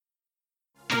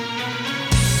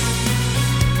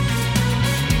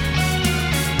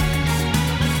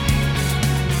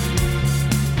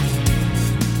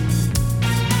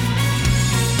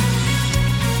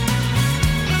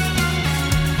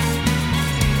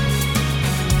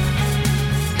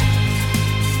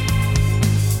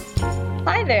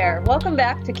there, welcome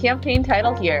back to Campaign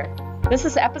Title Here. This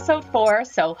is episode 4,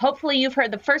 so hopefully you've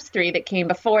heard the first 3 that came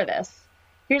before this.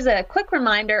 Here's a quick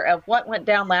reminder of what went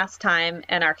down last time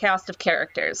and our cast of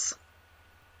characters.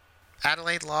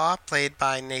 Adelaide Law, played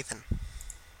by Nathan.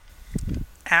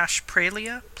 Ash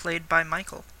Pralia, played by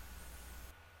Michael.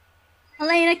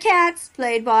 Helena Katz,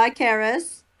 played by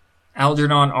Karis.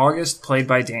 Algernon August, played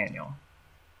by Daniel.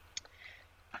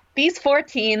 These 4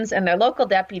 teens and their local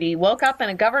deputy woke up in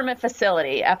a government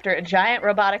facility after a giant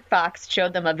robotic fox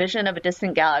showed them a vision of a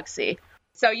distant galaxy.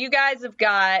 So you guys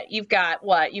you've got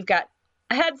what? You've got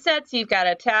headsets, you've got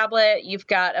a tablet, you've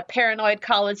got a paranoid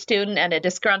college student and a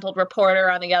disgruntled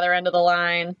reporter on the other end of the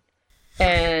line.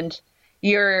 And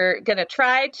you're going to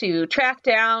try to track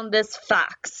down this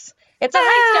fox. It's a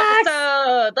heist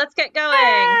episode. Let's get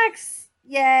going. Fox!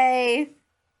 Yay.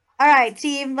 All right,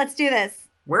 team, let's do this.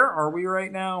 Where are we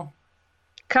right now?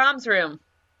 Comms room.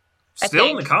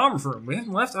 Still in the comms room. We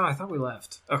haven't left? Oh, I thought we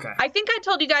left. Okay. I think I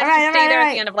told you guys to stay there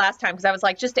at the end of last time because I was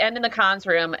like, just end in the comms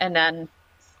room and then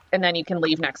you can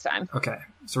leave next time. Okay.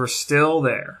 So we're still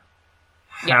there.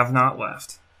 Yeah. Have not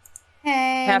left.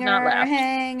 Have not left.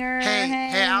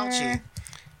 Hey, Algie.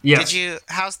 Yes.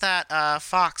 How's that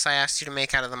fox I asked you to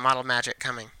make out of the model magic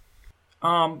coming?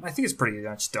 I think it's pretty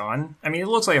much done. I mean, it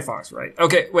looks like a fox, right?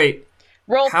 Okay, wait.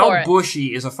 Roll for How it.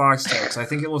 bushy is a foxtail? Because I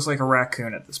think it looks like a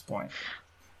raccoon at this point.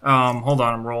 Hold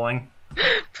on, I'm rolling.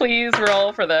 Please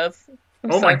roll for this.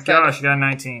 Oh my gosh, you got a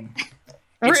 19.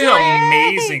 It's Really? an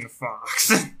amazing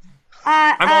fox.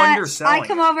 I'm underselling I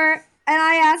come over and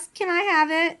I ask, can I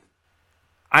have it?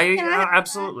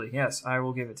 Absolutely, yes, I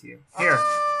will give it to you. Here,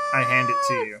 I hand it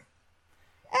to you.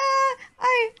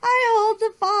 I hold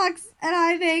the fox and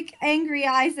I make angry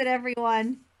eyes at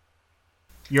everyone.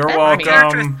 You're That's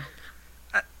welcome.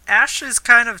 Ash is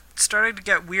kind of starting to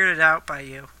get weirded out by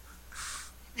you.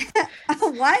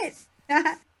 What?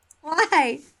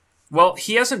 Why? Well,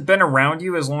 he hasn't been around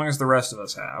you as long as the rest of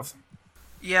us have.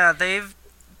 Yeah,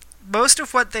 most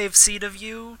of what they've seen of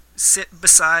you sit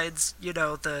besides,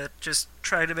 the just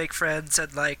trying to make friends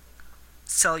and,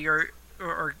 sell your,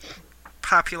 or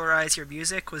popularize your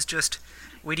music was just,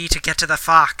 we need to get to the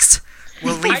fox.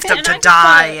 We'll leave them to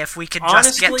die if we can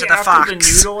just get to the fox. Honestly, after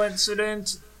the noodle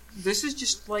incident, this is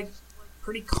just,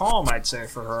 pretty calm, I'd say,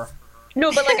 for her.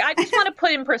 No, but I just want to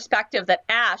put in perspective that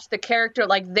Ash, the character,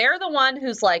 they're the one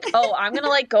who's oh, I'm going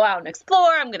to go out and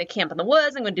explore. I'm going to camp in the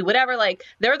woods. I'm going to do whatever.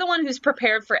 They're the one who's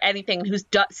prepared for anything, who's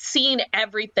seen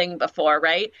everything before,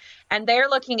 right? And they're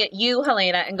looking at you,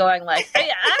 Helena, and going hey,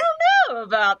 I don't know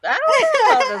about this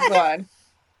one.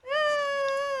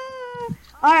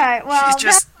 All right, well,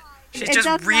 she's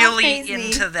just really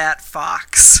into that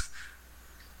fox.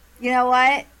 You know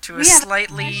what? To a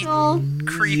slightly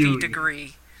creepy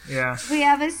degree. Yeah. We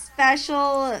have a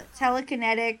special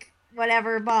telekinetic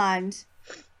whatever bond.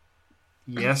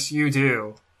 Yes, you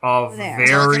do. Very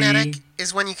telekinetic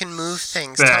is when you can move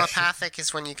things. Special. Telepathic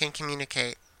is when you can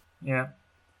communicate. Yeah.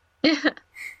 Maybe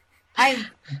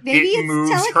it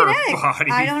moves it's telekinetic. Her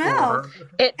body I don't know.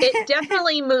 It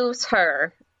definitely moves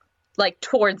her,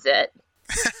 towards it.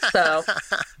 So.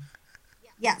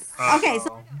 Yes. Okay,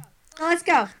 so let's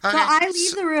go. Okay, so I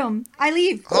leave the room. I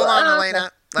leave. Hold on,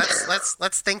 Elena.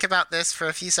 Let's think about this for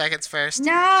a few seconds first.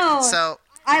 No. So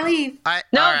I leave.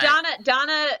 No, right.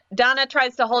 Donna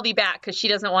tries to hold you back because she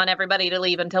doesn't want everybody to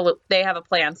leave until they have a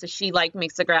plan. So she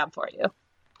makes a grab for you.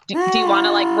 Do you want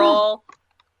to roll?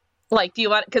 Do you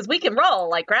want? Because we can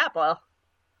roll grapple.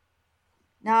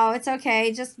 No, it's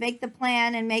okay. Just make the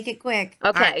plan and make it quick.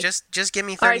 Okay. All right, just give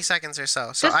me 30 seconds or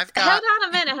so. So I've got. Hold on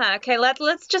a minute, huh? Okay,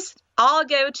 let's just all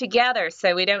go together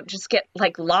so we don't just get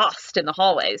lost in the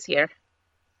hallways here.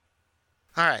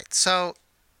 All right, so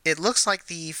it looks like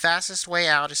the fastest way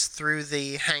out is through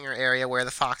the hangar area where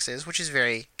the fox is, which is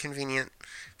very convenient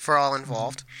for all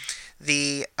involved.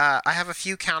 I have a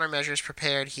few countermeasures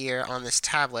prepared here on this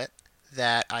tablet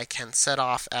that I can set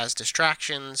off as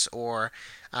distractions or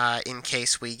in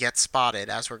case we get spotted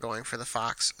as we're going for the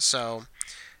fox. So,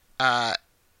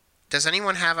 does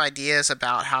anyone have ideas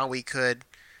about how we could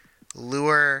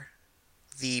lure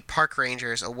the park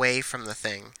rangers away from the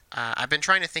thing? I've been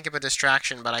trying to think of a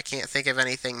distraction, but I can't think of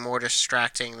anything more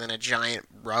distracting than a giant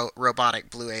robotic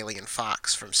blue alien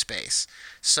fox from space.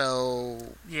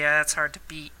 So... Yeah, that's hard to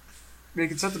beat. We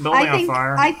can set the building on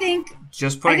fire. I think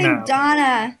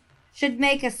Donna should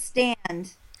make a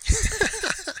stand.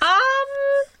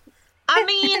 I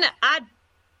mean, I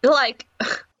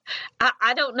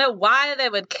don't know why they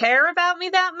would care about me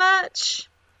that much.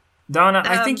 Donna,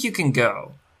 I think you can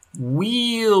go.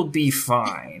 We'll be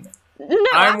fine. No,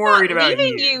 I'm worried about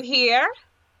leaving you here.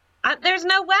 There's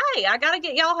no way. I gotta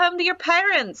get y'all home to your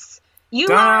parents. You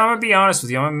Donna, I'm are. gonna be honest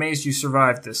with you. I'm amazed you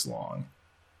survived this long.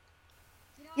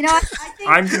 You know what? I think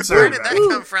I'm Where concerned did about that it.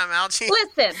 come from, Algie?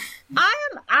 Listen, How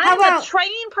I'm about- a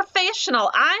trained professional.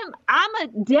 I'm a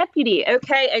deputy,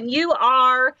 okay? And you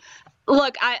are.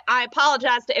 Look, I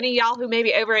apologize to any of y'all who may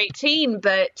be over 18,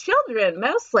 but children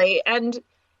mostly. And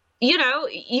you know,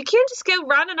 you can't just go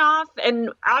running off. And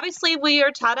obviously, we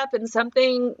are tied up in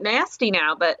something nasty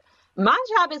now. But my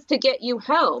job is to get you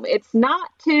home. It's not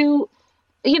to,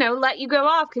 let you go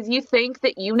off because you think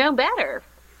that you know better.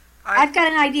 I've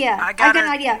got an idea. I I've got gotta-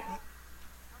 an idea.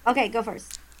 Okay, go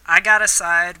first. I gotta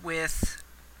side with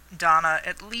Donna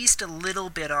at least a little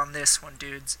bit on this one,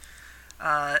 dudes.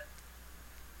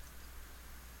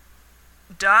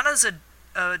 Donna's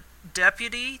a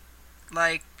deputy,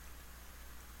 like,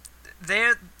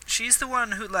 she's the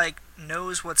one who, like,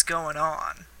 knows what's going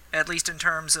on, at least in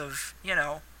terms of,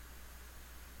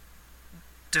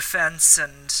 defense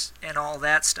and all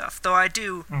that stuff. Though I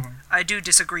do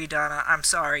disagree, Donna. I'm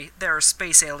sorry. There are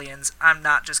space aliens. I'm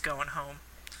not just going home.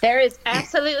 There is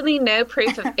absolutely no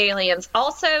proof of aliens.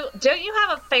 Also, don't you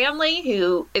have a family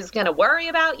who is going to worry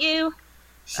about you?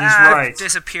 She's I've right.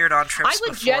 disappeared on trips I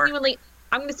would before. genuinely,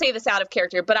 I'm going to say this out of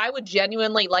character, but I would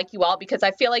genuinely like you all because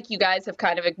I feel like you guys have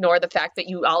kind of ignored the fact that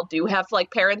you all do have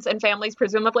like parents and families,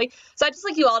 presumably. So I just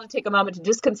like you all to take a moment to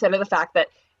just consider the fact that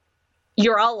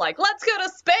you're all like, let's go to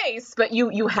space, but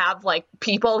you have like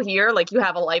people here, like you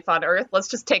have a life on Earth. Let's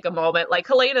just take a moment. Like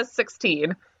Helena's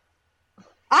 16.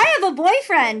 I have a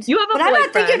boyfriend. You have a but I'm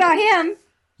not thinking boyfriend. about him.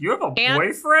 You have a And-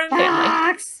 boyfriend?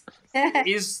 Fox.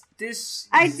 Is this...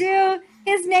 I do.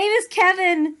 His name is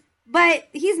Kevin, but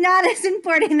he's not as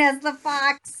important as the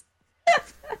fox.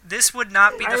 This would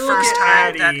not be the I look first at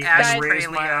time that Addie Ash and raise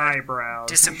my Aurelia eyebrows.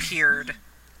 disappeared,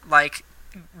 like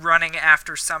running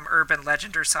after some urban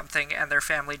legend or something, and their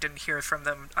family didn't hear from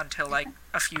them until like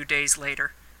a few days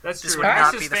later. That's This true. would not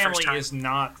Ash's be the first family time. is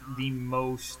not the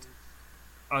most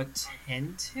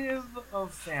attentive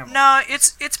of families. No,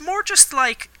 it's more just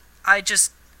like I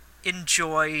just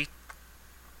enjoy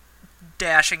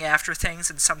dashing after things,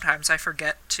 and sometimes I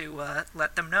forget to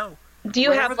let them know. Do you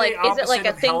Whatever have like, the is it like opposite a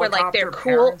of thing where like they're helicopter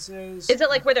cool? parents Is it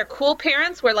like where they're cool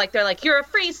parents where like they're like, you're a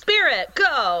free spirit,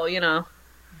 go,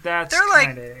 That's They're like-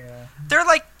 kinda, yeah.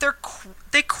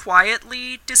 They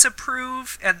quietly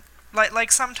disapprove, and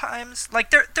like sometimes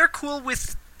like they're cool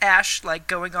with Ash like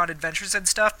going on adventures and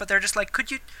stuff, but they're just like,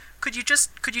 could you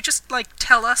just like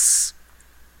tell us,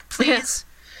 please?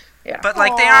 Yeah. But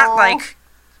like they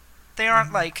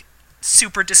aren't like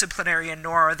super disciplinarian,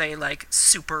 nor are they like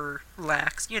super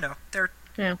lax. They're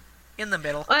Yeah. in the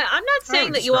middle. I'm not saying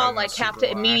would that you all describe like them as have super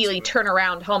to immediately lax, but- turn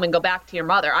around home and go back to your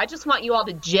mother. I just want you all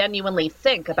to genuinely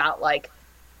think about like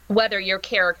whether your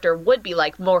character would be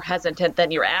like more hesitant than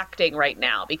you're acting right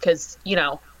now because,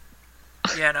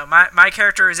 Yeah, no, my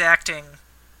character is acting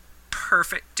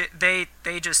perfect.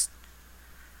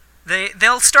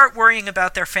 They'll start worrying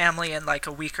about their family in like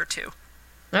a week or two.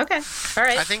 Okay. All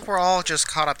right. I think we're all just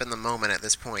caught up in the moment at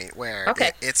this point where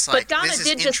Okay. it's like, but Donna this is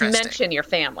did just interesting. mention your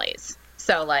families.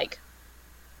 So like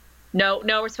no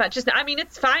response. Just I mean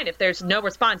it's fine if there's no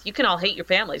response. You can all hate your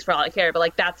families for all I care, but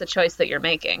like that's a choice that you're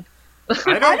making.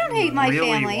 I don't hate my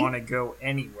really family. want to go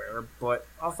anywhere, but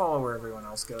I'll follow where everyone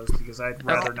else goes because I'd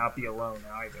rather not be alone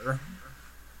either.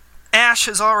 Ash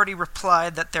has already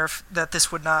replied that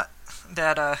this would not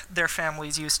their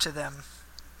family's used to them,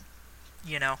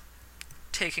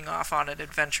 taking off on an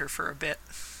adventure for a bit.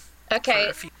 Okay. For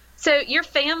a few- So your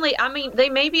family, I mean, they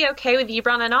may be okay with you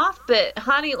running off, but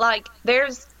honey, like,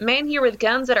 there's men here with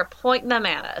guns that are pointing them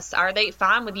at us. Are they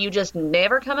fine with you just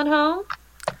never coming home?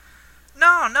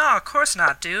 No, of course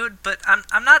not, dude. But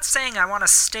I'm not saying I want to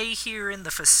stay here in the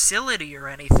facility or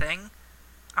anything.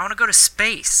 I want to go to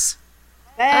space.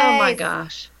 Oh my Space.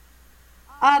 gosh.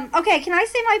 Okay, can I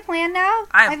say my plan now?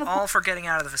 I have am a all for getting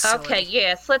out of the facility. Okay,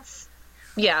 yes, let's.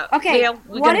 Yeah. Okay, Well,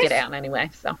 we're what gonna if- get out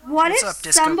anyway, so. What What's if up,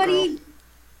 Disco somebody Girl?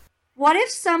 What if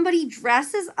somebody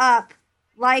dresses up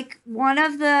like one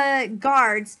of the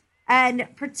guards and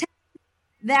pretend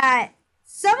that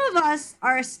some of us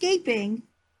are escaping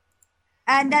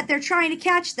and that they're trying to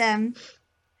catch them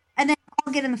and then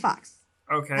all get in the fox?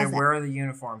 Okay, How's that? where are the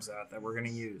uniforms at that we're going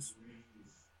to use?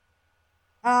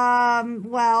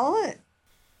 Well,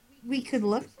 we could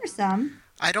look for some.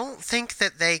 I don't think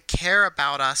that they care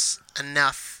about us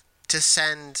enough to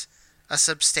send a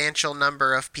substantial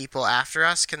number of people after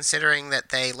us, considering that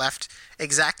they left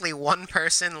exactly one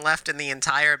person left in the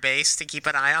entire base to keep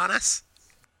an eye on us.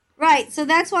 Right, so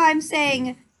that's why I'm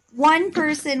saying one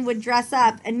person would dress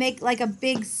up and make like a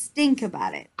big stink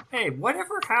about it. Hey,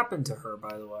 whatever happened to her,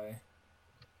 by the way?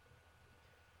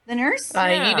 The nurse? You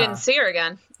Yeah. didn't see her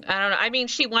again. I don't know. I mean,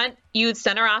 she went. You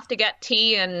sent her off to get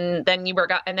tea, and then you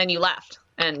left,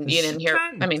 and Has you didn't she hear.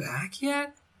 gotten I mean, back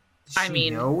yet? Does I she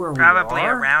mean, know where Probably we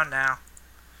are? around now.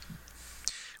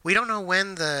 We don't know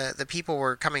when the people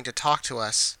were coming to talk to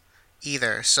us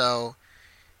either, so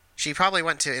she probably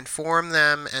went to inform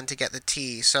them and to get the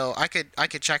tea. So I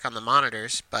could check on the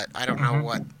monitors, but I don't know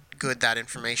what good that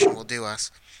information will do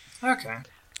us. Okay.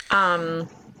 I'm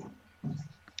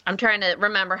trying to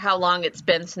remember how long it's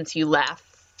been since you left,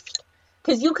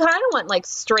 because you kind of went like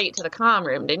straight to the comm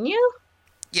room, didn't you?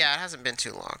 Yeah, it hasn't been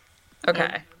too long.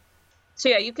 Okay. So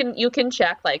yeah, you can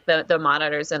check like the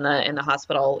monitors in the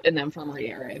hospital in the infirmary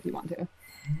area if you want to.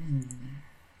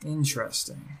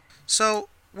 Interesting. So,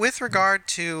 with regard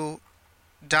to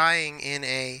dying in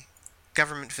a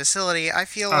government facility, I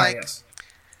feel like Yes.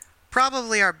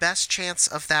 probably our best chance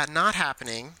of that not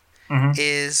happening Mhm.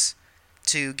 is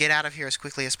to get out of here as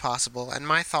quickly as possible. And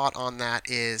my thought on that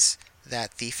is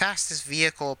that the fastest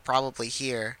vehicle probably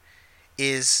here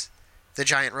is the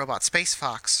giant robot Space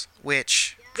Fox,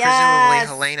 which presumably Yes.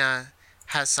 Helena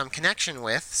has some connection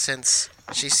with, since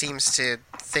she seems to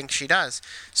think she does.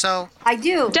 So, I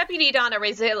do. Deputy Donna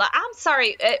Razilla, I'm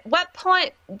sorry. At what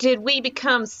point did we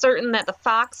become certain that the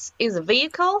Fox is a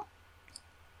vehicle?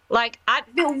 Like I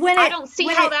don't see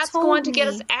how that's going to get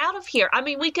us out of here. I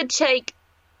mean, we could take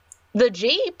the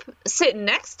Jeep sitting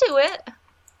next to it.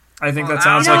 I think Well, that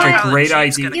sounds I don't like know a how great the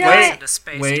Jeep's idea. gonna You know get us what? into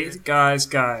space, Wait, dude. guys.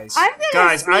 I'm gonna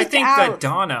I sneak think out. that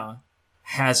Donna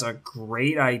has a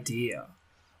great idea.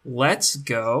 Let's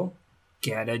go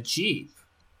get a Jeep.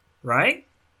 Right?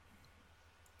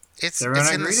 it's Everyone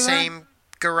in the agree to that? same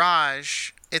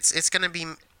garage. It's going to be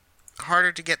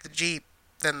harder to get the Jeep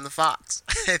than the Fox,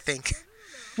 I think.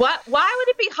 What? Why would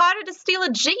it be harder to steal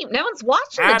a Jeep? No one's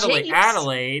watching the Jeeps.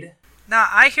 Adelaide. Now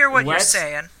I hear what you're Let's-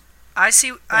 saying. I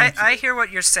hear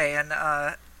what you're saying,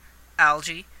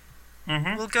 Algie.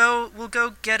 Mhm. We'll go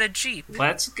get a Jeep.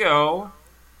 Let's go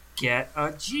get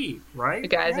a Jeep, right? You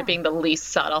guys are being the least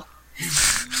subtle.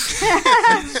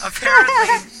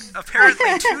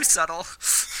 Apparently too subtle.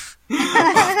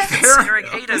 Considering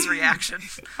Ada's reaction.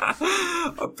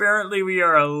 Apparently we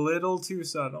are a little too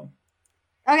subtle.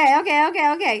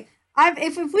 Okay.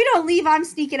 If we don't leave, I'm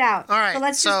sneaking out. All right, So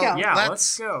let's so- just go. Yeah, Let's-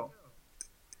 let's go.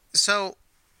 So,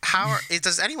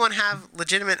 does anyone have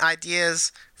legitimate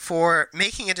ideas for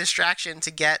making a distraction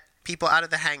to get people out of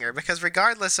the hangar? Because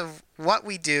regardless of what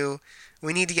we do,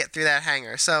 we need to get through that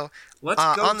hangar. So, Let's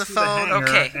go on the to phone- hangar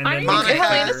Okay. and I then think Monica-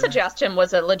 Helena's suggestion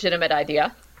was a legitimate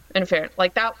idea. In fairness,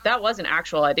 like that was an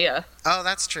actual idea. oh,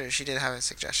 that's true. She did have a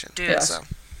suggestion. Dude. Yeah. So,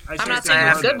 I I'm think not they saying it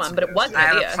was a love good that one, but it was an I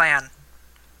have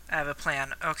idea. a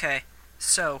plan. Okay.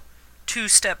 So,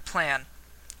 2-step plan.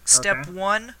 Step Okay.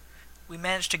 1, we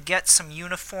managed to get some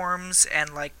uniforms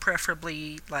and like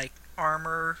preferably like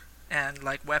armor and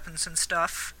like weapons and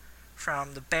stuff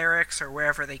from the barracks or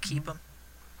wherever they keep them.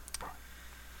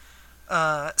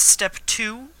 Step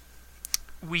 2,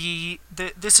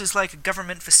 this is like a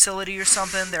government facility or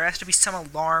something. There has to be some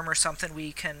alarm or something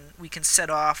we can set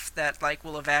off that like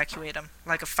will evacuate them,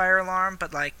 like a fire alarm,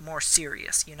 but like more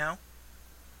serious, you know?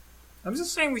 I'm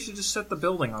just saying we should just set the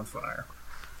building on fire.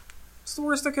 It's the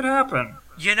worst that could happen.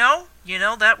 You know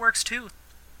that works too.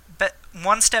 But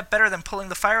one step better than pulling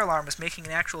the fire alarm is making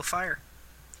an actual fire.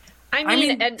 I I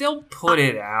mean, and they'll put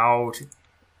it out.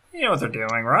 You know what they're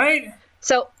doing, right?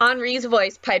 so Henri's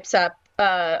voice pipes up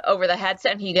over the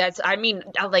headset, and he goes, I mean,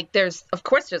 like, there's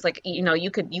like, you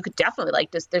could definitely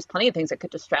like there's plenty of things that could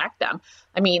distract them.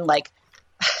 I mean, like,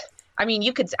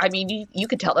 you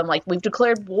could tell them like we've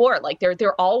declared war, like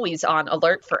they're always on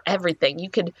alert for everything. You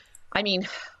could,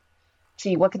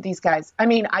 gee, what could these guys?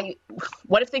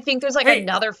 What if they think there's like Hey,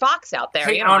 another Fox out there?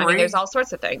 hey, You know, Henri. there's all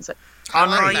sorts of things. I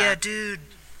like Oh that. yeah, dude.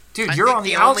 Dude, I you're think on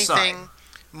the only outside. thing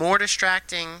more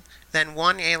distracting than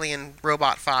one alien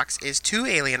robot fox is 2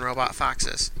 alien robot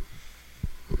foxes.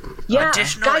 Yeah,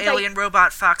 Additional guys, alien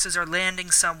robot foxes are landing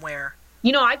somewhere.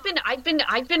 I've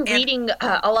been reading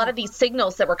a lot of these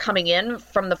signals that were coming in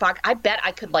from the Fox. I bet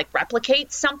I could like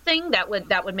replicate something that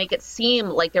would make it seem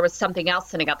like there was something else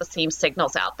sending out the same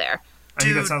signals out there. I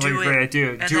think that sounds like a do great it. idea.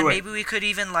 And Do then it. maybe we could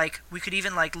even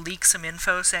leak some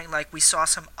info saying like we saw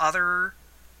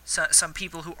some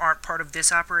people who aren't part of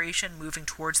this operation moving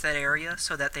towards that area,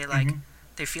 so that they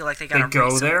they feel like they They gotta go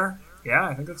race 'em. there. Yeah,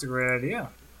 I think that's a great idea.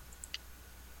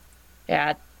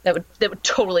 Yeah, that would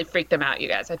totally freak them out, you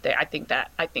guys. I think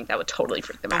that would totally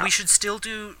freak them But out. we should still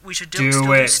do Do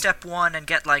still it. do step 1 and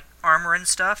get like armor and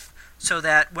stuff, so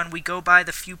that when we go by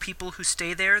the few people who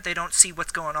stay there, they don't see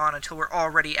what's going on until we're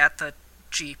already at the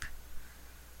Jeep.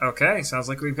 Okay, sounds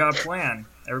like we've got a plan.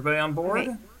 Everybody on board?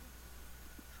 Right.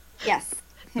 Yes.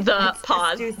 the Let's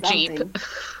pause do Jeep. something.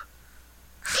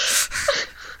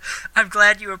 I'm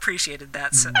glad you appreciated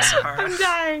that, Sahara. I'm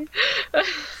dying.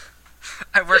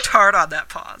 I worked hard on that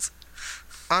pause.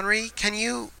 Henri, can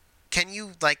you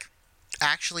like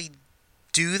actually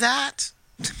do that?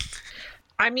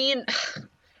 I mean,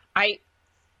 I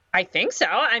think so.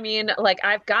 I mean, like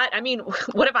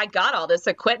what have I got all this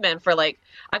equipment for? Like,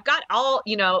 I've got all,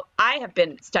 I have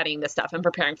been studying this stuff and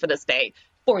preparing for this day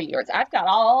for years. I've got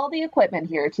all the equipment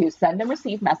here to send and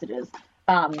receive messages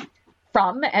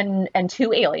from and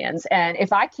to aliens. And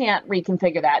if I can't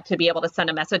reconfigure that to be able to send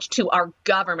a message to our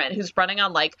government who's running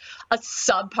on like a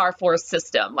subpar 4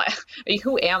 system, like,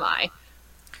 who am I?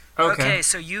 Okay,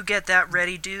 so you get that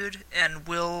ready, dude, and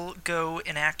we'll go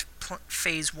enact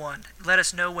phase 1. Let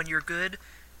us know when you're good,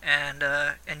 and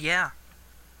yeah.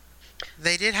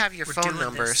 They did have your We're phone doing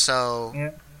number, this. so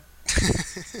Yeah.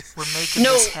 We're making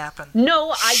No. this happen.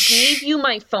 No, I gave you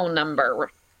my phone number.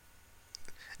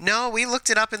 no, we looked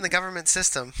it up in the government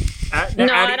system. No,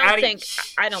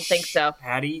 I don't think so.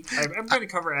 Addie, I'm going to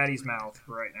cover Addie's mouth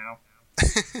right now.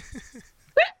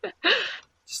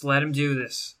 Just let him do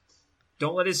this.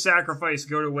 Don't let his sacrifice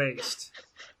go to waste.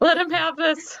 Let him have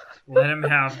this. Let him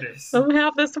have this. Let him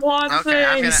have this one Okay, thing.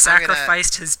 I'm He gonna-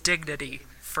 sacrificed his dignity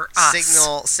for us.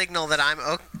 Signal that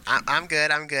I'm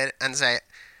good, and say,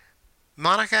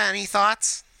 Monica, any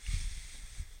thoughts?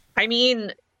 I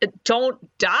mean,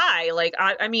 don't die. Like,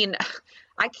 I mean,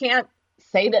 I can't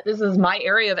say that this is my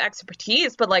area of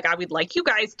expertise, but like, I would like you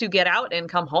guys to get out and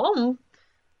come home.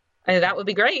 And that would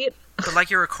be great. But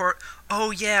like your record. Oh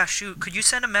yeah, shoot. Could you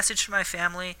send a message to my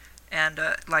family and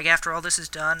like after all this is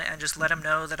done, and just let them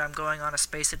know that I'm going on a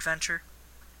space adventure?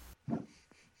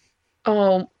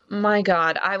 Oh my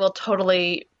God, I will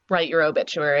totally write your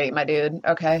obituary, my dude.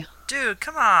 Okay. Dude,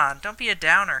 come on. Don't be a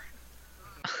downer.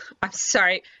 I'm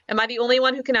sorry. Am I the only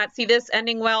one who cannot see this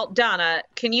ending well? Donna,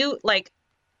 can you, like,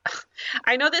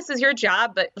 I know this is your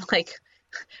job, but, like,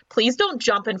 please don't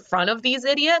jump in front of these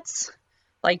idiots.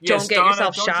 Like, Yes, don't get Donna,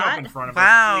 yourself don't shot. jump in front of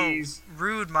Wow. us, please.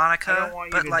 Rude, I Monica. don't want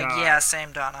you But to like, die. yeah,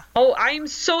 same Donna. Oh, I'm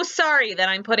so sorry that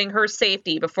I'm putting her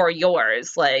safety before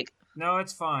yours. Like, No,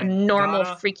 it's fine. A normal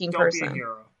Donna, freaking don't be person. a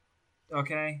hero.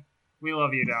 Okay? We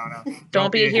love you, Donna.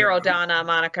 don't be a hero, Donna,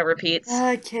 Monica repeats.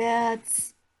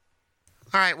 Cats.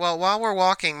 All right, well, while we're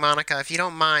walking, Monica, if you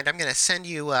don't mind, I'm going to send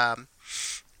you a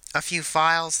few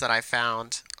files that I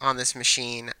found on this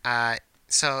machine.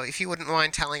 So if you wouldn't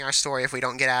mind telling our story if we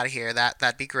don't get out of here,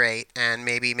 that'd be great, and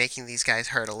maybe making these guys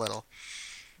hurt a little.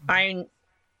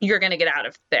 You're gonna get out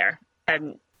of there.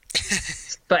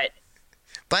 But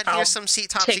But I'll here's some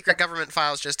top take secret the- government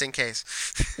files just in case.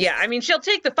 yeah, I mean, she'll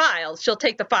take the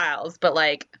files. But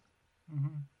like,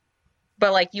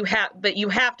 you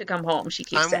have to come home. She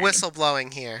keeps I'm saying.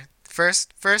 whistleblowing here.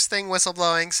 First thing,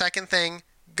 whistleblowing. Second thing,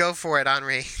 go for it,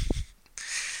 Henri.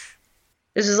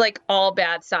 This is like all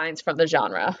bad signs from the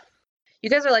genre. You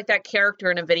guys are like that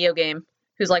character in a video game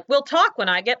who's like, "We'll talk when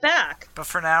I get back." But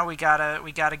for now, we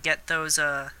gotta get those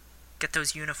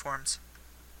uniforms,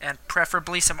 and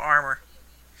preferably some armor.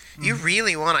 You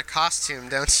really want a costume,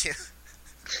 don't you?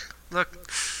 Look,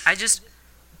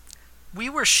 we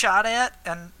were shot at,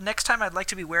 and next time I'd like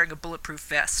to be wearing a bulletproof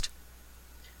vest.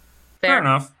 Fair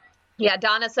enough. Yeah,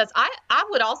 Donna says, I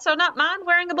would also not mind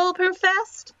wearing a bulletproof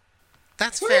vest.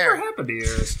 That's Whatever fair. happened to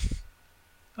yours?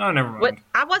 Oh, never mind. What?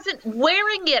 I wasn't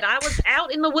wearing it. I was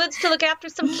out in the woods to look after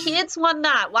some kids one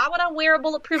night. Why would I wear a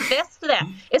bulletproof vest to that?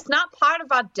 It's not part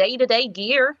of our day-to-day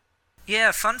gear.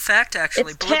 Yeah, fun fact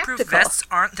actually, It's bulletproof tactical. vests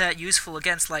aren't that useful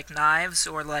against like knives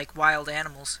or like wild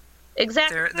animals.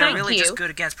 Exactly. They're Thank really you. just good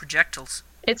against projectiles.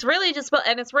 It's really just,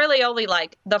 and it's really only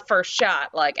like the first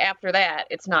shot. Like after that,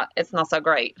 it's not so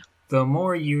great. The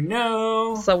more you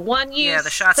know. So one use Yeah, the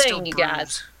shots thing, still you bruise.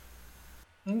 guys.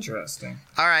 Interesting.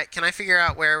 All right, can I figure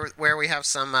out where we have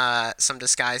some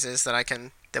disguises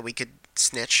that we could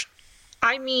snatch?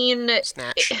 I mean,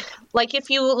 like if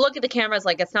you look at the cameras,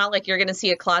 like it's not like you're gonna see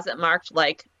a closet marked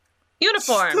like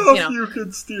uniform, you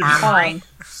can steal. Armory.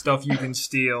 Stuff you can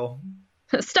steal.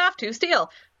 stuff to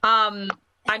steal.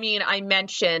 I mean, I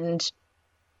mentioned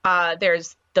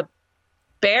there's the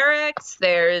barracks.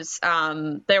 There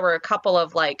were a couple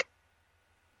of like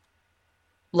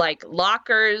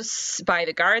lockers by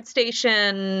the guard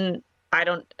station.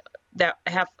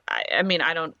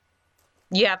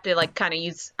 You have to like kind of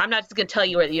use. I'm not just gonna tell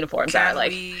you where the uniforms are.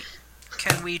 Like,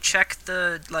 Can we check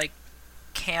the like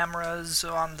cameras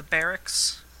on the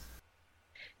barracks?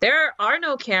 there are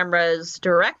no cameras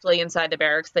directly inside the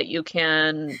barracks that you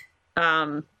can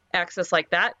access like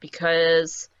that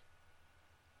because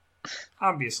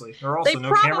Obviously. There are also They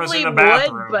no cameras probably in the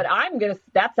bathroom. would, but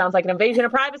that sounds like an invasion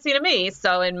of privacy to me.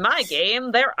 So in my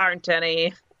game, there aren't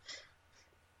any.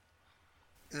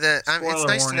 It's Spoiler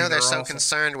nice to warning, know they're they're so also-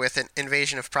 concerned with an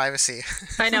invasion of privacy.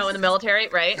 I know, in the military,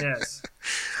 right? Yes.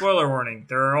 Spoiler warning.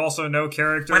 There are also no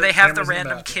characters. Where they have the cameras in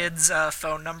random bathroom. kid's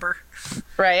phone number,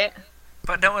 Right.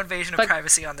 but no invasion of But-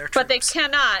 privacy on their troops. But they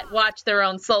cannot watch their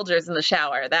own soldiers in the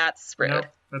shower. That's rude. Nope,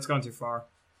 that's gone too far.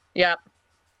 Yep.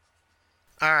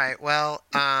 All right. Well,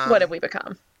 What have we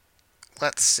become?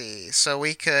 let's see. So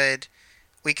we could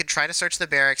try to search the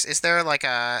barracks. Is there like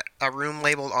a room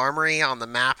labeled armory on the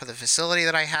map of the facility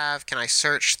that I have? Can I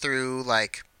search through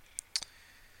like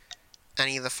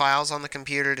any of the files on the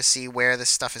computer to see where this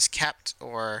stuff is kept,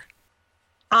 or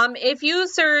If you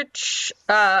search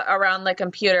around the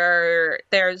computer,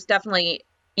 there's definitely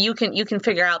you can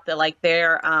figure out that like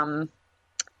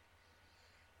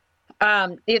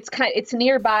it's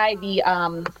nearby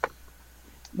the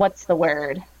what's the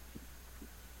word?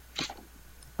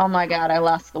 Oh my god, I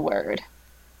lost the word.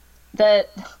 The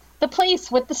place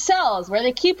with the cells where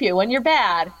they keep you when you're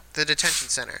bad. the detention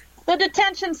center? The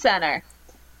detention center.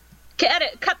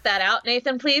 Cut that out,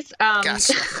 Nathan, please.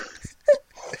 Gotcha.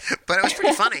 But it was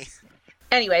pretty funny.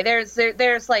 Anyway, there's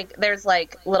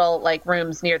little like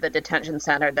rooms near the detention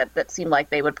center that seem like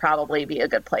they would probably be a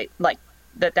good place. Like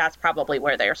that's probably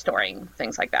where they're storing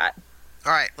things like that.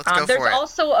 All right, let's go There's for it.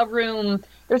 also a room.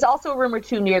 There's also a room or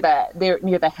two near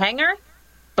the hangar,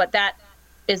 but that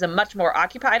is a much more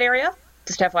occupied area.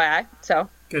 Just FYI. So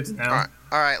Good to know.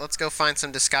 All right, let's go find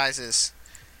some disguises.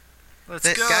 Let's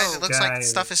Guys, go. it looks like Guys.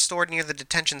 stuff is stored near the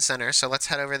detention center, so let's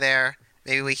head over there.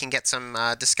 Maybe we can get some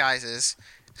disguises,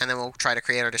 and then we'll try to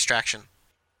create our distraction.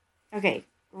 Okay,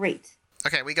 great.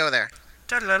 Okay, we go there.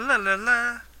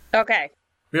 Da-la-la-la-la. okay.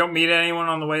 We don't meet anyone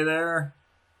on the way there.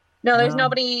 No, there's No.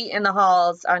 nobody in the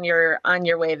halls on your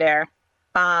way there.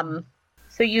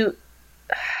 So you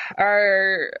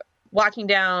are walking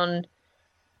down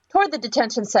toward the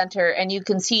detention center, and you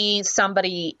can see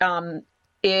somebody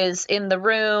is in the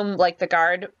room, like the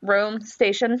guard room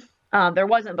station. There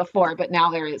wasn't before, but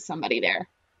now there is somebody there.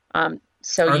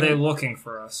 So Are they looking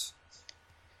for us?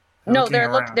 no, looking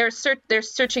they're around? they're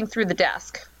searching through the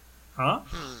desk. Huh?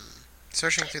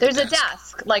 Searching through There's the a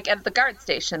desk, like at the guard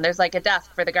station. There's like a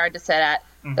desk for the guard to sit at.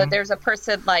 But there's a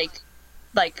person like,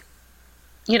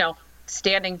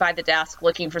 standing by the desk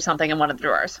looking for something in one of the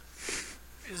drawers,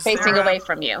 Is facing there away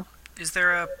from you. Is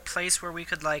there a place where we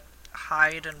could like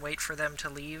hide and wait for them to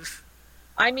leave?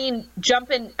 I mean,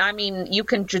 you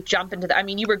can just jump into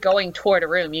you were going toward a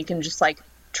room. You can just like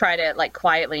try to like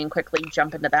quietly and quickly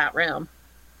jump into that room.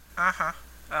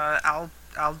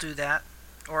 I'll do that,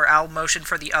 or I'll motion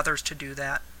for the others to do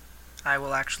that. I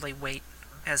will actually wait,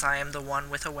 as I am the one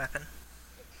with a weapon.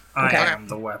 Okay. I am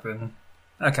the weapon.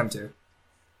 I come too.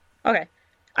 Okay.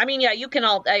 I mean, yeah, you can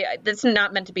all. This is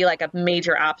not meant to be like a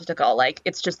major obstacle. Like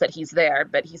it's just that he's there,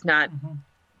 but he's not.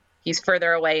 He's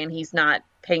further away and he's not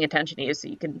paying attention to you, so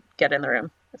you can get in the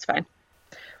room. That's fine.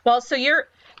 Well, so you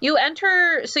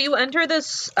enter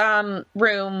this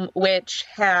room, which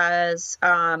has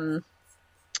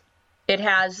it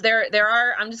has there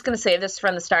are. I'm just gonna say this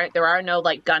from the start. There are no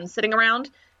like guns sitting around.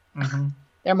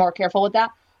 They're more careful with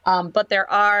that. But there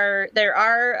are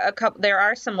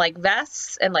some like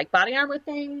vests and like body armor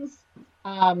things.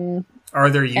 Are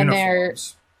there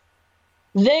uniforms?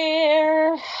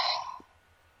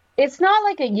 It's not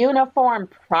like a uniform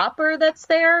proper that's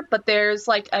there, but there's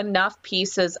like enough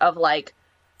pieces of like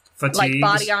Fatigues?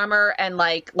 body armor and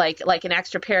like an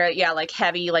extra pair of like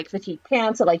heavy like fatigue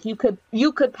pants. So like you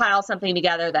could pile something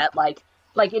together that like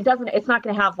it's not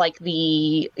going to have like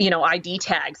the ID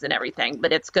tags and everything,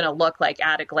 but it's going to look like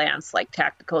at a glance like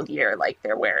tactical gear like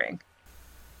they're wearing.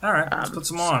 All right, let's put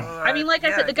some on. I mean, like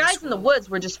I said, the guys in the woods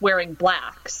were just wearing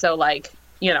black, so like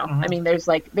I mean, there's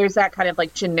that kind of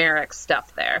like generic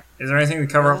stuff there. Is there anything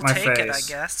to cover up We'll my take face? it, I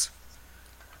guess.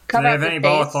 Do they have your any face.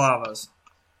 balaclavas?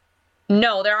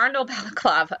 No, there are no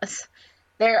balaclavas.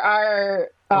 There are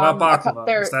What about baklava?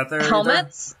 there Is that there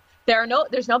helmets.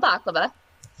 There's no baklava,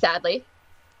 sadly.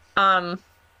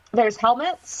 There's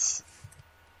helmets.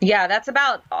 Yeah, that's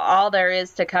about all there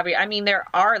is to cover. I mean, there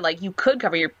are like you could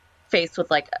cover your face with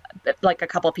like a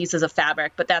couple pieces of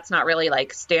fabric, but that's not really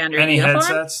like standard Any uniform.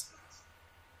 headsets?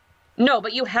 No,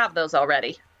 but you have those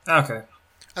already. Okay.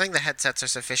 I think the headsets are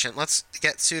sufficient. Let's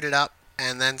get suited up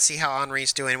and then see how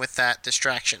Henri's doing with that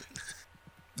distraction.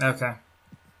 Okay. All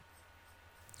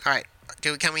right.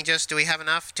 Do we have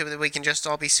enough we can just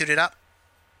all be suited up?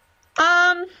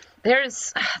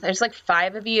 There's like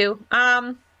 5 of you.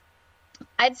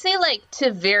 I'd say like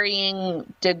to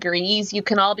varying degrees, you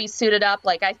can all be suited up.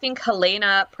 Like I think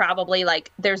Helena probably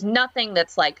like there's nothing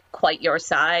that's like quite your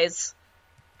size.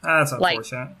 That's Like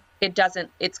unfortunate.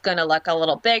 it's gonna look a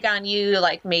little big on you.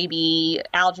 Like maybe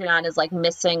Algernon is like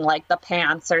missing like the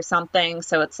pants or something.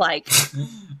 So it's like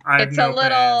I have it's no a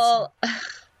little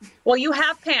well, you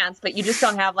have pants, but you just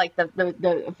don't have like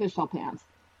the official pants.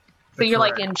 So you're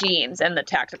like in jeans and the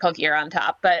tactical gear on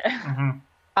top. But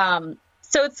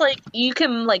so it's like you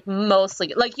can like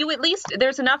mostly like you at least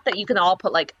there's enough that you can all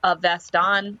put like a vest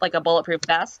on, like a bulletproof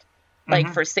vest, like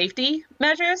for safety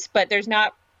measures, but there's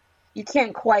not you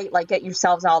can't quite like get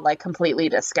yourselves all like completely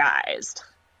disguised.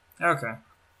 Okay.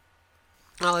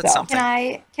 Well, it's So-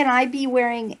 something. Can I be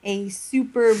wearing a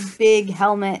super big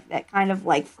helmet that kind of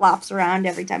like flops around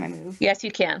every time I move? Yes,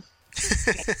 you can.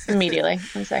 Immediately.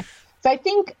 I'm sorry. So I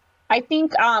think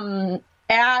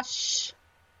Ash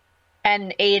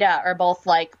and Ada are both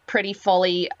like pretty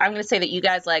fully I'm gonna say that you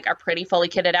guys like are pretty fully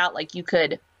kitted out. Like you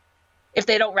could if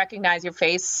they don't recognize your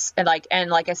face and like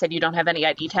I said, you don't have any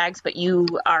ID tags, but you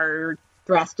are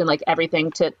dressed in like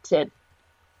everything to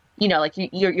you know, like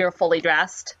you're fully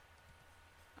dressed.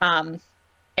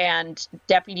 And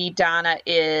Deputy Donna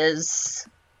is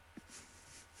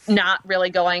not really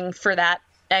going for that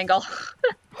angle.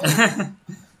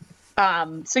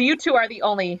 So you two are the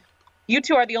only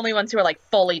ones who are like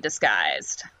fully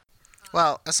disguised.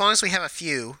 Well, as long as we have a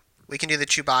few, we can do the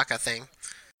Chewbacca thing.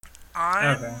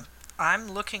 I'm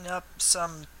looking up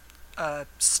some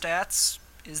stats.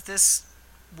 Is this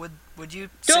would you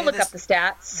Don't say look this? up the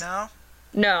stats. No.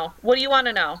 No. What do you want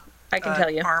to know? I can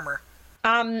tell you. Armor.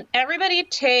 Everybody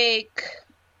take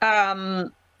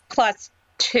 +2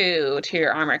 to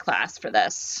your armor class for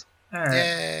this All right.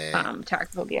 Yay.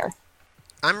 tactical gear.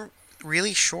 I'm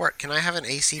really short. Can I have an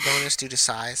AC bonus due to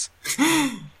size?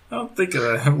 I don't think of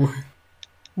that.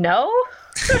 No?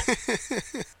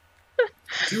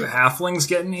 Do halflings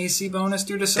get an AC bonus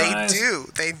due to They size? do.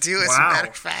 They do, as Wow. a matter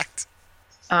of fact.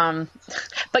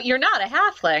 But you're not a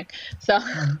halfling, so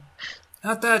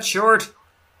Not that short.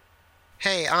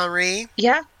 Hey, Henri,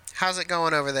 yeah. how's it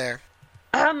going over there?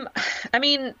 I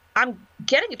mean, I'm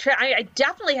getting I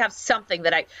definitely have something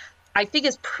that I think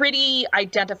is pretty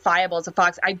identifiable as a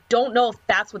fox. I don't know if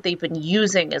that's what they've been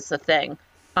using as the thing.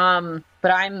 But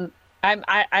I'm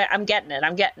getting it.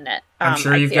 I'm getting it. I'm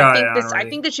sure you've got it, I Henri.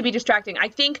 think this should be distracting. I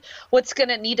think what's going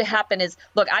to need to happen is,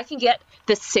 look, I can get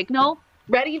the signal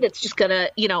ready. That's just going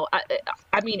to, you know,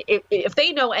 I mean, if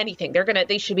they know anything,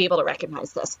 they should be able to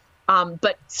recognize this.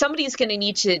 But somebody's going to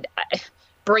need to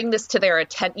bring this to their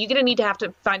attention. You're going to have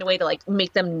to find a way to like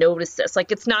make them notice this.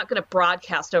 Like it's not going to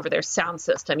broadcast over their sound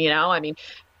system, you know? I mean,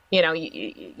 you know,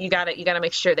 you gotta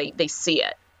make sure they see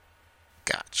it.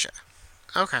 Gotcha.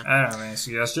 Okay. I don't have any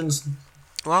suggestions.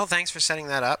 Well, thanks for setting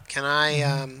that up. Can I,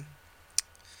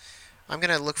 I'm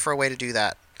going to look for a way to do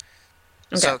that.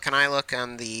 Okay. So can I look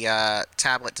on the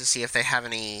tablet to see if they have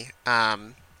any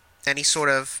sort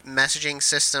of messaging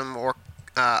system or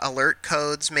alert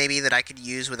codes maybe that I could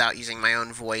use without using my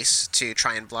own voice to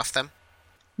try and bluff them?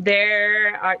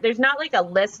 There's not like a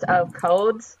list of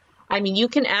codes. I mean, you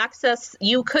could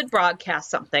broadcast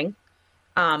something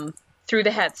through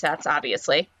the headsets,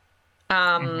 obviously.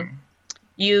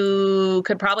 You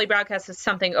could probably broadcast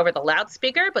something over the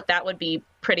loudspeaker, but that would be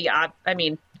pretty odd. I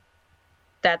mean,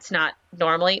 that's not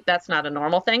a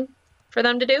normal thing for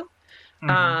them to do.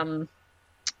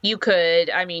 You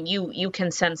could, I mean, you can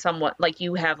send someone, like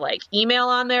you have like email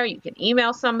on there, you can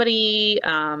email somebody,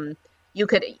 you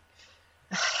could,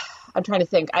 I'm trying to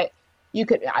think, are you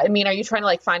trying to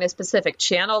like find a specific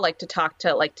channel, like to talk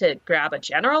to, like to grab a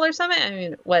general or something? I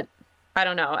mean, I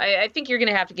don't know. I think you're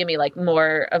going to have to give me like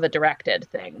more of a directed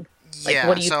thing. Like, Yeah,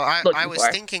 what are you so I looking was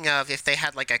for? thinking of if they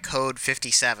had like a code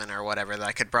 57 or whatever that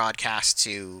I could broadcast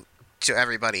to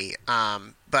everybody.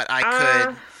 But I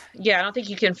could. Yeah, I don't think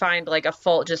you can find like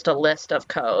just a list of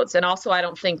codes. And also, I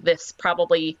don't think this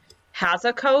probably has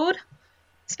a code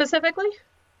specifically.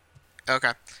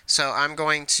 Okay, so I'm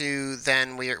going to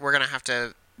then we're gonna have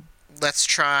to let's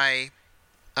try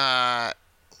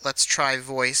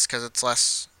voice because it's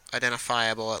less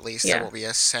identifiable at least. Yeah. There will be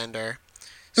a sender.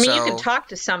 I mean, So, you can talk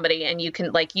to somebody and you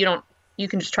can like you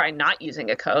can just try not using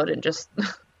a code and just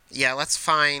yeah, let's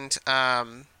find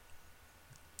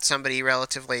somebody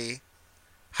relatively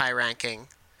high ranking,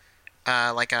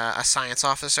 like a science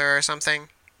officer or something.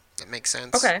 That makes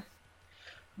sense. okay.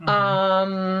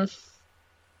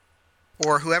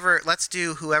 Or whoever. Let's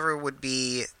do whoever would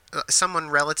be someone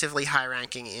relatively high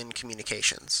ranking in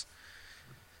communications.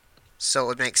 So it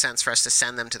would make sense for us to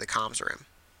send them to the comms room.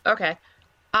 Okay.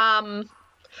 All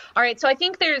right. So I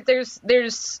think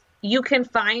there's you can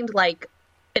find like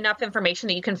enough information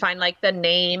that you can find like the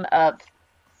name of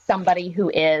somebody who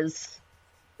is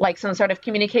like some sort of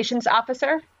communications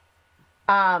officer.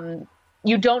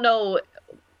 You don't know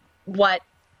what,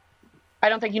 I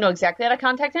don't think you know exactly how to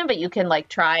contact him, but you can like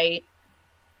try,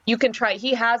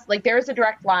 he has like, there is a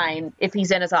direct line if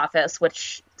he's in his office,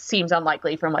 which seems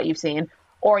unlikely from what you've seen,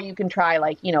 or you can try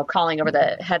like, calling over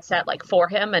the headset like for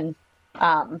him. And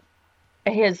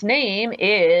his name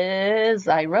is,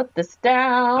 I wrote this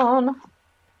down,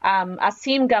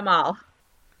 Asim Gamal.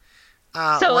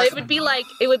 So it would be like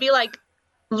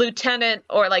lieutenant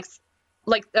or like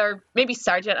or maybe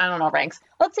sergeant. I don't know ranks.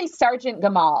 Let's say Sergeant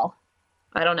Gamal.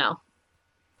 I don't know.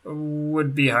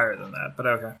 Would be higher than that, but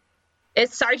okay.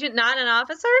 Is sergeant not an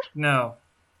officer? No.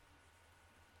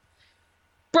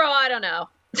 Bro, I don't know.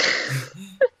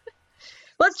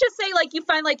 Let's just say like you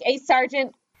find like a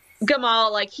Sergeant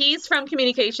Gamal, like he's from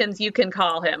communications. You can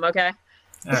call him. Okay.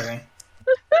 Okay.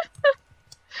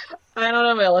 I don't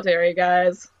know military,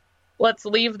 guys. Let's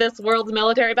leave this world's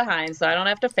military behind so I don't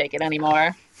have to fake it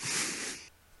anymore.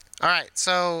 All right,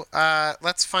 so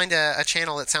let's find a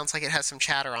channel that sounds like it has some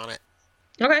chatter on it.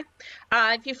 Okay.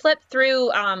 If you flip through,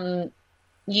 so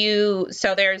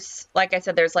there's, like I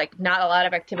said, there's like not a lot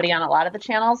of activity on a lot of the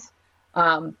channels,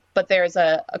 but there's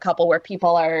a couple where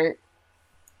people are,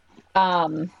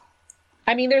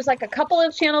 there's like a couple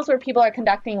of channels where people are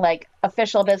conducting like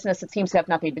official business that seems to have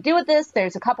nothing to do with this.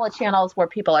 There's a couple of channels where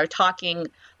people are talking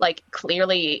like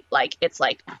clearly like it's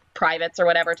like privates or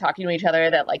whatever talking to each other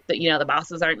that like the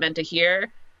bosses aren't meant to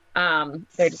hear.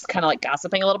 They're just kind of like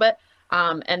gossiping a little bit.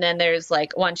 And then there's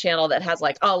like one channel that has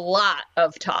like a lot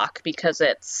of talk because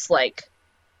it's like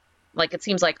it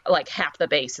seems like half the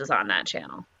base is on that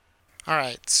channel. All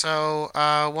right, so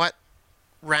what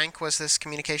rank was this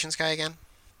communications guy again?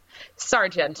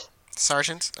 Sergeant.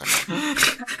 Sergeant? Okay.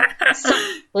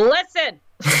 Listen!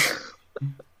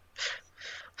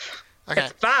 Okay.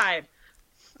 It's 5.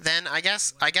 Then I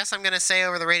guess I'm going to say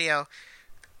over the radio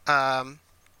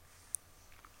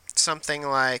something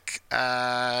like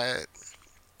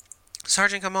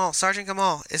Sergeant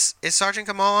Gamal. Is Sergeant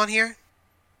Gamal on here?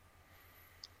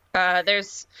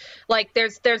 There's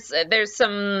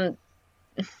some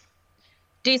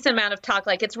decent amount of talk.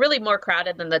 Like it's really more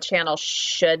crowded than the channel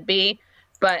should be,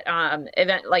 but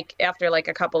after like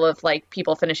a couple of like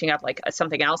people finishing up like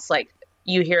something else, like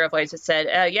you hear a voice that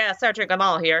said, "Yeah, Sergeant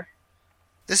Gamal here."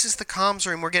 This is the comms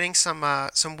room. We're getting some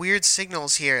weird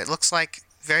signals here. It looks like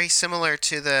very similar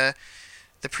to the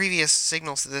previous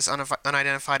signals that this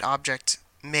unidentified object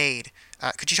made.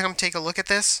 Could you come take a look at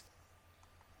this?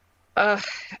 Yeah,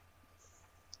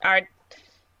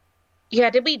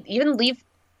 did we even leave?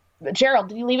 Gerald,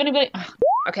 did you leave anybody?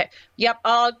 Okay. Yep,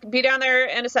 I'll be down there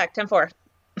in a sec. 10-4.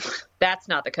 That's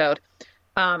not the code.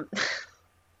 Thank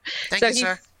you,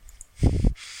 sir.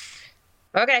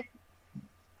 Okay.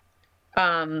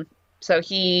 So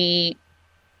he...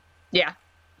 Yeah.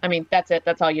 That's it.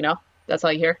 That's all you know. That's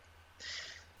all you hear.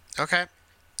 Okay.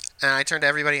 And I turn to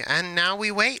everybody, and now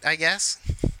we wait, I guess.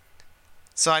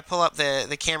 So I pull up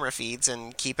the camera feeds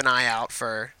and keep an eye out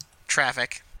for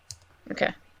traffic.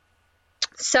 Okay.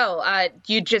 So,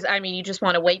 you just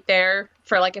want to wait there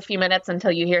for like a few minutes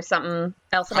until you hear something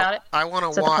else about it? I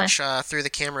want to watch through the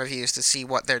camera views to see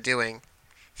what they're doing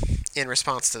in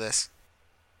response to this.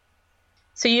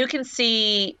 So you can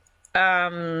see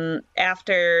after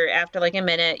like a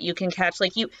minute, you can catch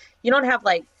like you don't have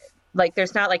like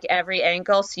there's not like every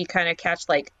angle, so you kind of catch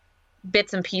like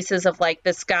bits and pieces of like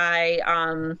this guy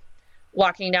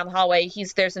walking down the hallway.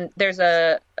 There's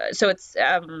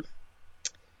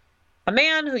a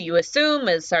man who you assume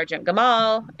is Sergeant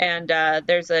Gamal, and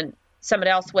there's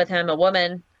somebody else with him, a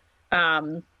woman,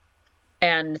 and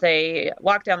they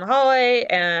walk down the hallway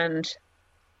and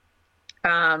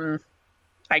I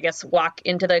guess walk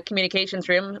into the communications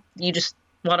room. You just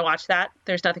want to watch that?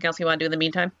 There's nothing else you want to do in the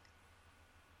meantime?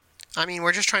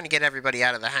 We're just trying to get everybody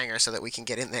out of the hangar so that we can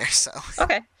get in there, so...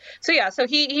 Okay. So yeah, so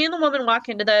he and the woman walk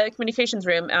into the communications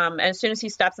room, and as soon as he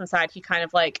steps inside, he kind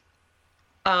of like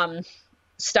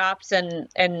stops and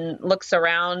looks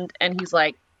around, and he's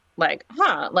like, and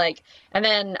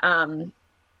then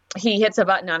he hits a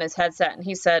button on his headset, and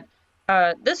he said,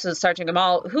 "This is Sergeant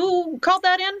Gamal. Who called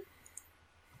that in?"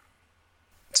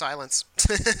 Silence.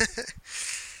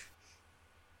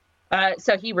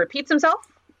 So he repeats himself.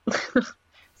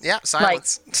 Yeah,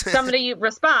 silence. Like somebody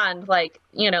respond, like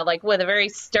with a very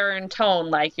stern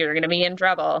tone, like you're gonna be in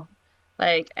trouble,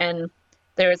 like. And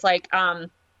there's like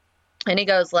and he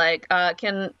goes like,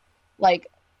 can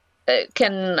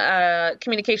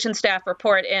communication staff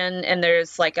report in? And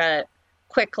there's like a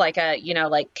quick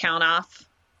count off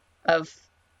of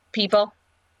people,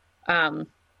 and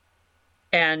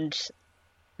And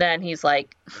then he's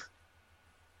like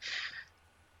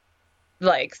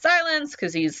silence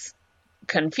because he's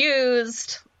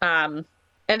confused. And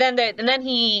then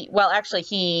he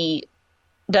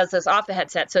does this off the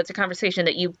headset, so it's a conversation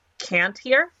that you can't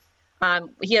hear.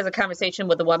 He has a conversation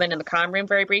with the woman in the comm room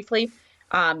very briefly,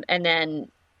 and then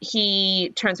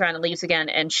he turns around and leaves again,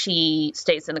 and she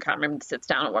stays in the comm room and sits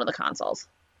down at one of the consoles.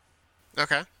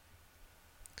 Okay.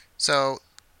 So,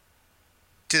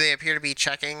 do they appear to be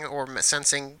checking or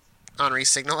sensing Henri's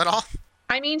signal at all?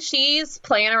 I mean, she's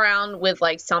playing around with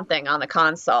like something on the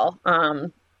console.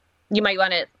 You might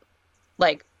want to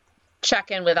like check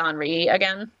in with Henri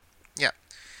again. Yeah.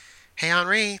 Hey,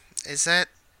 Henri, is that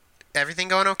everything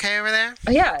going okay over there?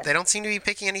 Oh, yeah. They don't seem to be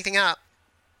picking anything up.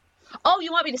 Oh,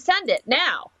 you want me to send it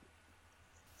now?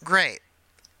 Great.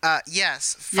 Yes,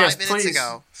 Yes, 5 minutes please.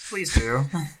 ago. Please do.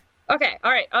 Okay,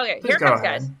 all right, okay. Please Here it go comes,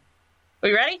 ahead. guys. Are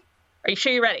you ready? Are you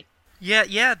sure you're ready?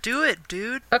 Yeah, do it,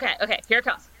 dude. Okay, here it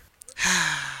comes.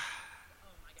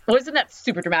 Wasn't that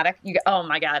super dramatic? Oh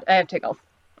my god, I have tickles.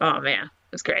 Oh man,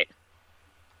 it's great.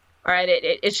 All right,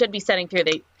 it should be sending through.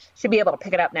 They should be able to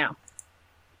pick it up now.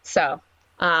 So,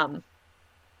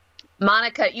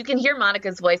 Monica, you can hear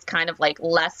Monica's voice kind of like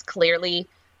less clearly,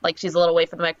 like she's a little away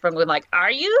from the microphone, going like,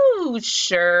 "Are you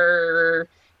sure?"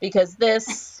 Because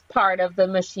this part of the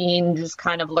machine just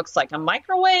kind of looks like a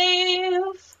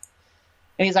microwave.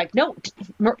 And he's like, "No,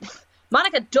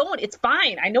 Monica, don't. It's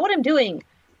fine. I know what I'm doing."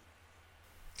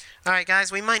 All right,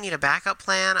 guys, we might need a backup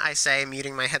plan, I say,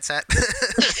 muting my headset.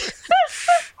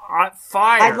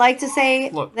 Fire. I'd like to say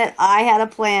Look. that I had a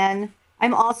plan.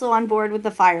 I'm also on board with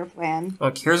the fire plan.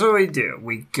 Look, here's what we do.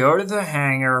 We go to the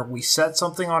hangar, we set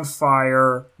something on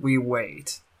fire, we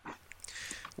wait.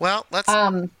 Well, let's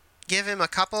give him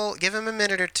a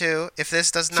minute or two. If this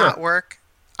does Sure. not work,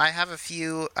 I have a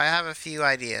few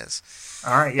ideas.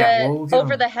 All right, yeah. we'll give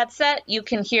Over him- the headset, you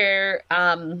can hear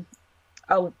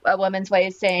a woman's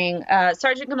voice saying,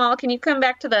 "Sergeant Kamal, can you come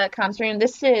back to the comms room?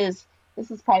 This is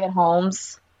Private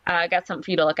Holmes. I got something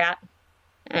for you to look at."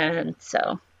 And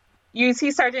so you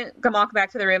see Sergeant Kamal come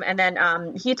back to the room, and then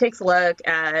he takes a look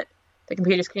at the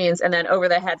computer screens, and then over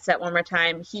the headset one more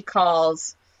time, he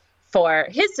calls for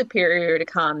his superior to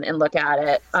come and look at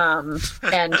it. And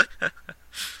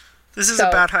This is So-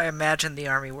 about how I imagine the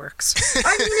army works.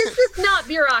 I mean, this is not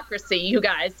bureaucracy, you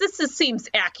guys. Seems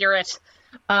accurate.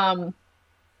 So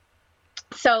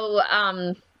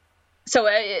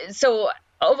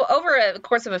over the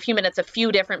course of a few minutes, a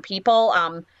few different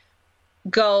people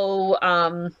go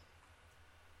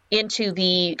into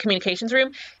the communications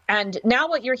room, and now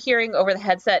what you're hearing over the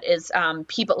headset is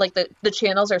people like the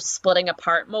channels are splitting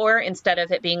apart more instead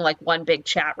of it being like one big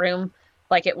chat room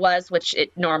like it was, which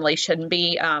it normally shouldn't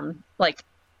be. Like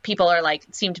people are like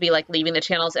seem to be like leaving the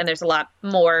channels, and there's a lot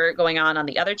more going on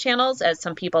the other channels as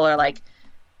some people are like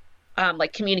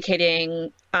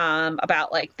communicating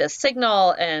about like the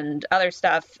signal and other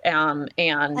stuff. And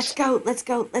Let's go.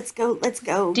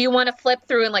 do you want to flip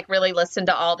through and like really listen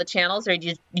to all the channels, or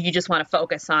do you just want to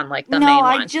focus on like the No, main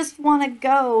I one? just want to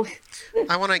go.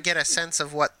 I want to get a sense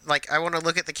of what, like, I want to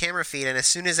look at the camera feed, and as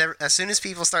soon as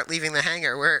people start leaving the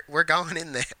hangar, we're going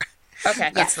in there.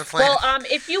 Okay. That's the plan. Well,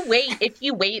 if you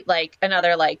wait like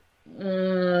another like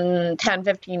 10,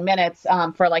 15 minutes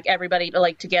for like everybody to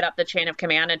like to get up the chain of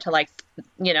command and to like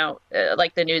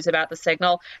like the news about the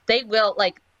signal, they will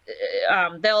like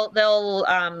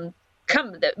they'll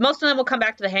come. Most of them will come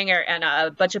back to the hangar, and a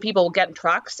bunch of people will get in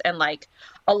trucks, and like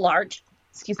a large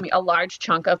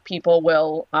chunk of people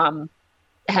will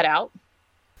head out.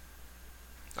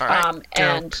 All right.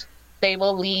 And they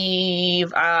will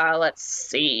leave. Let's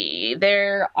see.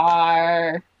 There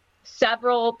are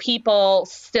several people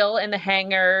still in the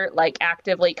hangar, like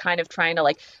actively kind of trying to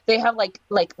like. They have like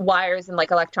wires and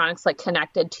like electronics like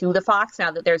connected to the Fox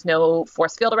now that there's no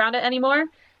force field around it anymore.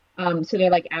 So they're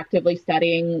like actively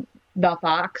studying the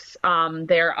Fox.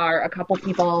 There are a couple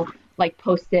people like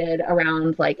posted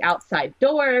around like outside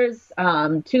doors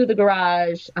to the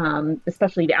garage,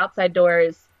 especially the outside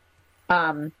doors.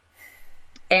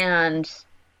 And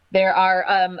there are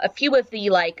a few of the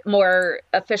like more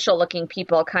official looking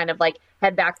people kind of like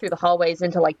head back through the hallways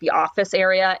into like the office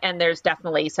area, and there's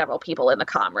definitely several people in the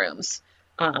comm rooms.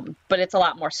 But it's a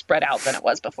lot more spread out than it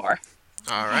was before.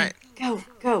 All right. Go.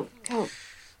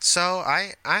 So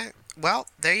well,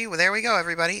 there we go,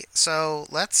 everybody. So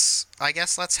let's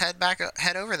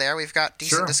head over there. We've got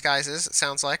decent Sure. disguises, it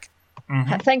sounds like.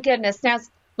 Thank goodness.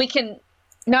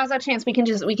 Now's our chance. We can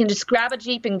just grab a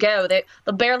Jeep and go.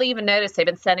 They'll barely even notice they've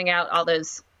been sending out all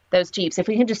those Jeeps. If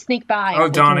we can just sneak by. Oh, we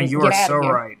Donna, can you get are out so of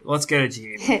here. right. Let's get a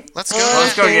Jeep. Let's go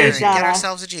Let's go ahead get and it. get Donna.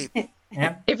 ourselves a Jeep.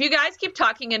 Yeah. If you guys keep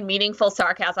talking in meaningful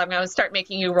sarcasm, I'm going to start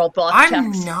making you roll bluff I'm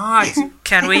checks. not.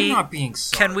 Can I'm we? not being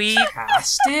Can we?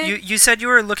 sarcastic. You said you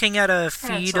were looking at a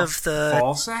feed That's of a the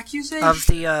false accusation. of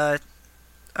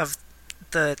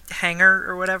the hangar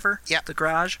or whatever. Yep. The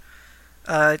garage.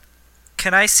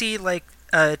 Can I see like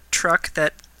a truck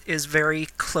that is very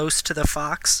close to the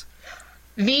Fox?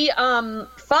 The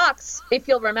Fox, if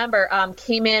you'll remember,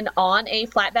 came in on a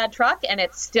flatbed truck, and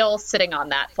it's still sitting on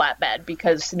that flatbed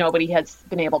because nobody has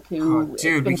been able to. Oh, it's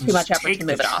dude, we been can too much just effort take to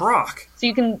the move it off. truck. So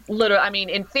you can literally, I mean,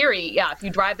 in theory, yeah, if you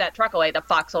drive that truck away, the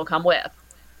Fox will come with.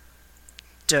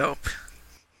 Dope.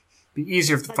 Be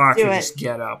easier if the Let's fox do would it. just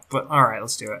get up. But all right,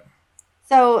 let's do it.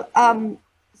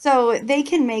 So they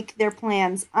can make their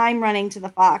plans. I'm running to the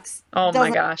fox. Oh my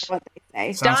Doesn't gosh. matter what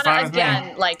they say. Sounds Donna fine with me.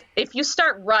 again, like if you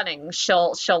start running,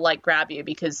 she'll like grab you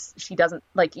because she doesn't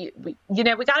like you. We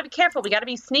got to be careful. We got to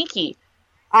be sneaky.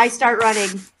 I start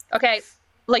running. Okay,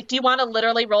 like do you want to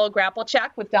literally roll a grapple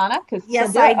check with Donna? Because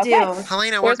Yes, I do.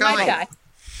 Helena, we're Where's my going. guy?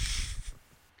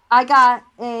 I got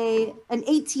an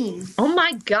 18. Oh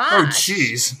my Oh, gosh.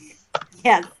 jeez.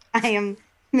 Yes, I am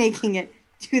making it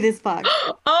to this fox.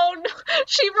 Oh no,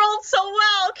 she rolled so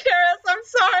well, Karis. I'm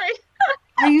sorry.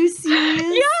 Are you serious?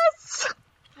 Yes,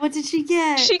 What did she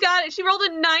get? she got it. She rolled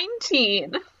a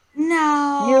 19.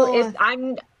 No.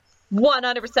 I'm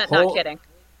 100% not Hold- kidding.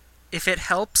 If it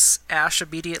helps, Ash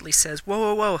immediately says, "Whoa,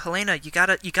 whoa, whoa, Helena, you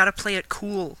gotta play it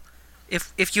cool.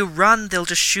 If you run, they'll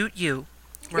just shoot you."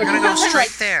 We're gonna She's go not gonna, straight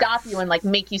like, there. Stop you and like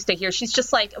make you stay here. She's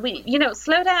just like,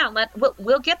 slow down.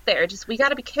 We'll get there. Just we got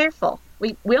to be careful.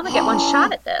 We only get one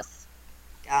shot at this.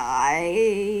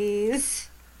 Guys.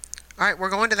 All right, we're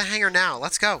going to the hangar now.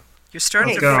 Let's go. You're starting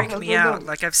Let's to go. freak Go, me go, go. out.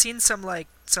 Like I've seen some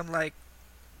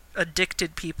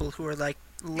addicted people who are like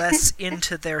less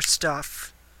into their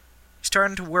stuff. You're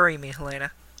starting to worry me,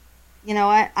 Helena. You know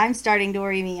what? I'm starting to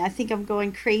worry me. I think I'm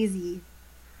going crazy.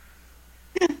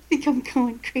 I think I'm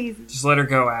going crazy. Just let her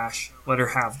go, Ash. Let her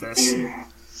have this.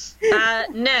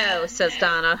 No, says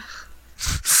Donna.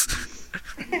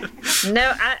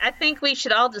 No, I think we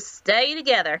should all just stay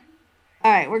together.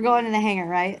 All right, we're going in the hangar,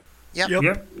 right? Yep.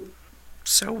 Yep.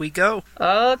 So we go.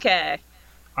 Okay.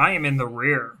 I am in the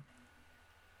rear.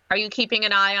 Are you keeping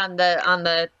an eye on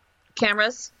the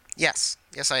cameras? Yes.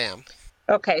 Yes, I am.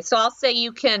 Okay, so I'll say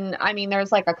you can. I mean,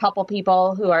 there's like a couple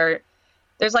people who are.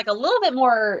 There's like a little bit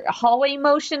more hallway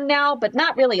motion now, but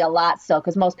not really a lot still,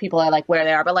 because most people are like where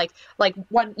they are. But like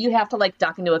one, you have to like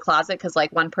duck into a closet because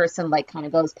like one person like kind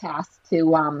of goes past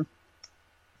to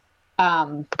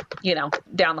down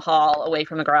the hall away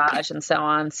from the garage and so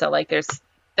on. So like there's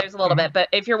a little bit, but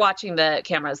if you're watching the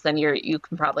cameras, then you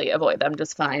can probably avoid them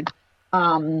just fine.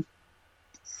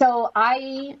 So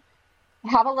I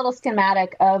have a little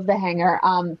schematic of the hangar.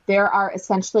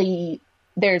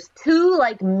 There's two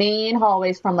like main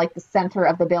hallways from like the center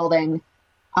of the building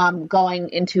going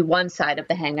into one side of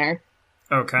the hangar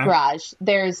Okay. garage.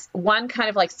 There's one kind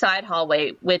of like side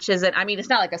hallway, which isn't, I mean, it's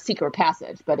not like a secret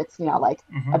passage, but it's,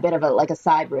 a bit of a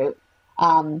side route.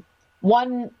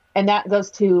 One, and that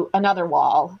goes to another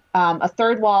wall. A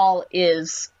third wall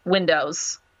is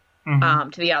windows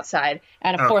to the outside.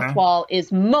 And a fourth Okay. wall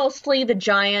is mostly the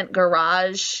giant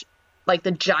garage, like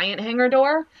the giant hangar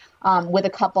door, with a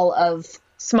couple of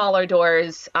smaller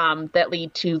doors that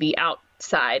lead to the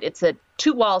outside. It's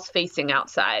two walls facing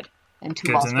outside and two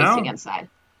Good walls to know. facing inside.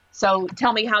 So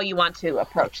tell me how you want to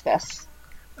approach this.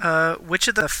 Which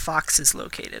of the Fox is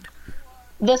located?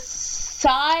 The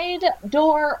side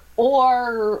door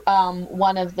or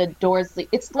one of the doors.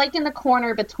 It's like in the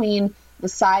corner between the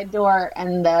side door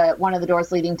and one of the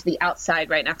doors leading to the outside,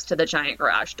 right next to the giant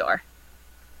garage door.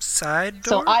 Side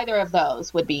door? So either of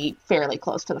those would be fairly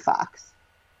close to the Fox.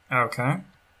 Okay.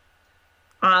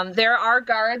 There are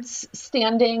guards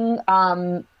standing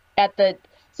at the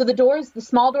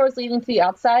small doors leading to the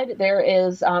outside. There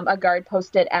is a guard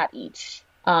posted at each.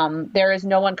 There is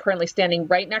no one currently standing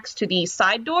right next to the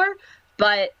side door,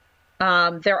 but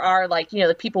there are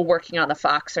the people working on the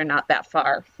Fox are not that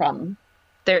far from.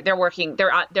 They're working.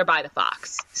 They're by the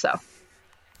Fox. So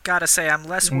Gotta say, I'm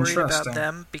less worried about Interesting.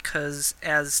 them because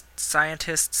as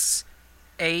scientists,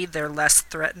 A, they're less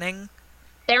threatening,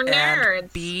 they're and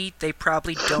nerds. B, they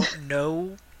probably don't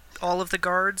know all of the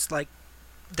guards, like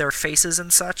their faces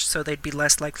and such, so they'd be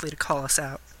less likely to call us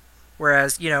out.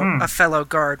 Whereas, a fellow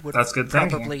guard would That's good thinking.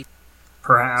 probably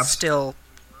Perhaps still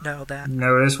know that.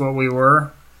 notice what we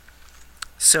were.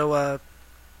 So,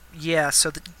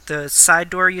 so the side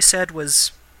door you said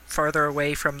was farther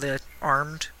away from the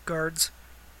armed guards?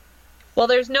 Well,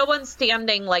 there's no one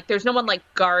standing, there's no one,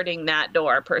 guarding that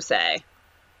door, per se.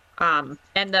 And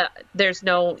there's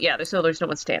no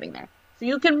one standing there. So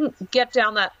you can get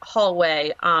down that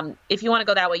hallway. If you want to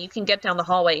go that way, you can get down the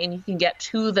hallway and you can get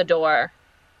to the door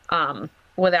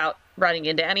without running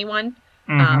into anyone.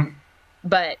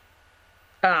 But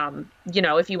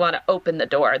if you want to open the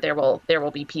door, there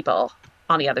will be people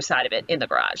on the other side of it in the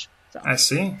garage. So. I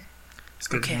see. It's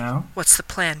good to know. What's the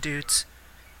plan, dudes?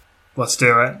 Let's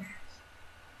do it.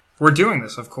 We're doing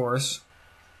this, of course.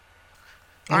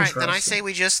 All right, then I say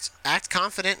we just act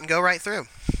confident and go right through.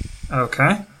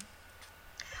 Okay.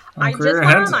 I just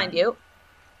want to remind you,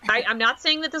 I'm not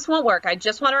saying that this won't work. I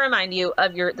just want to remind you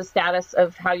of the status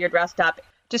of how you're dressed up.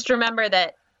 Just remember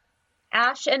that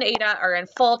Ash and Ada are in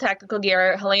full tactical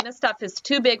gear. Helena's stuff is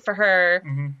too big for her,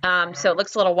 so it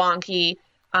looks a little wonky.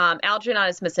 Algernon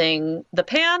is missing the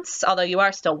pants, although you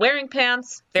are still wearing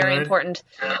pants. Very important.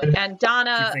 And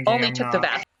Donna only took the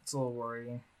vest. It's a little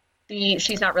worrying.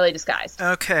 She's not really disguised.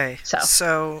 Okay.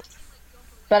 So.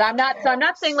 But I'm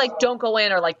not saying like don't go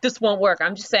in or like this won't work.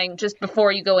 I'm just saying just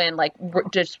before you go in, like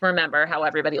just remember how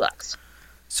everybody looks.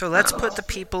 So let's put the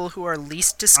people who are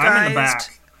least disguised. I'm in the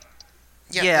back.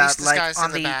 Yeah, least disguised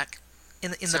in the back.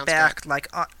 In the back, good. Like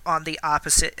on the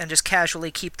opposite, and just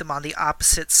casually keep them on the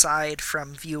opposite side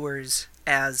from viewers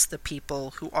as the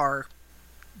people who are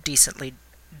decently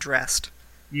dressed.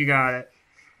 You got it.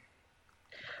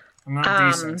 I'm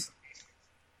not decent.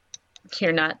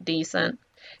 You're not decent.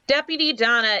 Deputy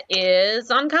Donna is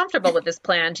uncomfortable with this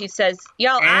plan. She says,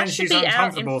 "Y'all, I should be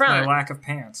out in front." And she's uncomfortable with my lack of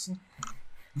pants.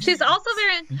 She's also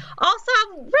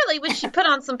really wish she put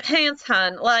on some pants,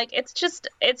 hun. Like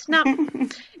it's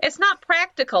not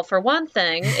practical for one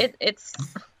thing.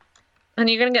 And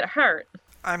you're gonna get hurt.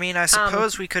 I mean, I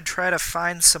suppose we could try to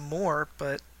find some more,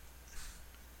 but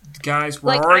guys,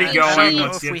 we're already going.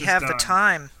 Let's get this done. If we have the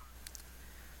time.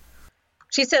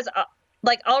 She says,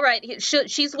 all right.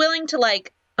 She's willing to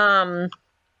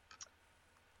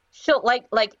she'll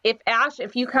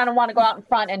if you kind of want to go out in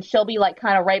front, and she'll be like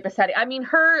kind of right beside it. I mean,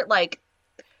 her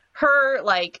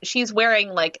she's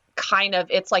wearing like kind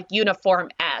of, it's like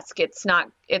uniform-esque. It's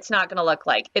not gonna look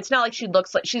like, it's not like she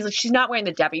looks like she's not wearing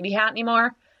the deputy hat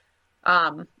anymore.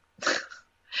 I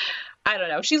don't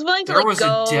know. She's willing to go. There was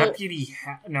a deputy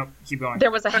hat. No, keep going.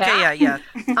 There was a hat. Okay, yeah.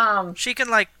 She can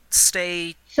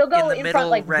stay. She'll go in the middle,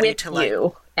 front, ready with to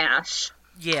you, Ash.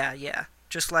 Yeah.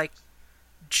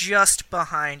 Just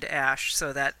behind Ash,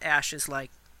 so that Ash is the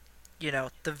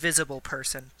visible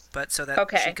person, but so that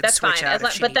she can switch out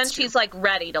if she but then needs she's to.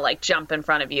 Ready to jump in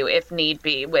front of you if need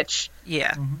be, which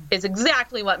is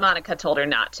exactly what Monica told her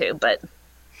not to. But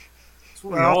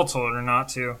we all told her not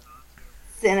to.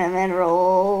 Cinnamon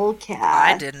roll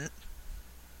cat. I didn't.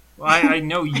 Well, I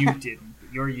know you didn't.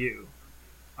 But you're you.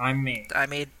 I'm me. I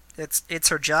mean, it's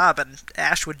her job, and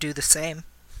Ash would do the same.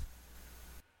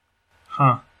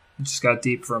 Huh. It just got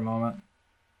deep for a moment.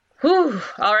 Whew.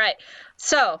 All right.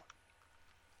 So,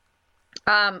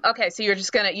 okay. So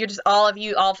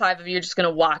all five of you are just gonna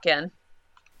walk in.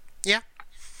 Yeah.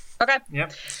 Okay.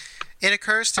 Yep. It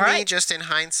occurs to me, just in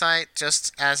hindsight,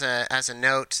 just as a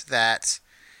note, that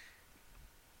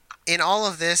in all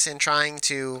of this, in trying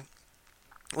to,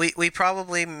 we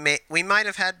probably we might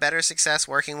have had better success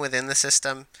working within the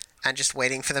system and just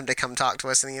waiting for them to come talk to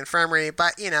us in the infirmary.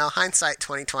 But hindsight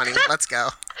 2020. Let's go.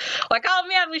 Oh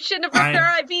man, we shouldn't have ripped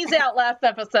our IVs out last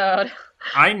episode.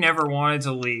 I never wanted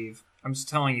to leave. I'm just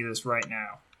telling you this right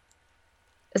now.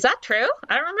 Is that true?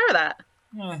 I don't remember that.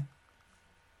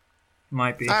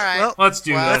 Might be. All right. Well, let's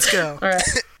do this. Let's go. All right.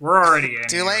 We're already in.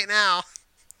 Too late now.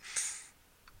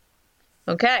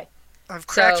 Okay. I've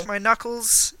cracked my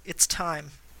knuckles. It's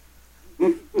time.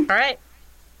 All right.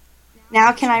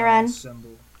 Now can I run?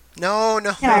 No.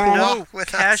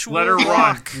 With us. Casual Let her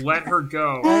walk. run. Let her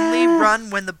go. Only run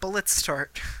when the bullets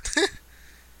start. All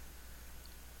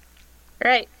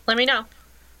right. Let me know.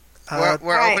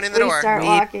 We're opening the door. Start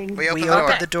walking. We open We the door.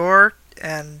 open the door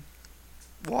and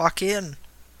walk in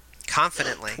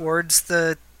Confidently. towards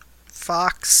the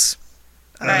fox.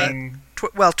 Right.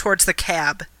 Towards the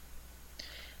cab.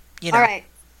 All right.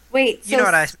 Wait. You know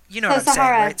what I'm saying,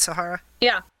 right, Sahara?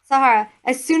 Yeah. Sahara,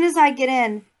 as soon as I get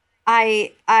in,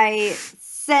 I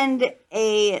send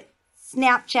a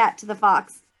Snapchat to the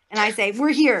fox, and I say, "We're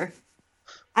here.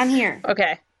 I'm here."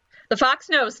 Okay. The fox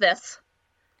knows this.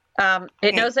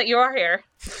 It knows that you are here.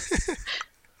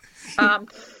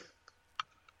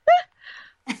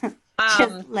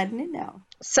 Just letting it know.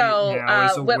 So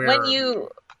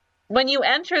when you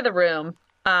enter the room,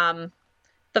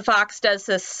 the fox does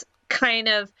this kind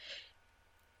of.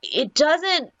 It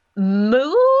doesn't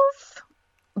move,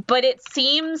 but it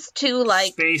seems to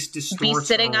space distorts be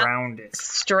sitting around up it.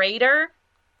 straighter.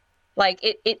 Like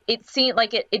it seems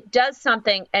like it does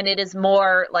something, and it is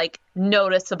more like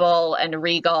noticeable and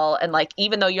regal, and like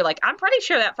even though you're like, I'm pretty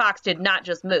sure that fox did not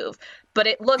just move, but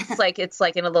it looks like it's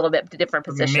like in a little bit different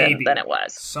position Maybe than it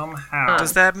was. somehow.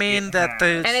 Does that mean it that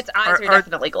has. And its eyes are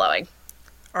definitely glowing.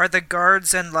 Are the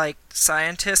guards and like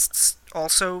scientists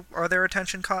also, are their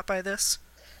attention caught by this?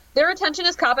 Their attention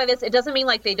is caught by this. It doesn't mean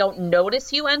like they don't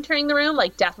notice you entering the room.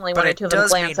 Like definitely But one or it two of them does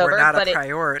glance mean we're over, not a but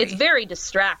priority. it's very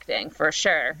distracting for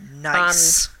sure.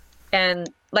 Nice. And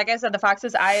like I said, the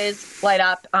fox's eyes light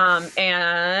up.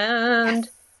 And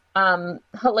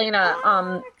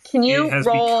Helena, can you It has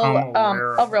roll become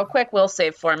aware a of real it. quick will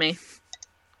save for me?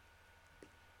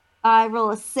 I roll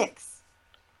a 6.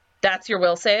 That's your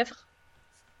will save.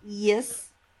 Yes.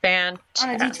 Fantastic.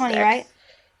 On a d20, right?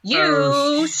 You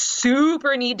Oh,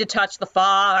 super need to touch the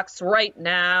fox right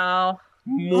now.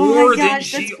 More than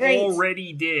gosh, that's she great.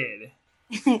 already did.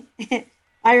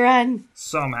 I run.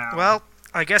 Somehow. Well,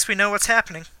 I guess we know what's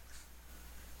happening.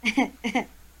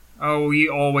 Oh, we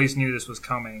always knew this was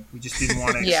coming. We just didn't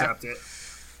want to Yeah. accept it.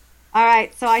 All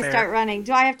right, so I Fair. start running.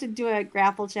 Do I have to do a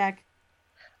grapple check?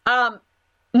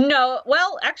 No.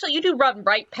 Well, actually, you do run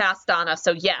right past Donna,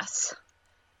 so yes.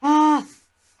 Ah,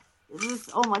 this is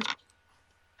oh my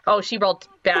Oh, she rolled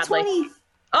badly. 20.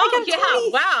 Oh, got a yeah.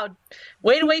 20. Wow.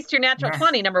 Way to waste your natural Nah.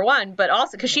 20, number one, but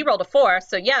also because she rolled a 4,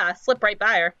 so yeah, slip right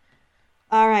by her.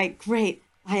 All right, great.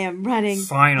 I am running.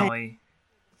 Finally.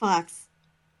 Fox.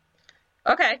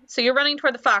 Okay, so you're running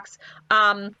toward the fox.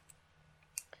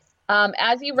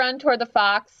 As you run toward the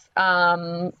fox,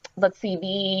 let's see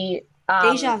the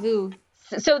Deja vu.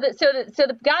 so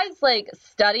the guys like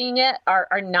studying it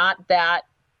are not that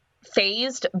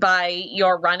phased by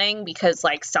your running because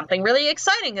like something really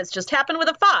exciting has just happened with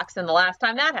a fox, and the last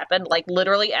time that happened, like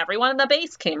literally everyone in the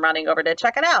base came running over to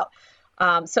check it out.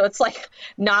 So it's like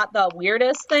not the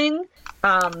weirdest thing,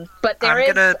 but there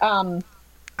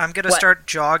I'm gonna What? start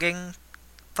jogging,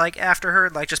 like after her,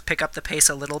 like just pick up the pace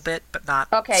a little bit, but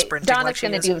not Okay, sprinting Donna's like she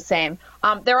going to is. do the same.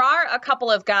 There are a couple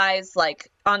of guys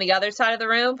like on the other side of the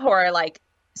room who are like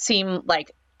seem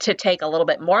like to take a little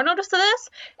bit more notice of this,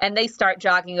 and they start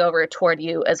jogging over toward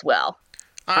you as well.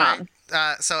 All right.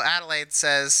 So Adelaide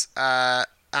says out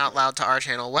loud to our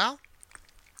channel, well,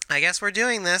 I guess we're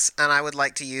doing this, and I would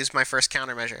like to use my first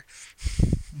countermeasure.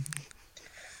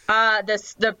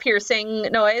 The piercing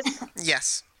noise.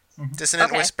 Yes. Dissonant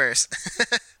Okay. Whispers.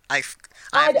 I've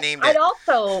I'd named it.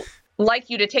 also like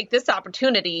you to take this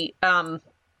opportunity,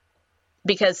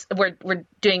 because we're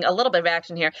doing a little bit of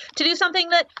action here, to do something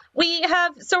that we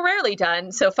have so rarely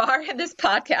done so far in this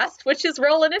podcast, which is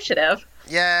roll initiative.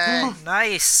 Yay.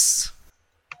 Nice.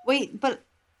 Wait, but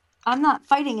I'm not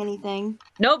fighting anything.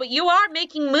 No, but you are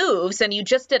making moves, and you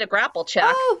just did a grapple check.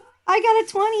 Oh, I got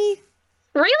a 20.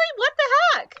 Really? What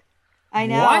the heck? I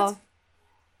know. What?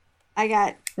 I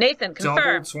got. Nathan,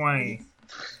 confirm. Double 20.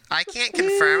 I can't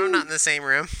confirm. I'm not in the same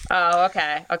room. Oh,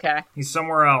 okay, okay. He's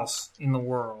somewhere else in the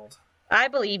world. I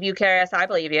believe you, Karis. I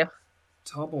believe you.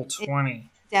 Double 20.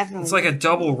 Definitely. It's like a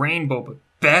double rainbow, but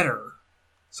better.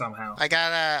 Somehow. I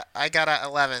got a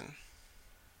 11.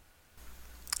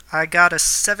 I got a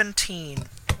 17.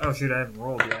 Oh shoot, I haven't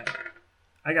rolled yet.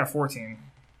 I got 14.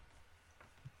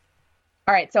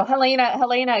 All right, so Helena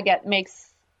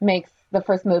makes the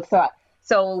first move.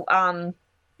 So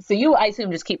you, I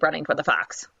assume, just keep running for the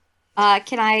fox.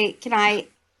 Can I send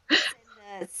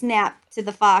a snap to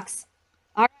the fox?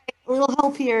 All right, a little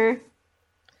help here.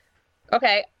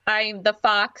 Okay, the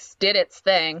fox did its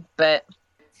thing, but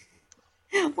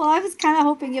Well, I was kind of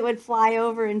hoping it would fly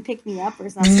over and pick me up or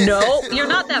something. no, you're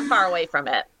not that far away from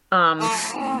it.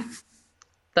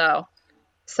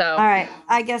 So All right,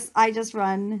 I guess I just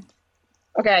run.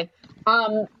 okay.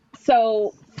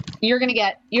 So you're gonna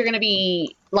get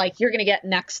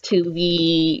next to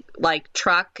the like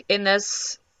truck in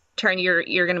this turn.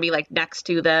 You're gonna be like next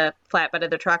to the flatbed of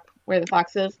the truck where the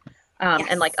fox is, Yes.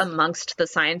 and like amongst the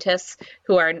scientists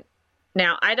who are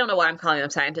now, I don't know why I'm calling them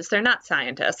scientists. They're not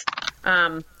scientists.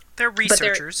 They're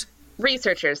researchers.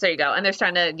 Researchers. There you go. And they're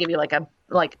trying to give you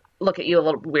look at you a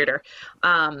little weirder.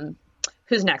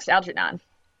 Who's next? Algernon.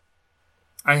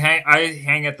 I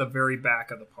hang at the very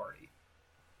back of the party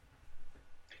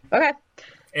Okay.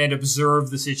 and observe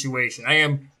the situation. I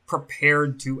am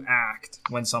prepared to act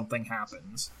when something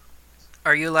happens.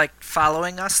 Are you like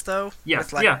following us though? Yeah,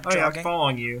 With, like, yeah, I'm jogging?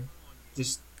 following you,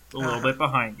 just a little bit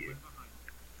behind you.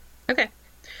 Okay.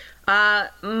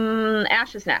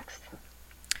 Ash is next.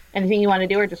 Anything you want to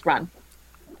do or just run?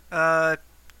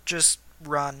 Just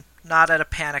run. Not at a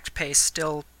panicked pace,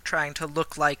 still trying to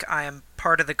look like I am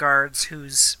part of the guards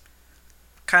who's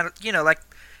kind of, like,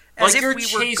 as Like if you're we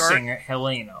were chasing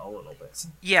Helena a little bit.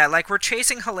 Yeah, like we're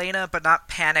chasing Helena, but not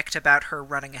panicked about her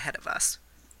running ahead of us.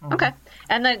 Okay.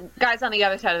 And the guys on the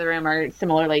other side of the room are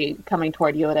similarly coming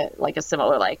toward you at a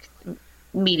similar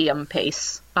medium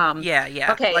pace. Yeah.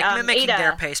 Okay. Like mimicking Ada,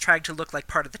 their pace, trying to look like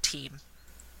part of the team.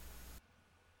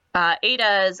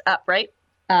 Ada's up, right?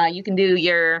 You can do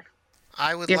your.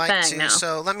 I would Your like thing to. now.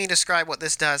 So let me describe what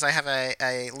this does. I have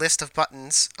a list of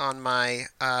buttons on my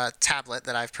tablet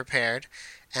that I've prepared,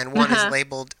 and one is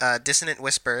labeled Dissonant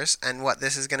Whispers. And what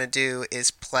this is going to do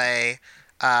is play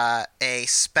a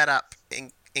sped up,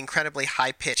 incredibly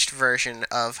high pitched version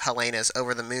of Helena's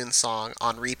Over the Moon song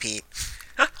on repeat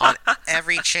on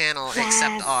every channel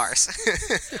except ours.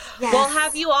 Yes. Well,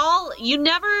 have you all? You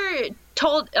never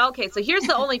told. Okay, so here's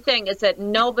the only thing: is that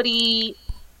nobody.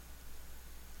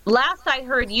 Last I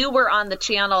heard, you were on the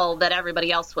channel that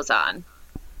everybody else was on.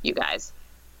 You guys.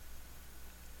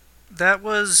 That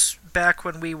was back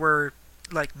when we were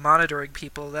like monitoring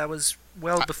people. That was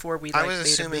well before we. I Like, was made a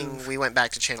assuming move. we went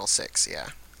back to channel 6. Yeah.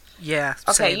 Yeah.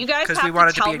 Okay, same, you guys 'cause have we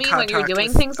wanted to tell be in me when you're contact doing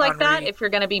with things like that. Henri. If you're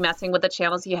going to be messing with the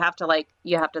channels, you have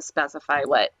to specify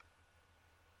what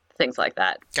things like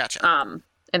that. Gotcha.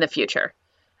 In the future.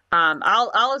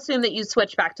 I'll assume that you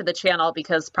switch back to the channel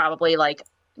because probably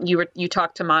you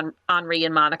talked to Henri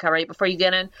and Monica right before you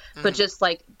get in, but just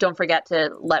don't forget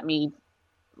to let me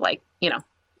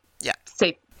Yeah.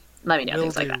 say let me know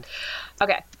Will things like do. that.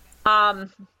 Okay.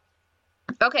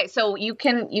 Okay, so you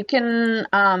can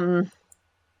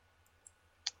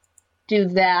do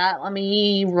that. Let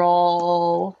me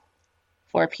roll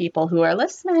for people who are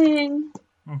listening.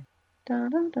 Dun,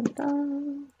 dun, dun,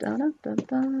 dun, dun, dun, dun,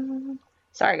 dun.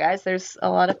 Sorry, guys. There's a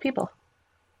lot of people.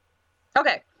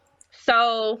 Okay.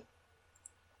 So,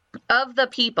 of the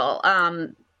people,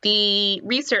 the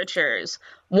researchers,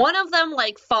 one of them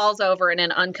falls over in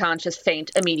an unconscious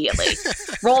faint immediately.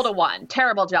 Rolled a 1.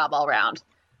 Terrible job all around.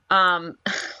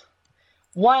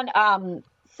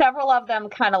 Several of them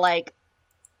kind of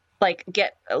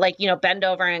get bend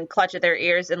over and clutch at their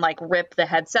ears and rip the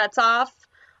headsets off.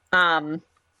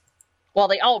 Well,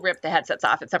 they all ripped the headsets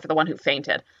off except for the one who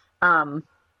fainted.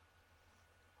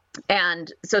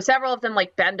 And so several of them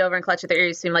bend over and clutch at their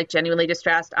ears, seem genuinely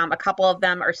distressed. A couple of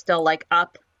them are still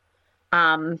up,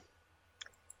 and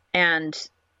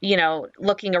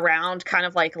looking around, kind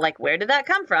of like where did that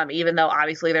come from? Even though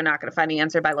obviously they're not going to find the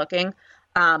answer by looking.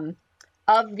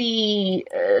 Of the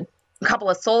couple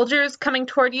of soldiers coming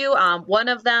toward you, one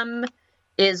of them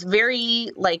is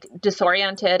very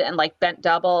disoriented and bent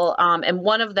double, and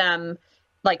one of them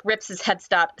rips his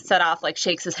headset off,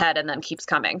 shakes his head, and then keeps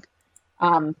coming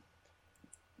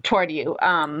toward you.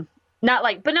 Not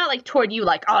toward you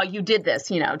oh, you did this,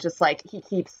 just he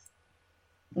keeps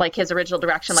his original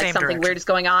direction, Same something direction. weird is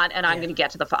going on, and I'm going to get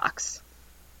to the fox.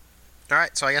 All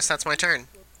right. So I guess that's my turn.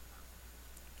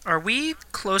 Are we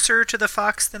closer to the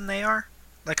fox than they are?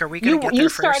 Are we going to get there You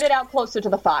first? started out closer to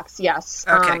the fox, yes.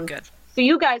 Okay, good. So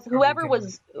you guys,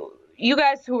 you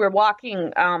guys who were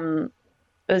walking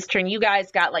this turn, you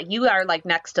guys got you are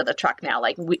next to the truck now,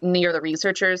 near the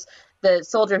researchers. The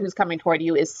soldier who's coming toward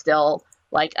you is still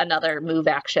another move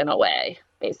action away,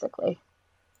 basically.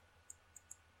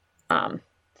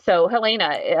 So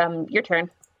Helena, your turn.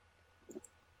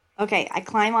 Okay, I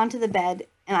climb onto the bed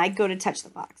and I go to touch the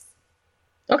fox.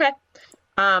 Okay.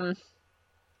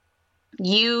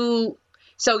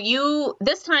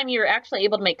 This time you're actually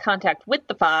able to make contact with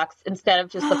the fox instead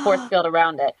of just the force field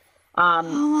around it. Oh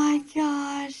my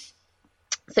gosh.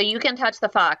 So you can touch the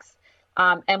fox.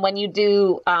 And when you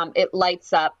do, it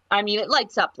lights up. I mean, it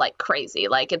lights up like crazy.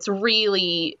 It's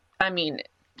really,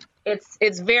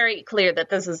 it's very clear that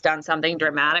this has done something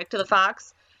dramatic to the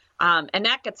fox. And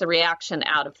that gets a reaction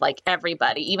out of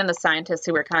everybody, even the scientists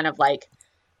who were kind of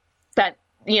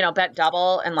bent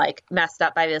double and messed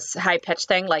up by this high pitch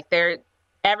thing.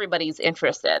 Everybody's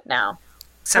interested now.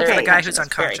 Except for the guy who's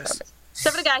unconscious.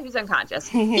 Except for the guy who's unconscious.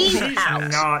 He's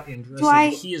out. Not interested.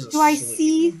 He is Do I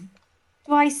asleep.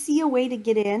 see a way to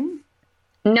get in?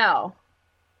 No.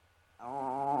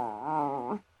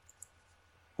 Oh.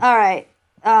 All right.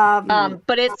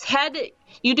 But its head,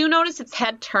 you do notice its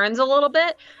head turns a little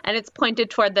bit, and it's pointed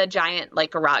toward the giant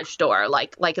garage door,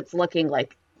 like it's looking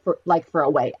for a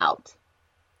way out.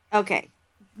 Okay.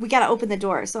 We gotta open the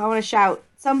door. So I want to shout,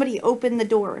 somebody open the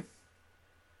door.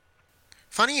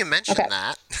 Funny you mentioned Okay.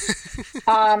 that.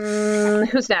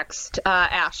 Who's next?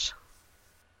 Ash.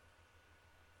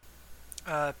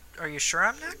 Are you sure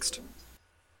I'm next?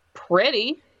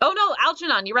 Pretty. Oh no,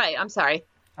 Algernon, you're right. I'm sorry.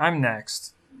 I'm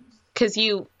next. Because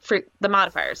for the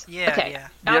modifiers. Yeah, Okay. yeah.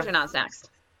 Algernon's next.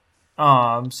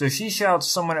 So she shouts,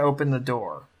 "Someone open the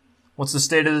door." What's the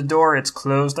state of the door? It's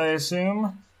closed, I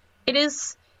assume? It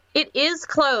is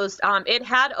closed. It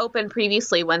had opened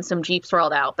previously when some jeeps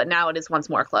rolled out, but now it is once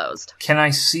more closed. Can I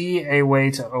see a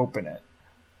way to open it?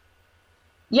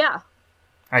 Yeah.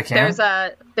 I can?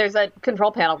 There's a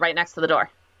control panel right next to the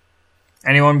door.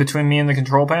 Anyone between me and the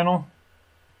control panel?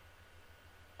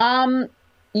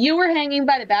 You were hanging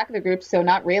by the back of the group, so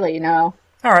not really, no.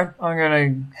 Alright, I'm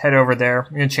gonna head over there.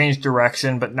 I'm gonna change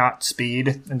direction, but not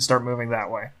speed, and start moving that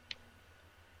way.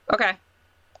 Okay.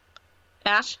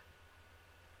 Ash?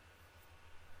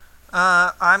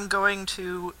 I'm going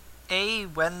to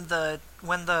when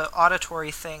the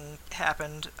auditory thing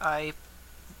happened,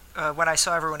 when I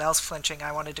saw everyone else flinching,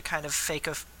 I wanted to kind of fake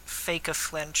a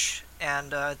flinch,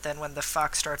 and then when the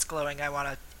fox starts glowing, I want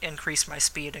to increase my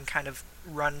speed and kind of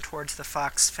run towards the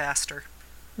fox faster.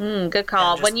 Good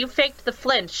call. When you faked the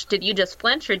flinch, did you just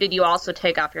flinch, or did you also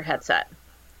take off your headset?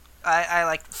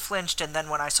 I flinched, and then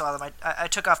when I saw them, I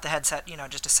took off the headset,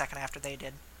 just a second after they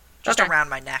did. Just Okay. around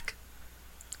my neck.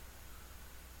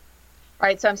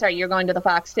 Alright, so I'm sorry, you're going to the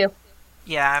fox too?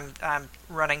 Yeah, I'm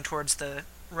running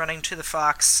to the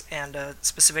fox, and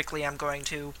specifically I'm going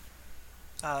to...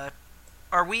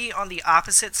 are we on the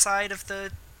opposite side of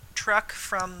the truck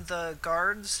from the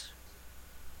guards?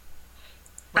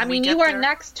 I mean, you are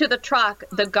next to the truck.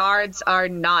 The guards are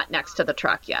not next to the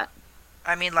truck yet.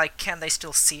 I mean, can they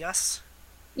still see us?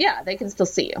 Yeah, they can still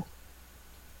see you.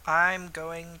 I'm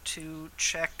going to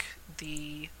check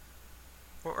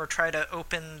or try to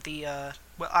open the,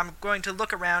 I'm going to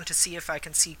look around to see if I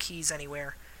can see keys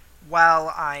anywhere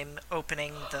while I'm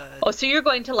opening the... Oh, so you're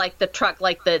going to, the truck,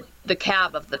 the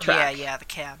cab of the truck? Yeah, the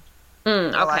cab.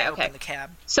 Okay. Open the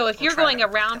cab. So if you're going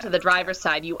around to the driver's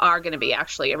side, you are going to be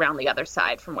actually around the other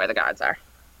side from where the guards are.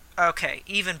 Okay,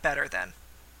 even better then.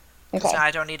 Okay. So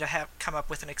I don't need to come up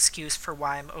with an excuse for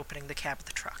why I'm opening the cab of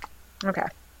the truck. Okay.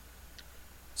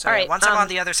 So all right, once I'm on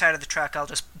the other side of the truck, I'll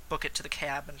just book it to the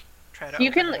cab and try to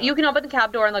you can open the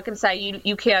cab door and look inside.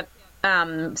 You can't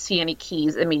see any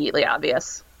keys immediately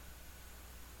obvious.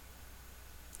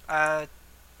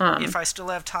 If I still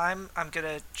have time, I'm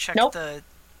gonna check the...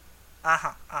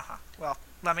 Well,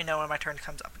 let me know when my turn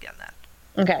comes up again then.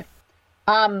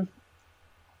 Okay.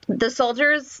 The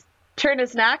soldier's turn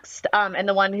is next, and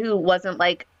the one who wasn't,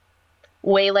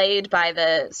 waylaid by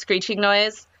the screeching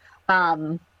noise,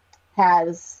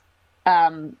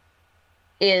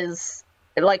 is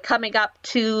coming up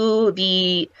to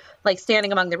the,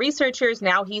 standing among the researchers.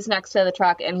 Now he's next to the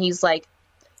truck, and he's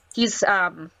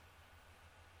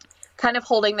kind of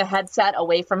holding the headset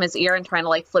away from his ear and trying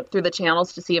to flip through the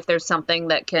channels to see if there's something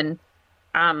that can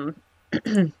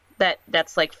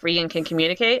that's free and can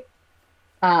communicate.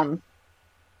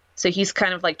 So he's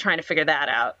kind of trying to figure that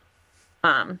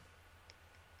out.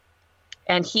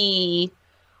 And he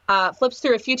flips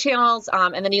through a few channels,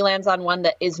 and then he lands on one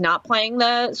that is not playing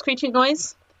the screeching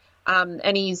noise.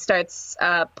 And he starts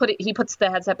he puts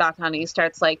the headset back on, and he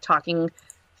starts talking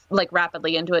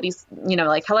rapidly into it. He's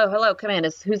hello, come in.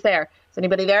 Who's there? Is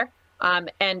anybody there?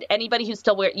 And anybody who's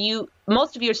still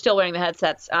most of you are still wearing the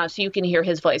headsets, so you can hear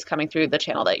his voice coming through the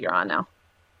channel that you're on now.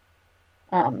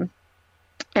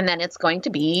 And then it's going to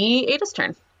be Ada's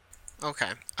turn.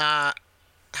 Okay. How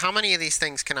many of these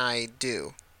things can I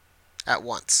do at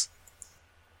once?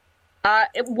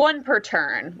 One per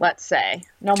turn, let's say.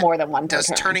 No more than one per turn.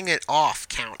 Does turning it off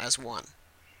count as one?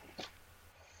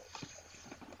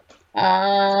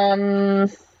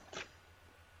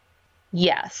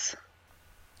 Yes.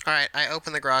 All right, I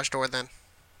open the garage door then.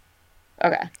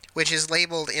 Okay. Which is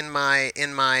labeled in my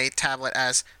tablet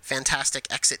as Fantastic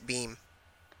Exit Beam.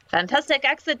 Fantastic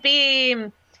Exit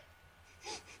Beam!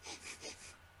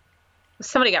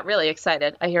 Somebody got really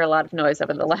excited. I hear a lot of noise up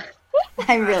in the left.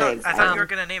 I'm really excited. I thought you were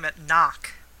going to name it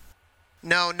Knock.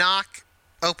 No, Knock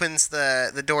opens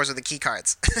the doors with the key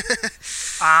cards.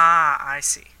 I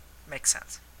see. Makes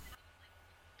sense.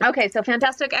 Okay, so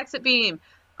Fantastic Exit Beam.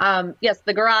 Yes,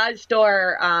 the garage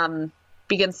door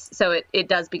begins, so it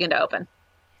does begin to open.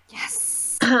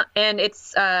 Yes. And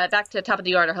it's back to top of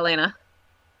the order, Helena.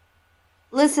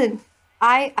 Listen,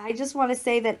 I just want to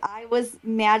say that I was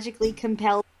magically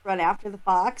compelled to run after the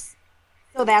fox,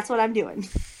 so that's what I'm doing.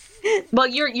 Well,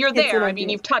 you're there. I mean,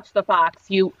 you've touched the fox.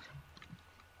 You've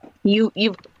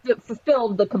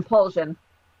fulfilled the compulsion.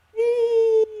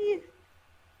 Yay!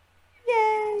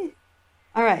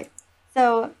 All right.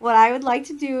 So what I would like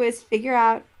to do is figure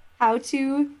out how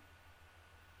to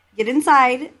get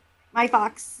inside my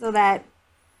fox so that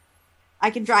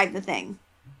I can drive the thing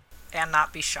And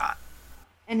not be shot.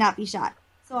 and not be shot.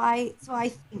 So I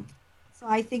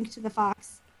think to the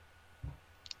fox,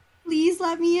 please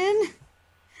let me in.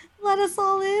 Let us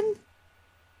all in.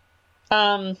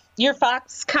 Your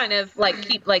fox kind of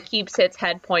keeps its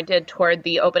head pointed toward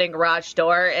the opening garage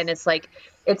door, and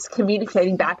it's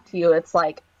communicating back to you. It's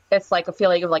like a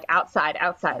feeling of like outside.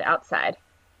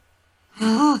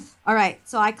 All right,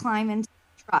 so I climb into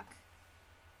the truck.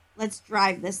 Let's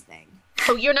drive this thing.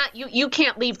 Oh, you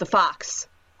can't leave the fox.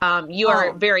 You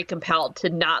are very compelled to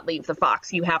not leave the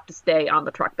fox. You have to stay on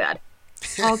the truck bed.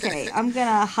 Okay, I'm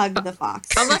gonna hug the fox.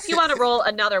 Unless you want to roll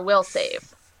another will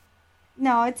save.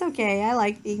 No, it's okay. I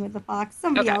like being with the fox.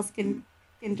 Somebody Okay. else can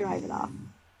drive it off.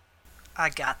 I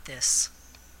got this.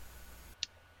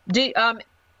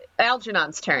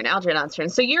 Algernon's turn.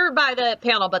 So you're by the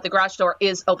panel, but the garage door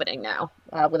is opening now,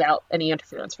 without any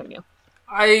interference from you.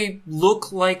 I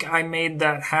look like I made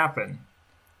that happen,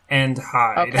 and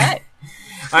hide. Okay.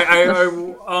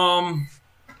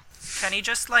 Can he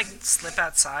just, like, slip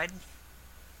outside?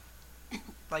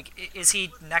 Like, is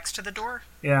he next to the door?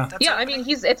 Yeah. That's Yeah, I opening?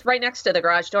 mean, it's right next to the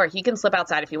garage door. He can slip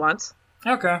outside if he wants.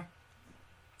 Okay. I'm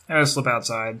gonna slip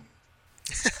outside.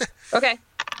 Okay.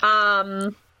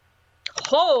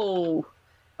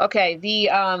 Okay,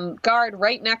 the guard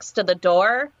right next to the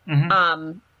door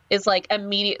is like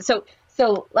immediate. So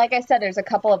like I said, there's a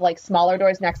couple of like smaller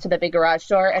doors next to the big garage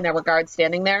door, and there were guards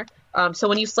standing there. So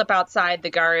when you slip outside, the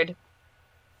guard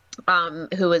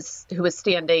who was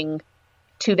standing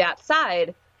to that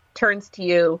side turns to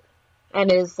you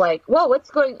and is like, "Whoa, what's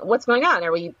going on?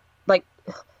 Are we like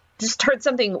just heard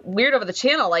something weird over the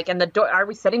channel? Like, and the door, are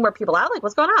we setting more people out? Like,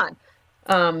 what's going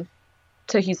on?"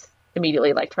 So he's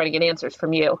immediately like trying to get answers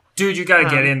from you. Dude, you gotta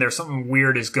get in there. Something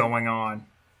weird is going on.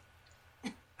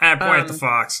 And I point at the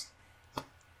fox.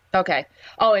 Okay.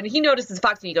 Oh, and he notices the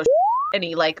fox and he goes, and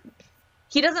he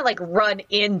doesn't like run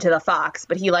into the fox,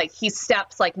 but he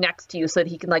steps like next to you so that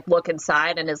he can like look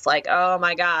inside and is like, "Oh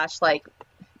my gosh, like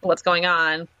what's going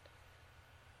on?"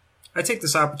 I take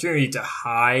this opportunity to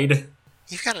hide.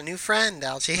 You've got a new friend,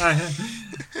 Algie.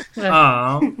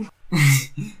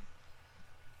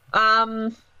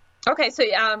 Okay, so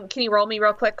can you roll me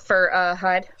real quick for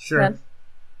hide? Sure. Then?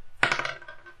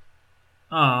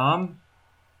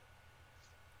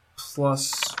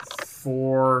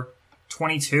 +4,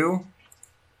 22.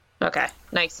 Okay,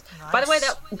 nice. By the way,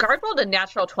 that guard rolled a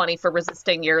natural 20 for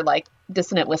resisting your like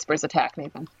dissonant whispers attack,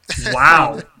 Nathan.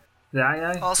 Wow.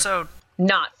 That guy? Also,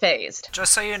 Not phased.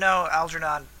 just so you know,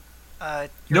 Algernon, your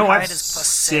No, I hide have is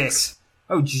 +6. 6.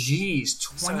 Oh, jeez.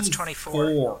 24. So it's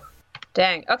 24.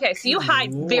 Dang. Okay, so you Good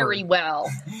hide Lord. very well.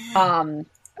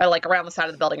 Like around the side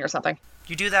of the building or something.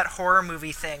 You do that horror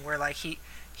movie thing where, like, he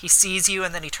sees you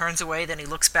and then he turns away, then he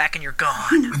looks back and you're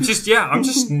gone. I'm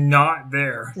just not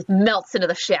there. Just melts into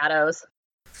the shadows.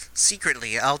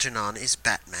 Secretly, Algernon is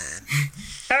Batman.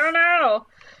 Oh no.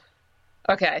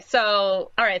 Okay,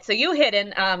 so all right, so you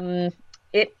hidden.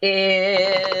 It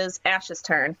is Ash's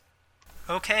turn.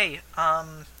 Okay,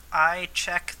 I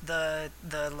check the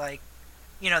like,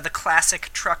 the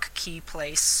classic truck key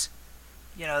place.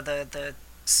 The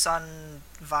sun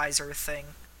visor thing.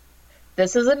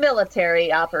 This is a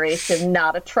military operation,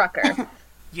 not a trucker.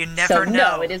 You never so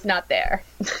know. no, it is not there.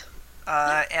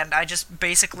 And I just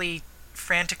basically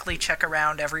frantically check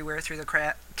around everywhere through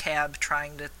the cab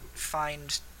trying to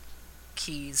find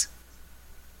keys.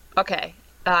 Okay,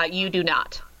 you do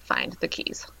not find the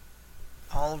keys.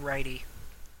 Alrighty.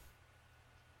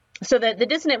 So the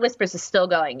dissonant whispers is still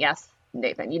going. Yes,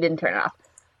 Nathan, you didn't turn it off.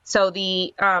 So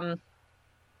the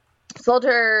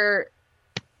soldier,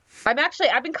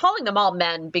 I've been calling them all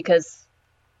men because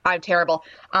I'm terrible.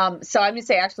 So I'm gonna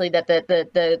say actually that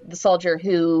the soldier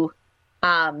who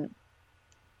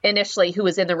initially who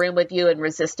was in the room with you and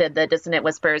resisted the dissonant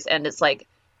whispers and is like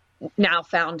now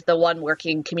found the one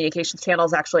working communications channel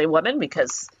is actually a woman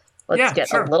because let's get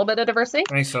sure. a little bit of diversity.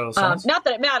 Makes total sense. Not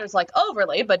that it matters like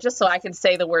overly, but just so I can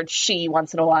say the word she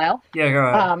once in a while. Yeah, go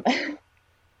ahead.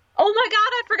 Oh my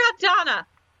God, I forgot Donna.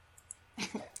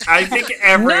 I think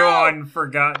everyone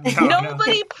forgot Donna.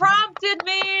 Nobody prompted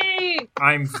me.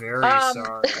 I'm very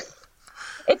sorry.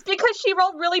 It's because she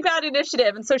rolled really bad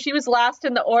initiative, and so she was last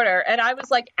in the order. And I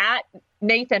was like at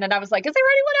Nathan, and I was like, "Is there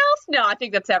anyone else?" No, I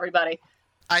think that's everybody.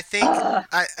 I think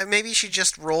maybe she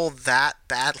just rolled that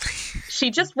badly.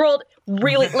 She just rolled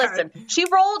really. Listen, she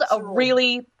rolled a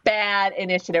really bad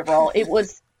initiative roll. It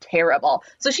was terrible.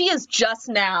 So she is just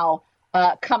now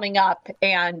coming up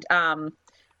and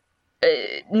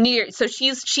near. So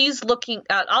she's looking.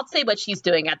 I'll say what she's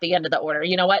doing at the end of the order.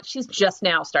 You know what? She's just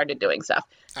now started doing stuff.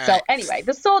 All So right. anyway,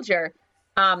 the soldier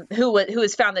who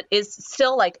has found that is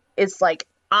still is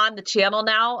on the channel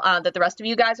now that the rest of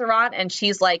you guys are on, and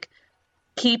she's like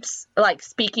keeps like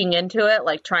speaking into it,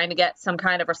 like trying to get some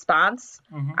kind of response.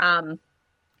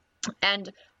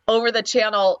 And over the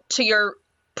channel, to your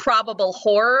probable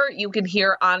horror, you can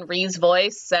hear Henri's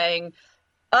voice saying,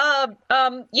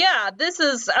 yeah, this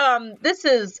is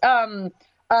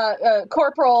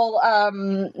Corporal,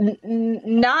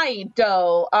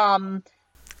 Naido,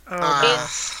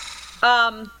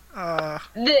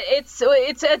 it's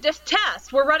a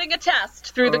test. We're running a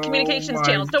test through the communications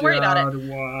channels. Don't worry about it.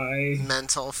 Why?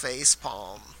 Mental face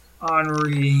palm.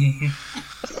 Henri.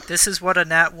 This is what a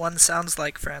nat 1 sounds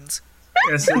like, friends.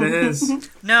 Yes, it is.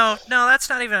 No, that's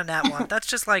not even a nat 1. That's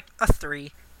just like a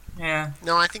 3. Yeah.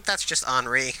 No, I think that's just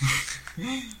Henri.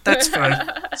 That's fine.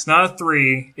 It's not a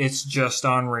 3. It's just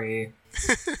Henri.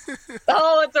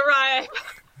 Oh, it's a rhyme.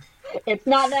 It's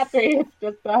not that 3. It's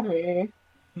just Henri.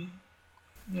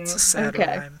 It's a sad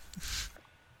Okay. rhyme.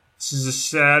 This is a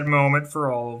sad moment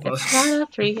for all of us. It's not a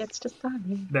 3. It's just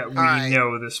Henri. That we Alright.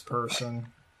 know this person.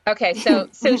 Okay, so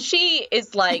she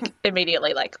is like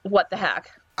immediately like, what the heck?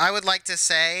 I would like to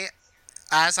say,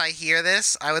 as I hear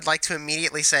this, I would like to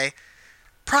immediately say,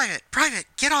 Private,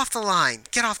 get off the line.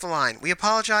 Get off the line. We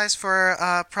apologize for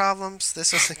problems.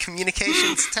 This was a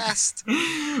communications test.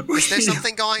 Is there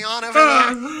something going on over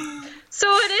there? So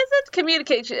it isn't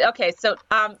communication. Okay, so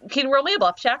can you roll me a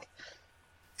bluff check?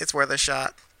 It's worth a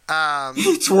shot.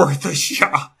 It's worth a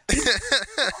shot.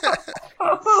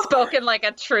 Spoken like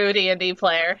a true D&D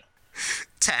player.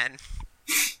 10.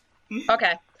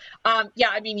 Okay. Yeah,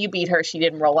 I mean, you beat her. She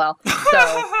didn't roll well.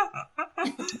 So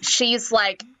she's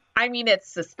like, I mean, it's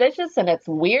suspicious and it's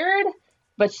weird,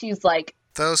 but she's like,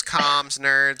 Those comms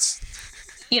nerds.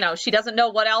 you know, she doesn't know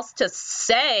what else to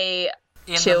say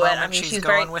In to the it. moment I mean, she's she's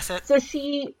going very, with it. so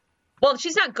well,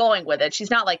 she's not going with it. She's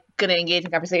not like gonna engage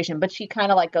in conversation, but she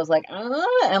kind of like goes like,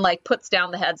 and like puts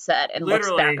down the headset and looks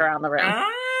back around the room.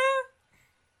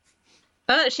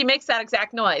 She makes that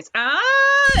exact noise,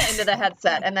 into the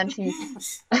headset, and then she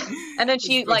puts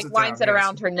like it winds down, it yes.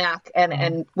 around her neck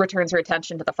and returns her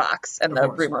attention to the fox and the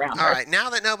course. room around All her. right, now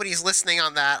that nobody's listening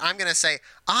on that, I'm going to say,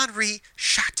 Henri,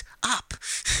 shut up.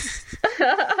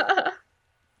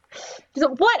 So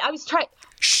what? I was trying.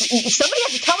 Somebody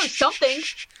had to tell her something.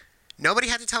 Nobody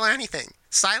had to tell her anything.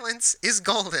 Silence is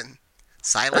golden.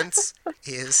 Silence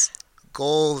is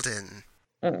golden.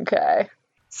 Okay.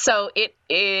 So it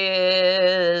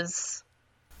is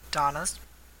Donna's.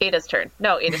 Ada's turn.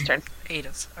 No, Ada's turn.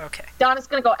 Ada's. Okay. Donna's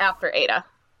gonna go after Ada.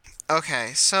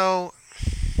 Okay, so...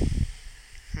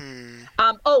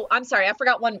 Oh, I'm sorry. I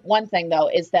forgot one thing though,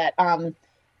 is that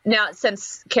now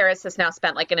since Karis has now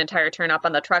spent like an entire turn up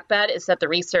on the truck bed, is that the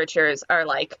researchers are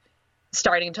like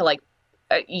starting to like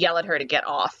yell at her to get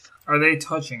off. Are they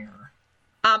touching her?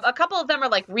 A couple of them are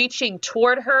like reaching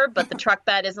toward her, but the truck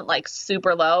bed isn't like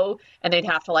super low, and they'd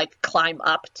have to like climb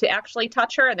up to actually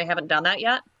touch her, and they haven't done that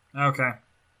yet. Okay.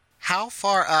 How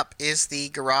far up is the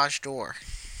garage door?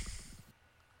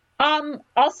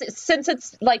 Since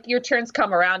it's like your turns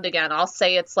come around again, I'll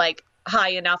say it's like high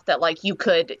enough that like you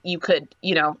could, you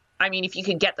know, I mean, if you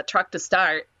can get the truck to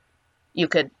start, you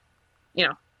could, you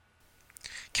know.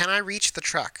 Can I reach the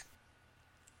truck?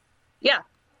 Yeah.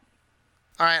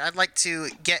 All right, I'd like to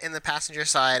get in the passenger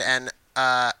side and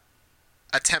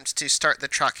attempt to start the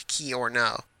truck, key or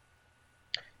no.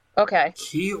 Okay.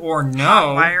 Key or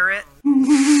no? Hotwire it.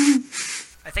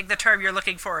 I think the term you're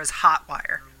looking for is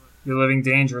hotwire. You're living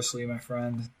dangerously, my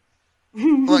friend.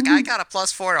 Look, I got a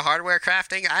 +4 to hardware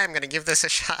crafting. I am going to give this a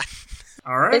shot.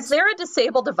 All right. Is there a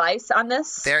disable device on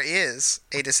this? There is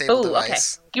a disabled Ooh, okay.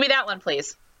 device. Give me that one,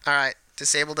 please. All right,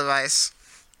 disable device.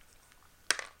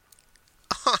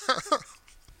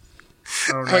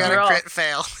 Oh, I no. got a Roll. crit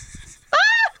fail.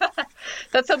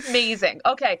 That's amazing.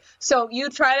 Okay, so you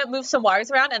try to move some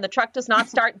wires around, and the truck does not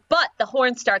start, but the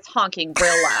horn starts honking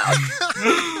real loud.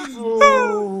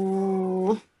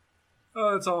 Oh.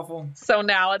 Oh, that's awful. So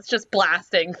now it's just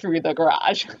blasting through the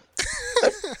garage.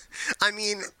 I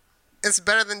mean, it's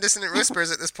better than Dissonant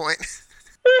Whispers at this point.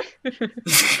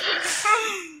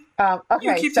 Okay,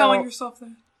 You keep so, telling yourself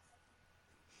that.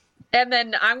 and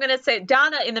then I'm gonna say,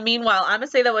 Donna, in the meanwhile, I'm gonna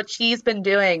say that what she's been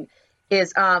doing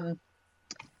is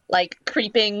like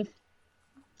creeping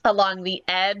along the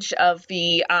edge of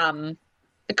the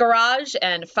garage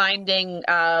and finding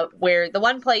where the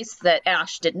one place that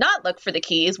Ash did not look for the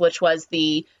keys, which was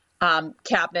the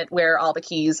cabinet where all the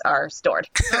keys are stored.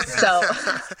 So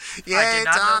Yay, I did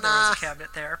not know there was Donna! a cabinet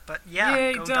there, but yeah,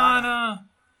 Yay, go Donna.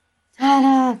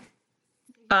 Donna!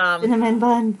 Donna. Cinnamon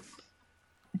bun.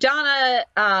 Donna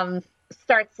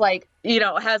starts like, you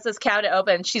know, has this cabinet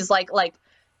open. She's like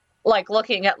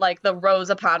looking at like the rows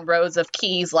upon rows of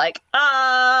keys, like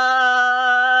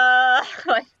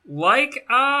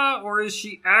Or is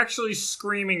she actually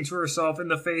screaming to herself in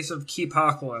the face of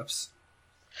Keypocalypse?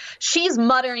 she's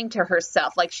muttering to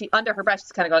herself, like she under her breath,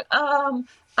 she's kind of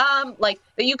going, like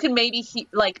that you can maybe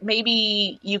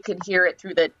maybe you can hear it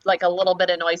through the like a little bit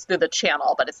of noise through the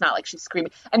channel, but it's not like she's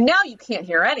screaming. And now you can't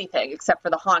hear anything except for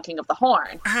the honking of the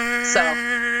horn. So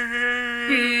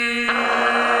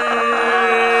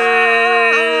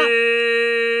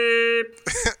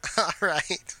All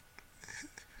right.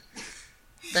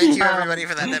 Thank you, everybody,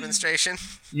 for that demonstration.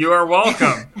 You are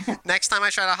welcome. Next time I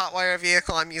try to hotwire a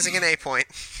vehicle, I'm using an A point.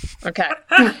 okay,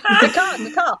 good call,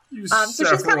 good call. So she's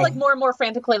kind several. of like more and more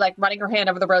frantically like running her hand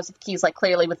over the rows of keys, like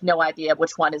clearly with no idea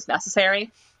which one is necessary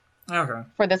Okay.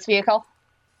 for this vehicle.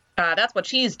 That's what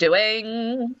she's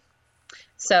doing.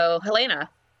 So Helena,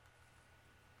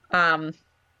 you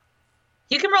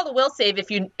can roll the will save if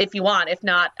you want. If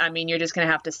not, I mean, you're just gonna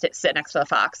have to sit next to the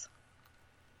fox.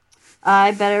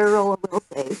 I better roll a will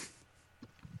save.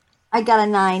 I got a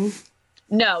 9.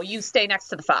 No, you stay next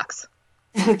to the fox.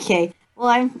 Okay. Well,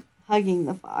 I'm hugging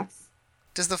the fox.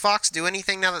 Does the fox do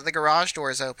anything now that the garage door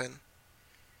is open?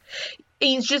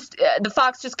 He's just the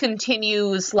fox just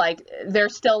continues like they're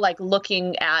still like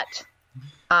looking at.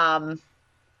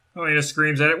 Helena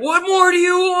screams at it. What more do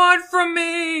you want from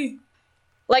me?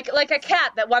 Like a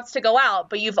cat that wants to go out,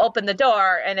 but you've opened the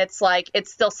door and it's like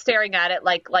it's still staring at it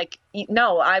like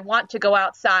no, I want to go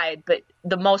outside, but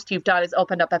the most you've done is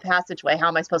opened up a passageway. How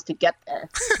am I supposed to get there?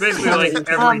 Basically, like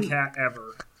every cat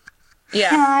ever.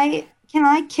 Yeah. Can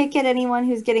I kick at anyone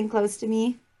who's getting close to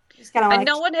me? Just kind of And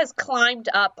no one has climbed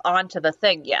up onto the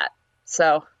thing yet.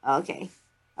 So Okay.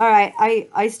 All right.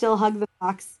 I still hug the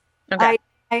fox. okay.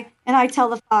 I tell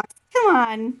the fox, come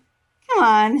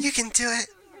on. You can do it.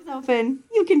 Door's open.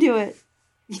 You can do it.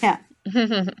 Yeah.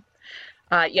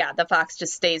 Yeah, the fox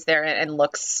just stays there and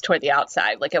looks toward the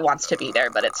outside, like it wants to be there,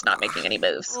 but it's not making any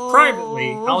moves.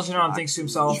 Privately, Oh, Algernon thinks to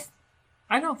himself,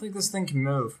 I don't think this thing can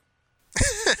move.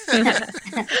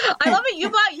 I love it.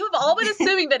 You've all been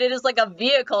assuming that it is like a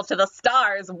vehicle to the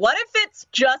stars. What if it's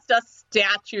just a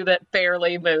statue that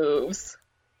barely moves?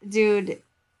 Dude,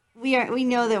 we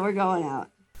know that we're going out.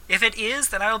 If it is,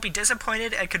 then I will be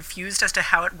disappointed and confused as to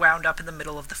how it wound up in the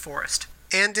middle of the forest.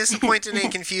 And disappointed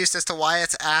and confused as to why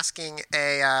it's asking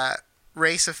a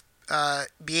race of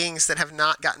beings that have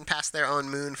not gotten past their own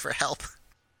moon for help.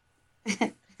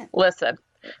 Listen,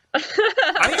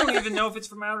 I don't even know if it's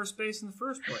from outer space in the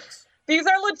first place. these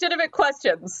are legitimate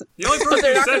questions, The only but person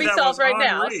they're who not said going to be that solved was right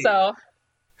now. Henri. So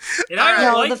And I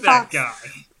don't No, like the that fox.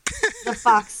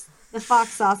 guy. The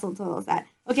fox also told us that.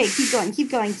 Okay, keep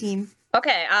going, team.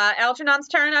 okay, Algernon's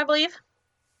turn, I believe.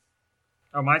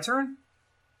 Oh, my turn?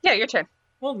 Yeah, your turn.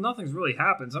 Well, nothing's really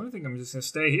happened, so I think I'm just going to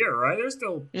stay here, right? They're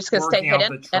still You're just going to stay working out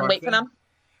hidden the and truck wait for thing. them.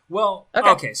 Well, Okay.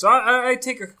 okay, so I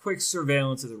take a quick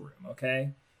surveillance of the room,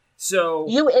 okay? So,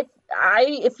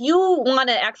 If you want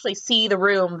to actually see the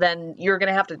room, then you're going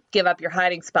to have to give up your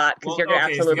hiding spot because you're going to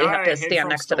okay, is the absolutely guy have I to hid stand from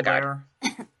next to the still guard.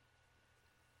 there?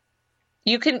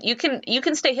 You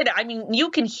can stay hidden. I mean, you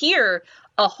can hear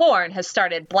a horn has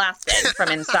started blasting from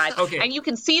inside, Okay. and you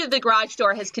can see that the garage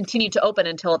door has continued to open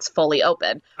until it's fully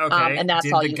open. Okay, and that's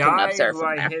did all the you can guy observe who from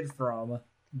I there. hid from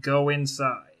go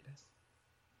inside?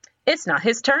 It's not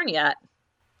his turn yet.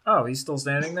 Oh, he's still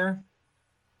standing there?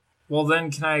 Well,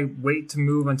 then can I wait to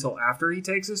move until after he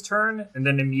takes his turn, and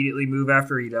then immediately move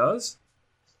after he does?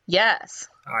 Yes.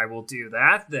 I will do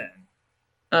that then.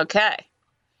 Okay.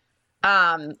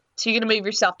 So you're gonna move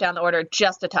yourself down the order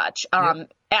just a touch.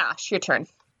 Ash, your turn.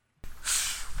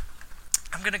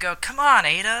 I'm gonna go, come on,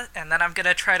 Ada, and then I'm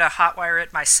gonna try to hotwire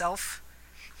it myself.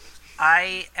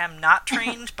 I am not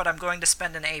trained, but I'm going to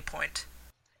spend an A point.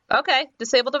 Okay,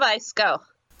 disable device, go.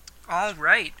 All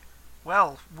right.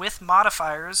 Well, with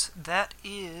modifiers, that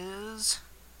is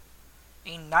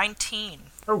a 19.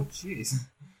 Oh, jeez.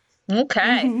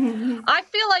 Okay. I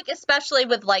feel like, especially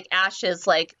with like Ash's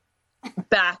like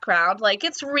background, like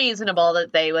it's reasonable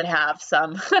that they would have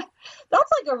some. That's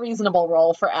like a reasonable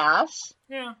role for Ash.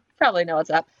 Yeah. Probably know what's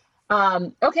up.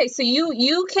 Okay, so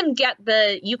you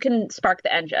can spark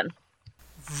the engine.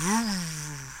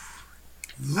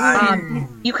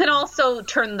 You can also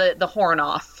turn the horn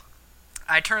off.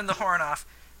 I turn the horn off,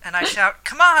 and I shout,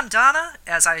 come on, Donna,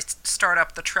 as I start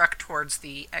up the truck towards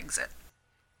the exit.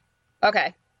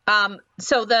 Okay.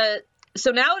 So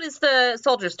now it is the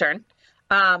soldier's turn.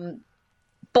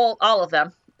 Bolt all of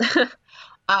them.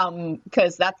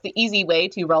 Because that's the easy way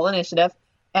to roll initiative.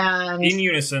 And In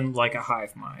unison, like a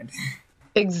hive mind.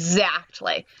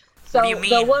 exactly. So What do you mean,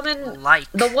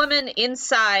 the woman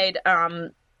inside,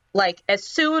 like as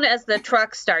soon as the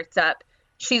truck starts up,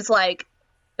 she's like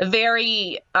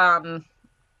very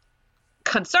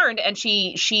concerned, and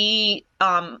she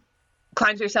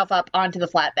climbs herself up onto the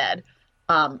flatbed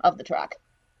of the truck.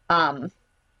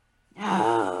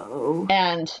 No.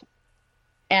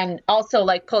 And also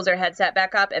like pulls her headset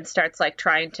back up and starts like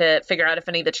trying to figure out if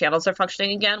any of the channels are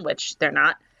functioning again, which they're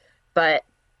not. But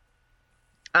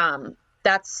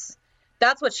that's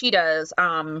what she does.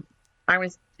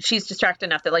 She's distracted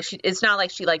enough that like it's not like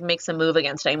she like makes a move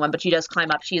against anyone, but she does climb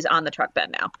up. She's on the truck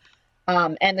bed now.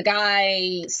 And the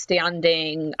guy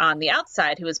standing on the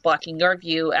outside who is blocking your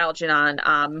view,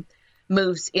 Algernon,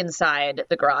 moves inside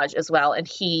the garage as well, and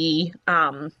he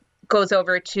goes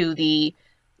over to the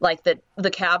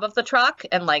cab of the truck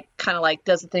and like kind of like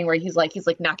does the thing where he's like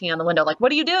knocking on the window, like,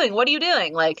 what are you doing? What are you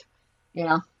doing? Like, you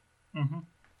know. Mm-hmm.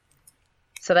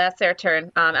 So that's their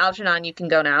turn. Algernon, you can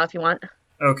go now if you want.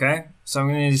 Okay, so I'm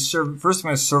going to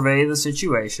survey the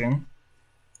situation.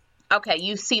 Okay,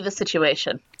 you see the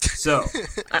situation. So,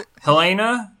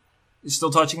 Helena is still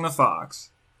touching the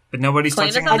fox, but nobody's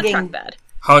Helena's touching on the Hugging. truck bed.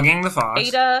 hugging the fox.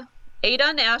 Ada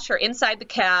and Ash are inside the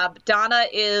cab. Donna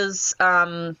is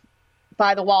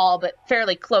by the wall, but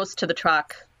fairly close to the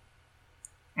truck.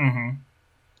 Mm-hmm.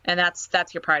 And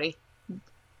that's your party.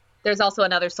 There's also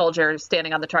another soldier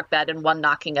standing on the truck bed and one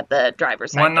knocking at the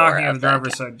driver's side One door. knocking at of the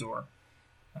driver's cab. side door.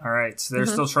 All right, so they're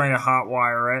still trying to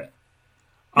hotwire it.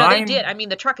 No, they did. I mean,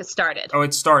 the truck has started. Oh,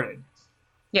 it started.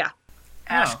 Yeah.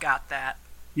 Ash Oh. got that.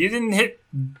 You didn't hit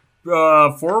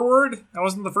forward? That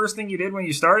wasn't the first thing you did when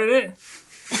you started it?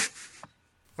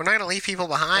 We're not going to leave people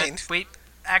behind.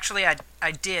 Actually,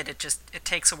 I did. It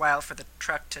takes a while for the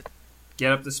truck to.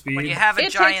 Get up to speed. When you have a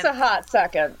It giant, takes a hot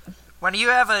second. when you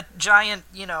have a giant,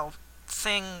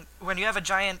 thing, when you have a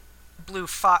giant blue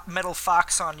metal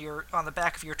fox on the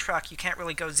back of your truck, you can't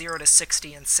really go 0 to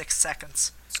 60 in 6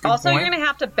 seconds. That's a good Also, point. you're going to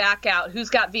have to back out. Who's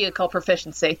got vehicle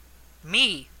proficiency?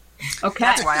 Me. Okay.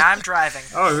 That's why I'm driving.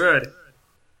 Oh, good.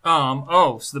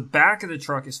 So the back of the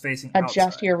truck is facing Adjust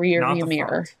outside, your rear not view the mirror.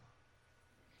 front.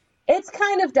 It's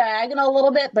kind of diagonal a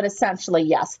little bit, but essentially,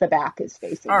 yes, the back is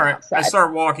facing All the right, outside. I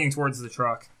start walking towards the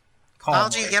truck. Calmly.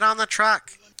 Algie, get on the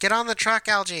truck. Get on the truck,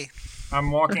 Algie.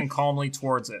 I'm walking calmly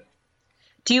towards it.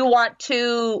 Do you want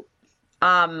to,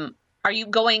 are you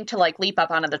going to like leap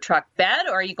up onto the truck bed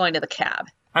or are you going to the cab?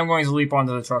 I'm going to leap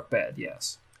onto the truck bed,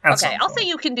 yes. At Okay, some I'll point. say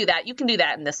you can do that. You can do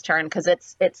that in this turn because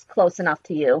it's close enough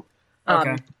to you.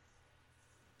 Okay.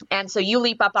 And so you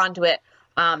leap up onto it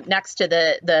next to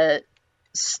the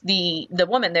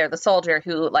woman there, the soldier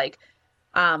who like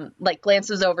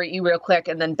glances over at you real quick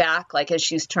and then back like as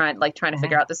she's trying to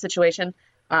figure out the situation.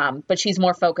 But she's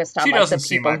more focused on She like the doesn't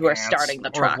see people my who are pants, starting the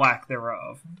or truck. lack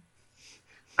thereof.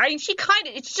 I mean, she kind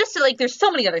of. It's just like there's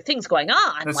so many other things going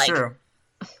on. That's like, true.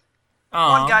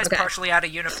 One guy's okay. partially out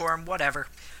of uniform, whatever.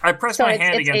 I press So my it's-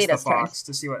 hand it's against the Ada's turn. fox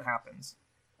to see what happens.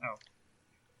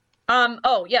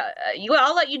 Oh yeah.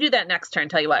 I'll let you do that next turn.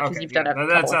 Tell you what, because Okay, you've done a couple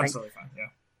that's of things. absolutely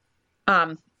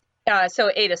fine. Yeah.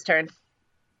 So Ada's turn.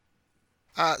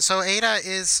 So Ada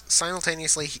is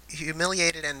simultaneously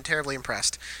humiliated and terribly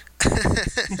impressed with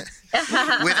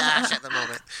Ash at the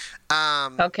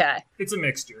moment. Okay. It's a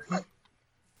mixture.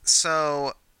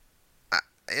 So,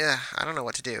 yeah, I don't know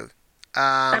what to do.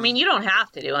 I mean, you don't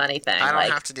have to do anything. I don't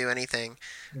like, have to do anything.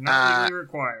 You're not legally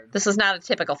required. This is not a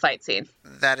typical fight scene.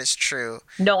 That is true.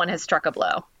 No one has struck a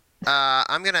blow.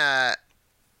 I'm gonna.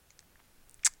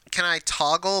 Can I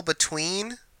toggle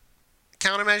between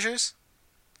countermeasures?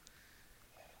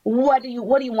 What do you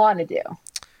want to do?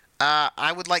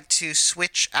 I would like to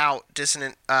switch out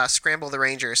dissonant. Scramble the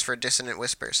Rangers for dissonant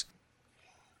whispers.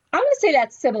 I'm going to say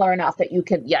that's similar enough that you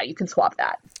can swap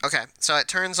that. Okay, so it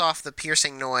turns off the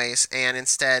piercing noise and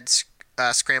instead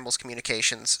scrambles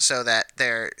communications so that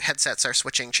their headsets are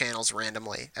switching channels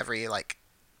randomly every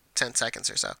 10 seconds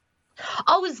or so.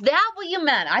 Oh, is that what you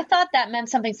meant? I thought that meant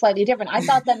something slightly different. I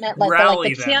thought that meant Rally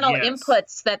the them, channel yes.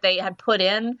 inputs that they had put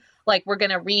in, like we're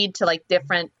going to read to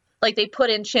different, they put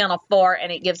in channel 4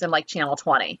 and it gives them channel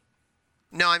 20.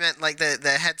 No, I meant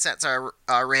the headsets are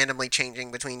randomly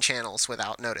changing between channels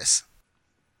without notice.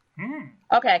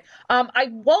 Okay. I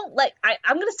won't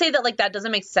I'm going to say that that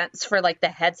doesn't make sense for the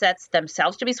headsets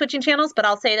themselves to be switching channels, but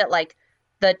I'll say that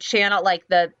the channel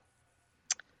the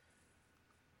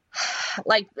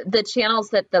channels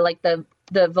that the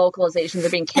vocalizations are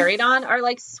being carried on are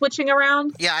switching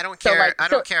around. Yeah, I don't So, care. I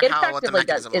don't care it how what the effectively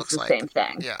mechanism it's looks the like. same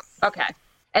thing. Yeah. Okay.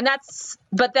 And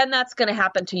but then that's going to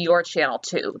happen to your channel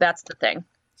too. That's the thing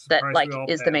that Surprised we all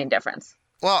is the eh? pay. main difference.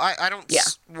 Well, I don't. Yeah.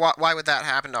 Why would that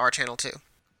happen to our channel too?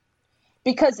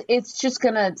 Because it's just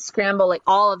going to scramble,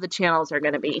 all of the channels are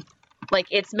going to be,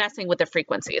 it's messing with the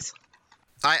frequencies.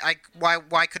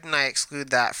 Why couldn't I exclude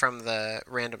that from the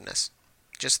randomness?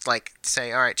 Just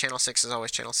say, all right, channel 6 is always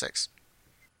channel 6.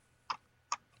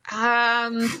 Yeah,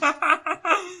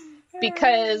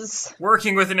 because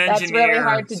Working with an That's engineer. really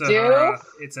hard to do.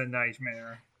 It's a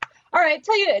nightmare. all right.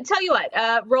 Tell you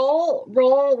what.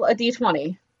 Roll a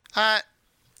d20.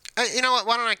 You know what?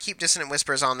 Why don't I keep Dissonant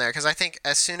Whispers on there? Because I think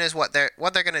as soon as what they're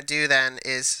gonna do then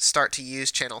is start to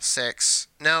use Channel 6.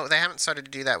 No, they haven't started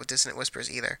to do that with Dissonant Whispers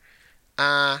either.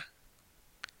 All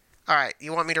right.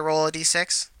 You want me to roll a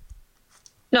d6?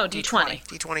 No, d20.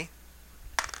 D20.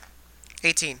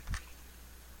 18.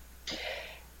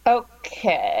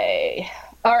 Okay.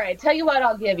 All right. Tell you what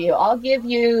I'll give you. I'll give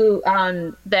you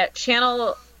that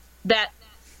channel that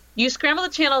you scramble the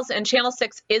channels and channel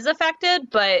 6 is affected,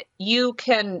 but you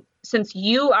can, since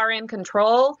you are in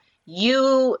control,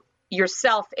 you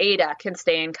yourself, Ada, can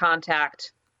stay in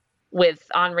contact with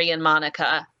Henri and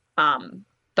Monica.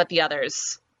 But the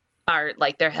others are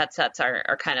like their headsets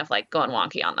are kind of like going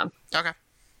wonky on them. Okay.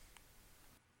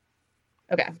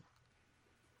 Okay.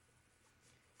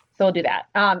 So we'll do that.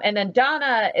 And then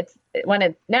Donna,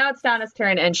 now it's Donna's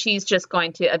turn, and she's just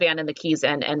going to abandon the keys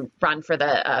and run for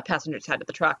the passenger side of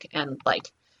the truck. And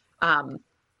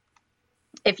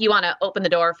if you want to open the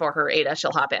door for her, Ada,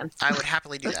 she'll hop in. I would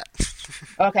happily do that.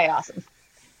 Okay, awesome.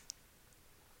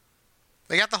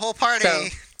 We got the whole party. So-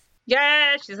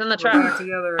 Yeah, she's in the We're back truck.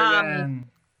 together again.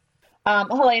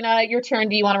 Helena, your turn.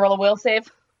 Do you want to roll a will save?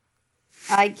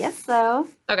 I guess so.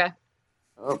 Okay.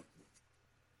 Oh.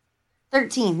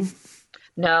 13.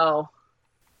 No.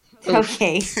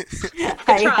 Okay. try.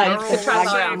 I Good try,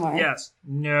 Laura. more. Yes.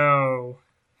 No.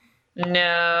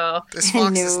 No. This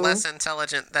fox is No. less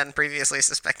intelligent than previously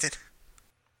suspected.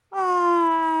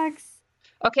 Fox.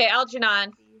 Okay,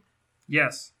 Algernon,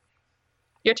 Yes.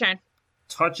 your turn.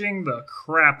 Touching the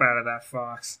crap out of that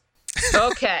fox.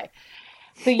 Okay.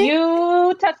 So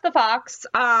you touch the fox.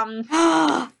 I'm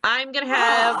going to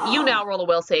have you now roll a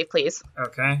will save, please.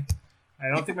 Okay. I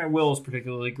don't think my will is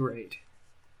particularly great.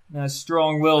 I'm a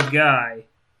strong-willed guy.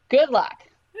 Good luck.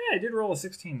 Yeah, I did roll a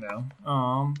 16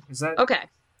 though. Is that Okay.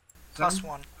 Plus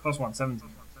 1. plus 1? 17.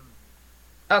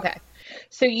 Okay.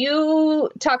 So you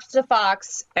touch the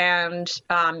fox and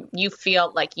you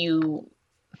feel like you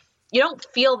don't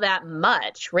feel that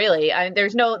much, really.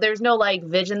 There's no like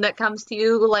vision that comes to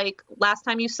you like last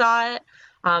time you saw it.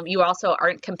 You also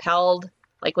aren't compelled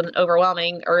like with an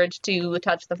overwhelming urge to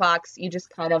touch the fox. You just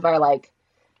kind of are like,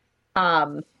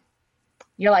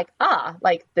 you're like,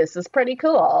 like this is pretty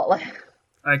cool.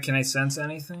 Can I sense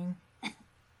anything?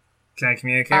 Can I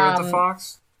communicate with the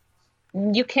fox?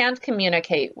 You can't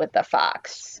communicate with the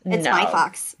fox. It's no. my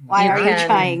fox. Why You are you can-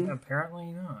 trying? Apparently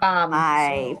not.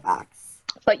 My fox.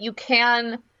 But you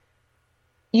can't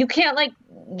like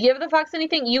give the fox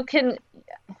anything. You can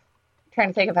trying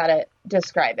to think of how to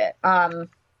describe it.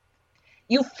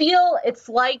 You feel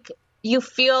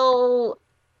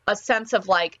a sense of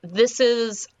like, this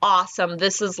is awesome.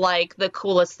 This is like the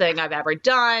coolest thing I've ever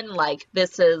done. Like,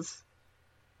 this is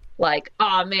like,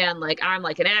 oh man, like I'm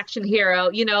like an action hero,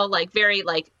 like very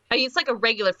like, it's like a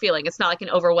regular feeling. It's not like an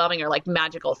overwhelming or like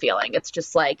magical feeling. It's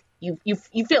just like, you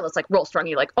feel this like roll strong.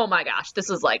 You're like, oh my gosh, this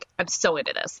is like, I'm so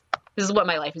into this. This is what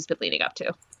my life has been leading up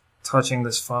to. Touching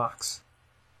this fox.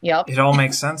 Yep. It all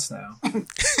makes sense now.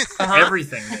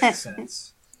 Everything makes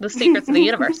sense. The secrets of the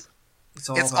universe. It's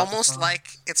all It's about the almost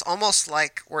fox.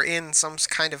 like we're in some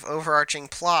kind of overarching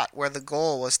plot where the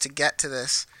goal was to get to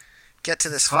this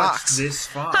Touch fox. this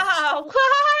fox. Oh, what?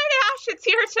 Ash, it's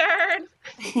your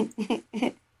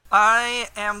turn. I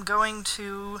am going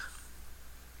to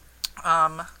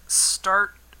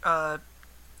start,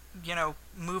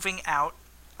 moving out.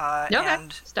 Okay.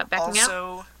 And Stop backing out.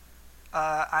 also,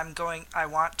 I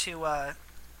want to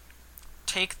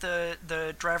take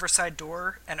the driver's side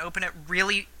door and open it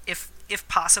really, if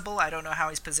possible, I don't know how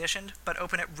he's positioned, but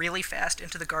open it really fast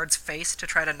into the guard's face to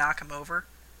try to knock him over.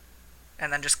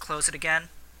 And then just close it again.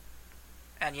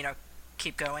 And,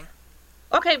 keep going.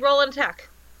 Okay, roll an attack.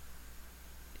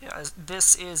 Yeah,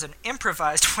 this is an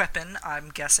improvised weapon, I'm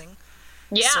guessing.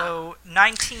 Yeah. So,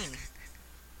 19.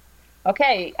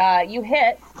 Okay, you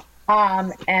hit,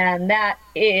 and that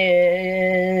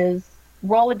is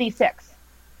roll a d6.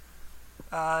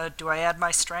 Do I add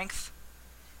my strength?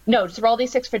 No, just roll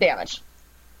d6 for damage.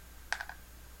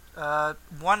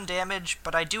 1 damage,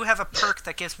 but I do have a perk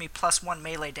that gives me +1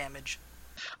 melee damage.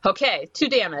 Okay, 2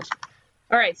 damage.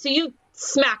 All right, so you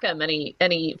smack him, and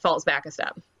he falls back a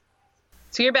step.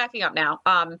 So you're backing up now.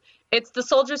 It's the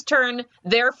soldiers' turn.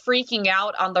 They're freaking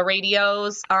out on the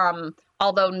radios,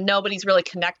 although nobody's really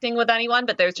connecting with anyone,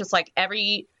 but there's just like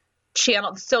every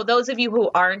channel. So those of you who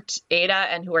aren't Ada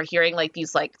and who are hearing like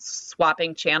these like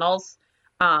swapping channels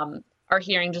are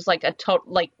hearing just like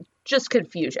just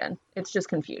confusion. It's just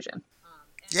confusion.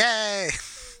 Yay!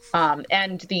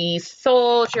 And the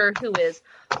soldier who is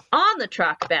on the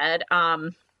truck bed,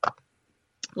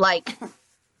 like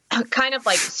kind of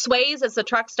like sways as the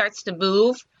truck starts to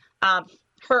move.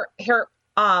 Her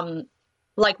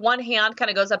like one hand kind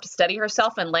of goes up to steady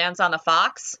herself and lands on the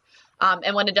fox.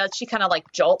 And when it does, she kind of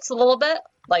like jolts a little bit,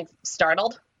 like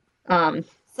startled.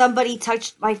 Somebody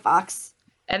touched my fox.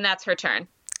 And that's her turn.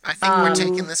 I think we're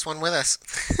taking this one with us.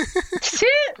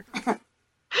 Shit!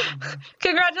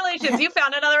 Congratulations, you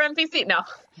found another NPC. No.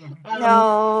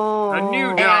 No. A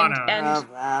new Donna.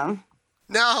 Problem.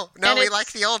 No, And we it's-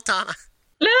 like the old Donna.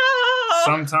 No!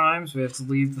 Sometimes we have to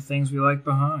leave the things we like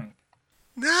behind.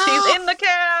 No! She's in the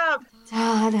cab!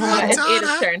 Donna. It's Donna.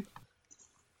 Ada's turn.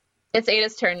 It's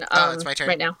Ada's turn. Oh, it's my turn.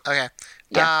 Right now. Okay.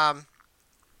 Yeah.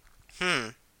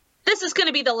 This is going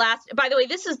to be the last. By the way,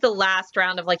 this is the last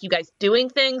round of like you guys doing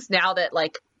things now that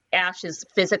like Ash is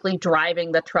physically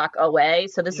driving the truck away.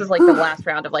 So this is like the last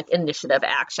round of like initiative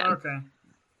action. Okay.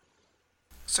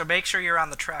 So make sure you're on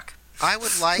the truck. I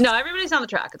would like No, everybody's on the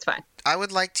truck. It's fine. I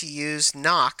would like to use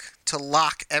knock to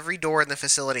lock every door in the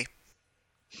facility.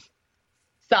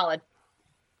 Solid.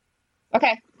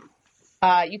 Okay.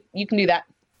 You can do that.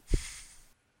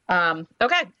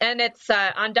 Okay, and it's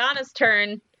on Donna's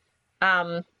turn.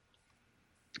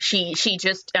 She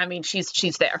just, I mean,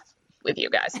 she's there with you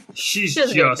guys. She's She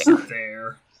doesn't do just anything.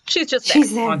 there. She's just there.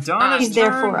 She's there. On Donna's She's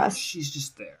there turn, for us. She's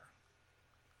just there.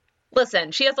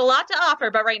 Listen, she has a lot to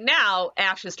offer, but right now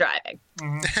Ash is driving.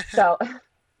 So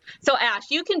Ash,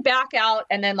 you can back out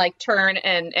and then like turn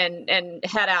and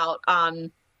head out.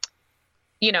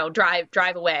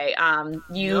 Drive away.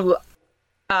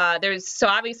 There's so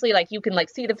obviously like you can like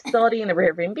see the facility in the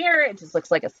rearview mirror. It just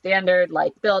looks like a standard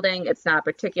like building. It's not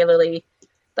particularly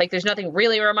like there's nothing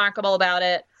really remarkable about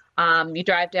it. You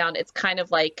drive down. It's kind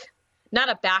of like not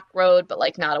a back road, but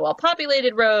like not a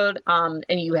well-populated road. And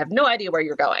you have no idea where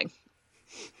you're going.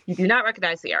 You do not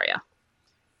recognize the area.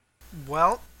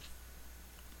 Well,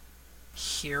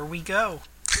 here we go.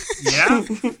 Yeah?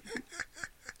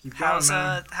 Keep going,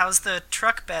 man. How's the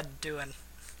truck bed doing?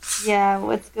 Yeah,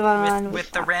 what's going on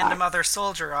With the random other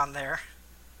soldier on there.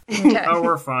 Okay. Oh,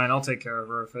 we're fine. I'll take care of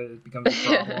her if it becomes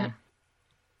a problem.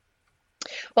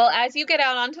 Well, as you get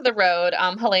out onto the road,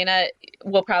 Helena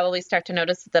will probably start to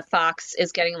notice that the fox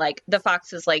is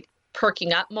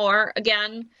perking up more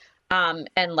again, and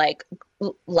like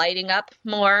lighting up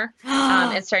more,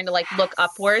 and starting to like look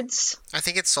upwards. I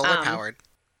think it's solar powered.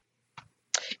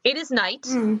 It is night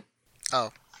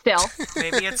Oh. still,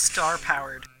 Maybe it's star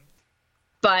powered.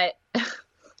 but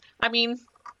I mean,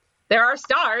 there are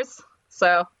stars,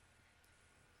 so.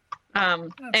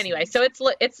 Anyway, so it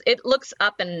looks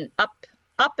up and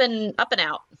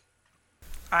out.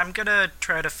 I'm gonna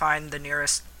try to find the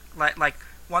nearest, like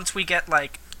once we get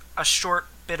like a short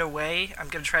bit away, I'm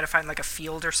gonna try to find like a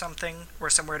field or something or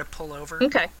somewhere to pull over.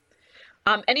 Okay.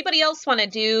 Anybody else want to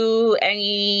do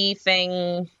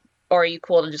anything, or are you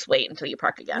cool to just wait until you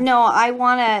park again? No, I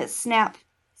want to snap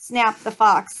the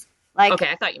fox. Like, Okay,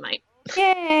 I thought you might.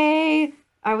 yay!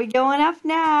 Are we going up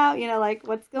now? You know, like,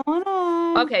 what's going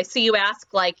on? Okay, so you ask,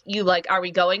 are we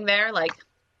going there? Like,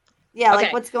 Yeah, okay.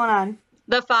 like, what's going on?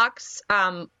 the fox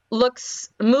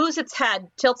moves its head,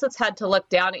 tilts its head to look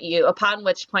down at you, upon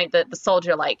which point the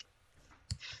soldier, like,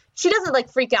 she doesn't, like,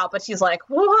 freak out, but she's like,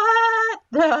 what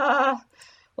the?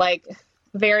 Like,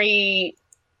 very,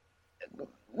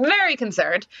 very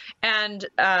concerned. And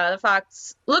the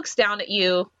fox looks down at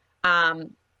you,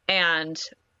 and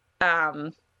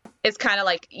it's kind of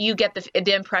like, you get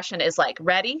the impression is, like,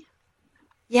 ready?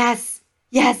 Yes,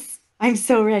 I'm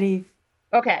so ready.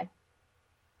 Okay.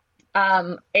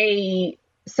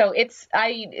 So it's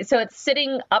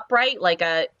sitting upright like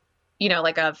a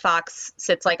fox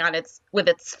sits like with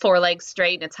its forelegs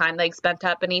straight and its hind legs bent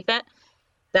up beneath it.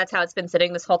 That's how it's been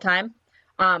sitting this whole time.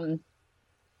 And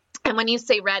when you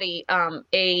say ready,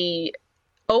 a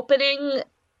opening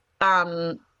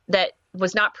that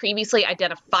was not previously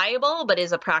identifiable but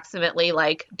is approximately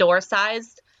like door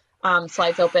sized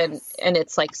slides open in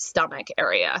its like stomach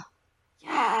area.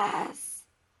 Yes.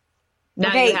 Now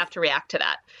Okay. you have to react to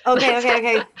that.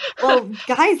 Okay. Well,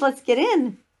 guys, let's get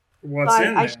in. What's Fine,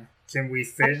 in I there? Can we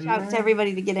fit in Shout to there?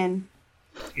 everybody to get in.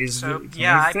 Can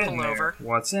yeah, we I fit pull in there? over.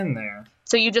 What's in there?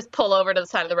 So you just pull over to the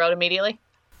side of the road immediately?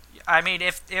 I mean,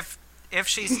 if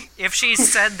she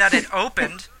said that it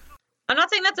opened, I'm not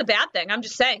saying that's a bad thing. I'm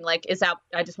just saying, like,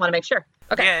 I just want to make sure.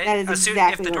 Okay. yeah, That is as soon,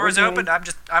 exactly if the what door's we're doing.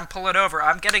 opened, I'm pulling over.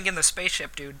 I'm getting in the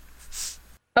spaceship, dude.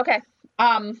 Okay.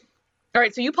 All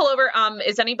right, so you pull over.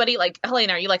 Is anybody, like,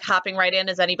 Helena, are you, like, hopping right in?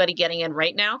 Is anybody getting in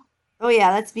right now? Oh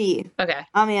yeah, that's me. Okay,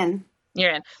 I'm in.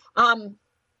 you're in.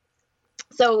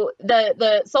 So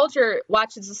the soldier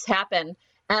watches this happen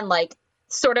and like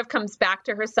sort of comes back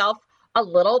to herself a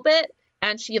little bit,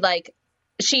 and she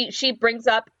brings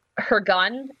up her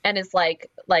gun and is like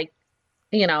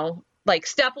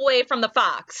step away from the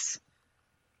fox,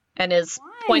 and is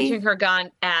pointing her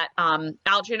gun at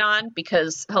Algernon,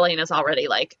 because Helena's already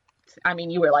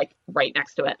you were like right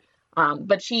next to it.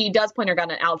 But she does point her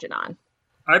gun at Algernon.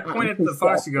 I pointed at the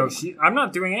fox to go, I'm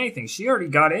not doing anything. She already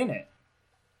got in it.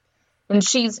 And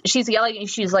she's yelling, and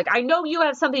she's like, I know you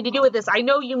have something to do with this. I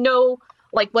know you know,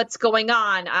 like, what's going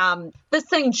on. This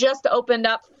thing just opened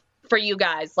up for you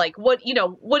guys. Like, what do you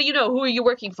know? Who are you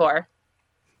working for?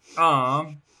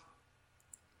 We're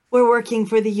working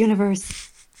for the universe.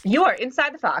 You are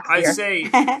inside the fox. I say,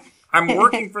 I'm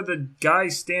working for the guy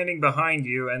standing behind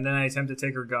you, and then I attempt to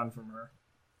take her gun from her.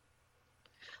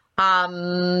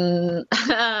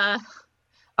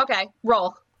 Okay,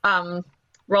 roll.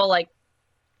 Roll, like,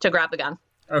 to grab the gun.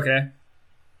 Okay.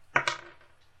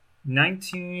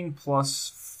 19 plus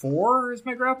 4 is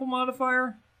my grapple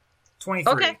modifier.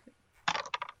 23. Okay.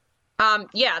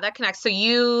 Yeah, that connects. So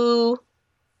you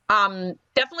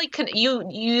definitely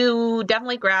you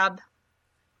definitely grab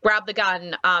the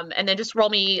gun, and then just roll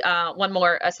me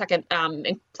a second,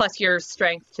 plus your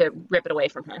strength to rip it away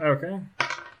from her. Okay.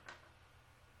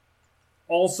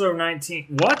 Also 19.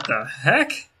 What the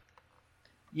heck?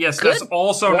 Yes, Good that's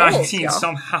also rolls, 19 y'all.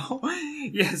 somehow.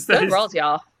 Yes, that Good is. rolls,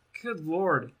 y'all. Good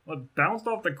lord. Well, it bounced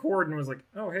off the cord and was like,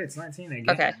 oh, hey, it's 19 again.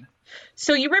 Okay.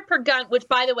 So you rip her gun, which,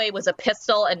 by the way, was a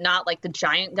pistol and not like the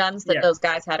giant guns that those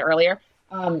guys had earlier.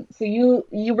 So you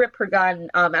rip her gun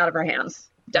out of her hands,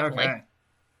 definitely. Okay.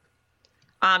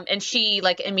 And she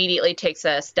like immediately takes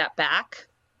a step back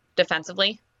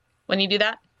defensively when you do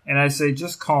that. And I say,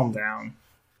 just calm down.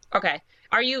 Okay.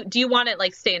 Do you want to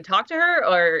like stay and talk to her,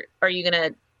 or are you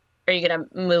gonna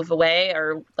move away,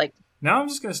 or like? No, I'm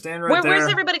just gonna stand right there. Where's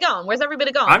everybody going?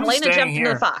 I'm just Helena jumped here.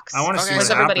 into the fox. I want to see Where's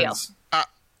what everybody happens. else?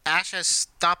 Ash has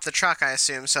stopped the truck, I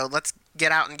assume, so let's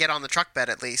get out and get on the truck bed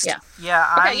at least. Yeah. Yeah,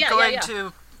 Okay, I'm yeah, going yeah.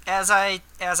 to, as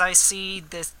I see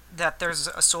this, that there's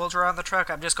a soldier on the truck,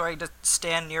 I'm just going to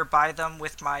stand nearby them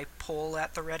with my pole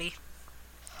at the ready.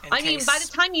 I mean, by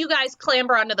the time you guys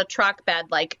clamber onto the truck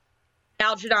bed, like,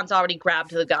 Algernon's already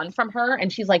grabbed the gun from her,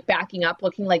 and she's, like, backing up,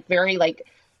 looking, like, very, like,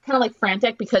 kind of, like,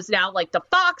 frantic, because now, like, the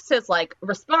fox has, like,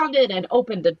 responded and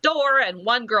opened the door, and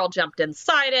one girl jumped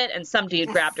inside it, and some dude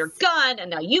grabbed her gun, and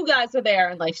now you guys are there,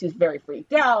 and, like, she's very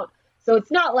freaked out. So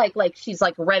it's not like she's,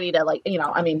 like, ready to, like, you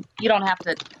know, I mean, you don't have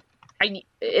to,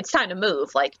 it's time to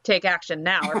move. Like, take action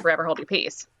now or forever hold your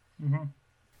peace. Mm-hmm. All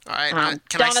right,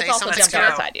 can Donna's I say also something? jumped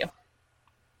out beside you.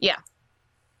 Yeah.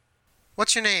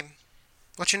 What's your name?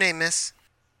 What's your name, miss?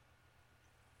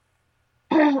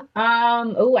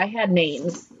 I had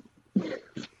names.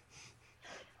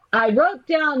 I wrote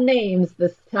down names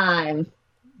this time.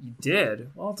 You did.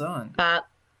 Well done.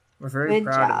 We're very Good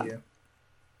proud job. of you.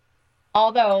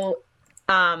 Although,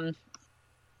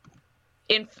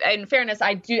 in fairness,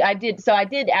 I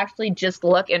did actually just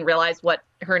look and realize what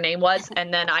her name was,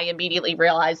 and then I immediately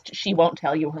realized she won't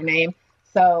tell you her name.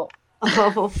 So,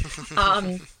 Oh.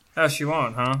 Oh, she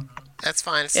won't, huh? That's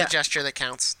fine. It's Yeah. the gesture that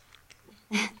counts.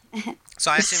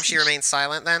 So I assume she remains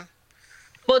silent then?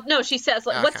 well, no, she says,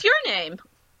 like, what's Okay. your name?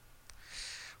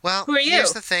 Well, Who are you?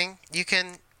 here's the thing. You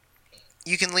can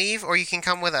leave or you can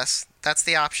come with us. That's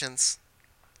the options.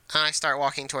 And I start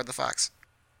walking toward the fox.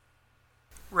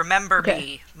 Remember Okay.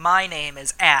 me, my name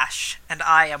is Ash, and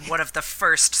I am one of the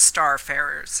first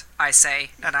starfarers, I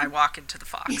say, and I walk into the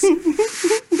fox.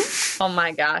 Oh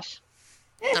my gosh.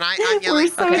 And I'm yelling,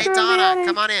 so okay, Donna, dramatic.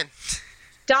 come on in.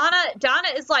 Donna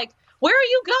is like, where are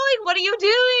you going? What are you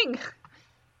doing?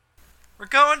 We're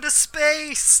going to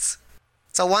space!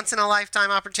 It's a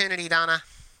once-in-a-lifetime opportunity, Donna.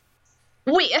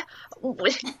 We're not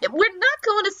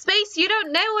going to space. You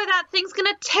don't know where that thing's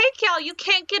gonna take y'all. You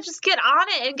can't just get on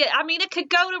it and it could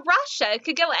go to Russia. It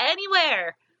could go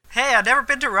anywhere. Hey, I've never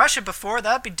been to Russia before,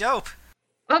 that'd be dope.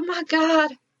 Oh my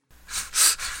god.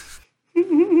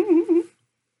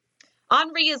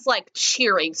 Henri is like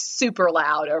cheering super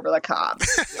loud over the comms.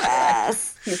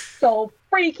 Yes. He's so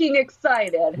freaking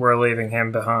excited. We're leaving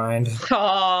him behind.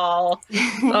 Oh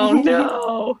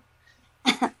no.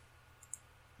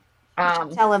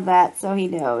 Tell him that so he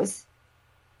knows.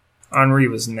 Henri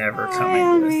was never coming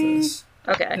Henri. with us.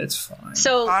 Okay. It's fine.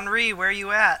 So Henri, where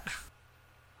you at?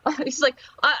 he's like,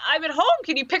 I'm at home.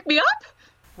 Can you pick me up?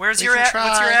 Where's We your can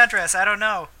what's your try. address? I don't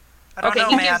know. I don't Okay,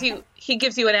 know, man. he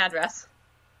gives you an address.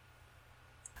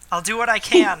 I'll do what I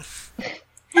can.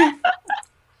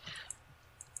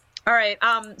 All right.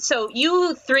 So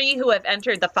you three who have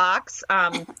entered the Fox,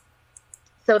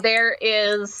 so there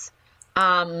is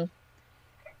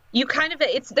You kind of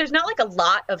there's not like a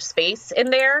lot of space in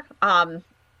there,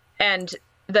 and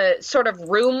the sort of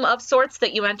room of sorts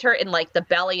that you enter in like the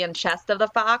belly and chest of the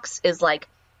fox is like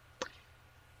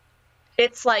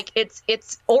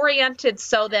it's oriented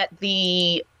so that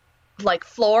the like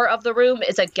floor of the room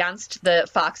is against the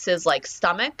fox's like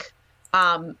stomach,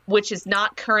 which is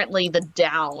not currently the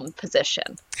down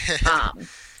position.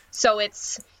 So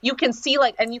you can see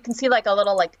like a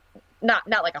little like not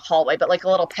like a hallway, but like a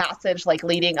little passage like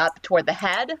leading up toward the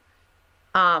head.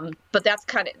 But that's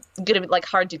kind of gonna be like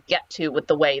hard to get to with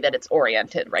the way that it's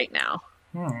oriented right now.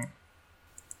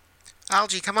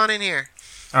 Algie, come on in here.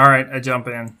 All right, I jump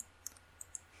in.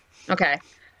 Okay.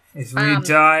 If we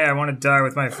die, I want to die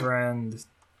with my friend.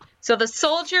 So the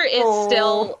soldier is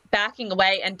still backing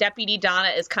away, and Deputy Donna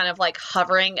is kind of like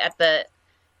hovering at the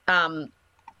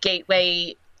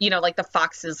gateway, like the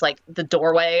fox's like the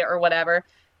doorway or whatever.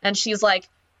 And she's like,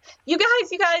 you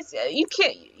guys, you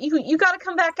can't, you got to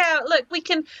come back out. Look, we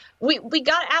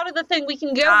got out of the thing. We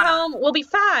can go Donna. home. We'll be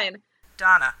fine.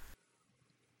 Donna.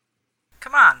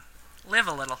 Come on. Live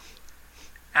a little.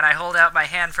 And I hold out my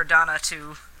hand for Donna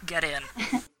to get in.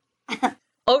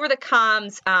 Over the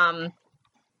comms,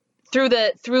 through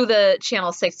the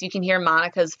channel 6, you can hear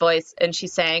Monica's voice, and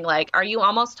she's saying like, "Are you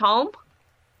almost home?"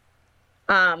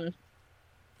 And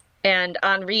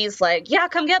Henri's like, "Yeah,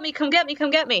 come get me.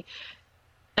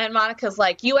 And Monica's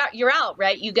like, "You're out,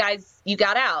 right? You guys, you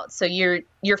got out, so you're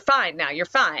fine now. You're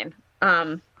fine."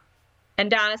 And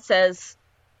Donna says,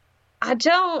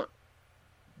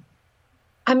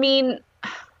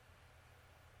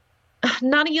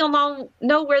 none of you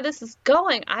know where this is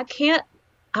going. I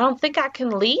don't think I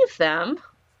can leave them.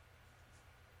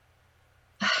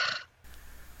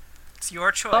 It's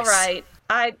your choice. All right.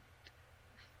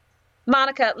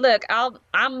 Monica, look,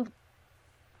 I'm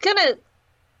gonna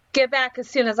get back as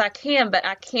soon as I can, but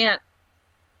I can't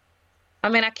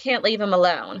leave him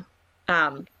alone.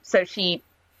 So she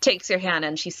takes your hand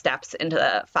and she steps into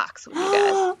the fox with you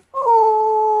guys.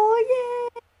 Oh,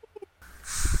 yay!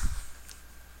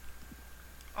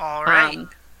 All right.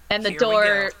 And the Here we door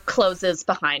go. closes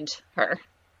behind her.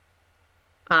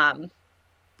 And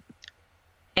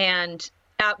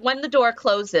when the door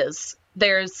closes,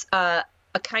 there's a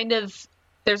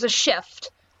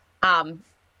shift, and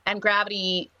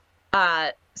gravity.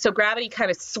 So gravity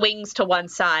kind of swings to one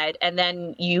side, and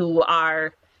then you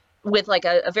are, with like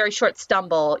a very short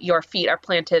stumble, your feet are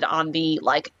planted on the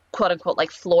like quote unquote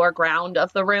like floor ground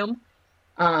of the room.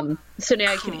 So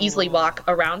now you can easily walk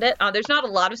around it. There's not a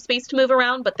lot of space to move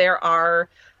around, but there are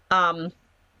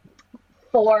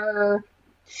 4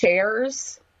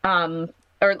 chairs, or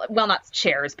well, not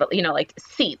chairs, but like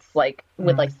seats, like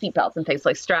with like seat belts and things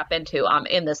like strap into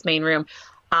in this main room.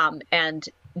 And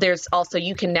there's also,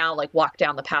 you can now like walk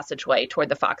down the passageway toward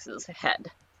the fox's head.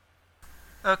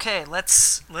 Okay,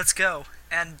 let's go.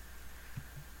 And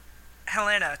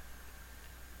Helena,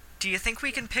 do you think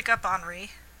we can pick up Henri?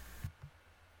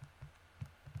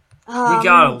 We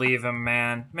gotta leave him,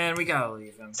 man. Man, we gotta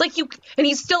leave him. It's like and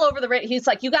he's still over the he's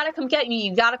like, you gotta come get me,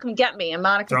 And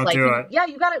Monica's Don't like, do it. yeah,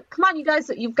 you gotta, come on, you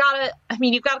guys, you've gotta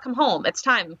come home. It's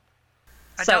time.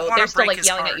 I So don't wanna they're still break like his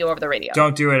yelling heart. at you over the radio.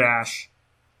 Don't do it, Ash.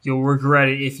 You'll regret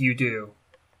it if you do.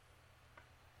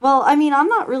 Well, I'm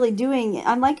not really doing.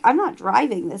 I'm not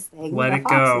driving this thing. Let the it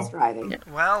fox go. is driving.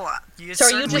 Well, you So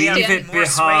are you certainly just have Leave more it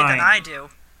sway than behind. I do.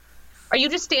 Are you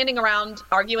just standing around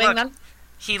arguing Look, then?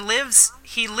 He lives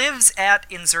at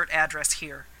insert address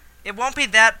here. It won't be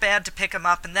that bad to pick him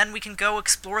up, and then we can go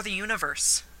explore the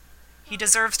universe. He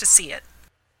deserves to see it.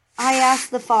 I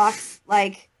asked the fox,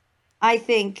 I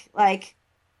think,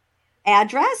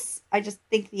 address? I just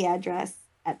think the address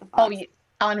at the fox.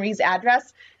 Henri's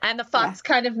address, and the fox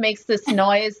kind of makes this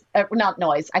noise, not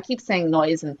noise, I keep saying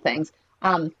noise and things.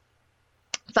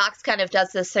 Fox kind of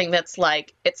does this thing that's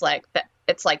like, it's like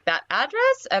that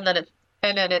address, and then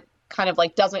it kind of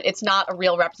like doesn't, it's not a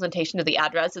real representation of the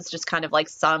address, it's just kind of like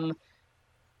some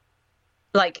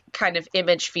like kind of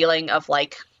image feeling of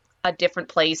like a different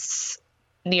place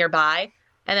nearby,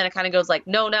 and then it kind of goes like,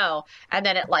 no, and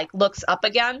then it like looks up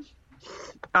again.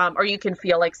 Or you can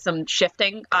feel like some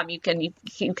shifting. You can.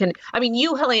 I mean,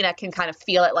 you, Helena, can kind of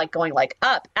feel it like going like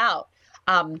up, out,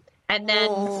 and then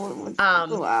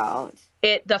go out.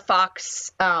 the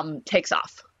fox takes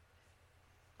off.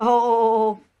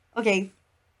 Oh, okay.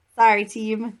 Sorry,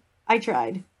 team. I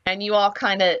tried. And you all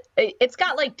kind of. It's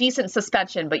got like decent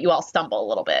suspension, but you all stumble a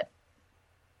little bit.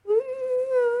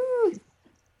 Woo.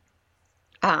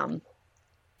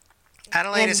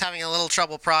 Adelaide is having a little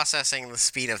trouble processing the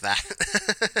speed of that.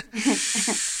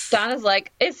 Donna's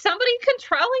like, is somebody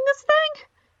controlling this thing?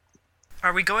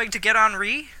 Are we going to get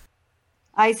Henri?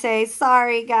 I say,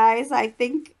 sorry guys, I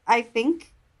think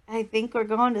we're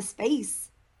going to space.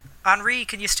 Henri,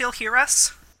 can you still hear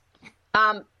us?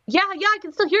 Yeah, I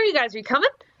can still hear you guys. Are you coming?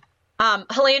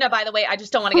 Helena, by the way, I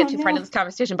just don't want to get too far into this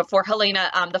conversation. Before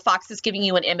Helena, the fox is giving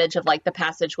you an image of like the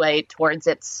passageway towards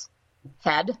its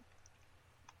head.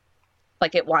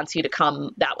 Like it wants you to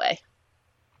come that way.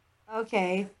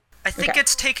 Okay. I think Okay.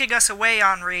 it's taking us away,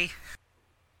 Henri.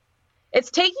 It's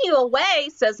taking you away,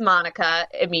 says Monica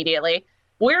immediately.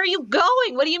 Where are you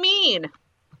going? What do you mean?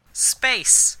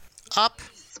 Space. Up.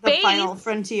 The Space? final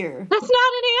frontier. That's not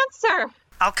an answer.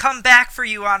 I'll come back for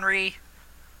you, Henri.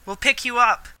 We'll pick you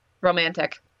up.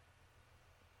 Romantic.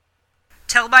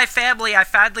 Tell my family I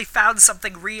finally found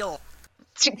something real.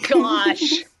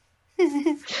 Gosh.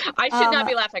 I should not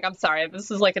be laughing. I'm sorry.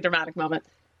 This is like a dramatic moment.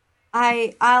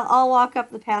 I'll walk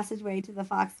up the passageway to the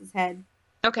fox's head.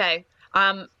 Okay.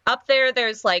 Up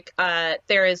there's like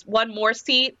there is one more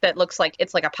seat that looks like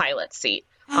it's like a pilot seat.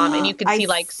 And you can I see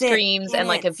like sit streams in and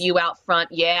like a it. view out front.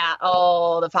 Yeah.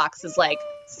 Oh, the fox is like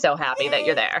so happy that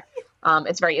you're there.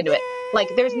 It's very into it. Like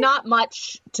there's not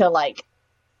much to like.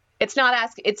 It's not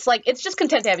it's like it's just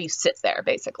content to have you sit there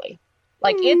basically.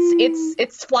 Like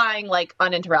it's flying like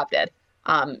uninterrupted.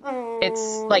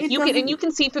 It's like you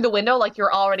can see through the window like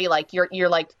you're already like you're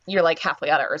like halfway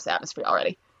out of Earth's atmosphere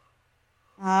already.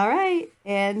 All right,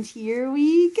 and here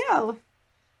we go.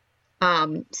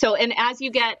 So and as you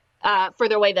get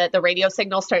further away, the radio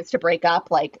signal starts to break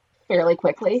up like fairly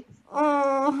quickly.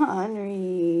 Oh,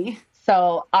 Henri.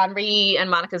 So Henri and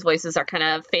Monica's voices are kind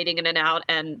of fading in and out,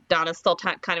 and Donna's still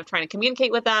kind of trying to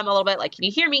communicate with them a little bit, like, "Can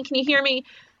you hear me? Can you hear me?"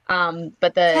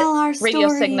 But Tell our the radio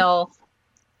story. signal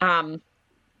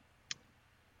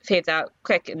fades out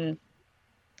quick. And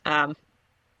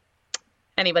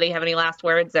anybody have any last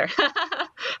words? Or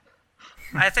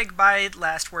I think my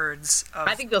last words of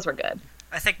I think those were good.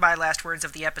 I think my last words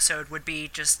of the episode would be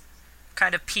just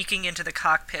kind of peeking into the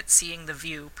cockpit, seeing the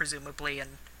view, presumably,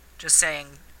 and just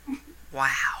saying, "Wow."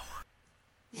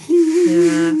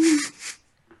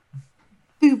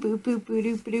 Boo boo boo boo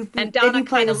doo boo doo. And Then Donna you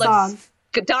play kind the of song. looks.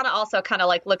 Donna also kind of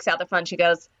like looks out the front. She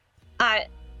goes, "I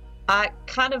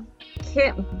kind of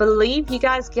can't believe you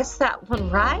guys guessed that one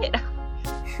right."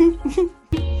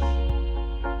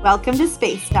 Welcome to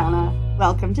space, Donna.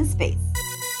 Welcome to space.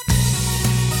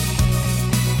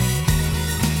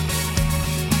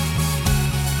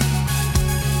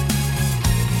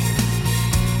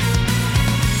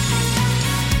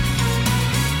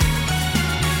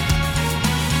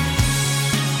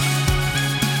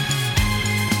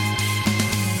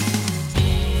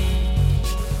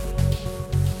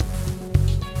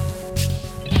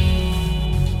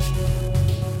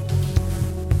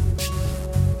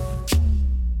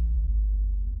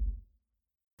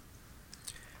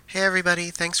 Hey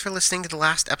everybody, thanks for listening to the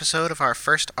last episode of our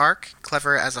first arc,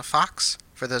 Clever as a Fox.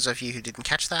 For those of you who didn't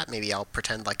catch that, maybe I'll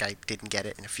pretend like I didn't get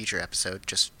it in a future episode,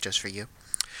 just for you.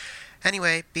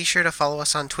 Anyway, be sure to follow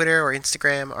us on Twitter or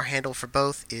Instagram. Our handle for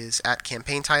both is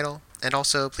 @campaigntitle, and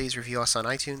also please review us on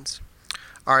iTunes.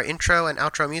 Our intro and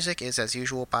outro music is, as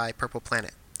usual, by Purple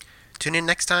Planet. Tune in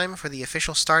next time for the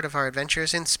official start of our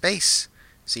adventures in space.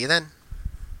 See you then.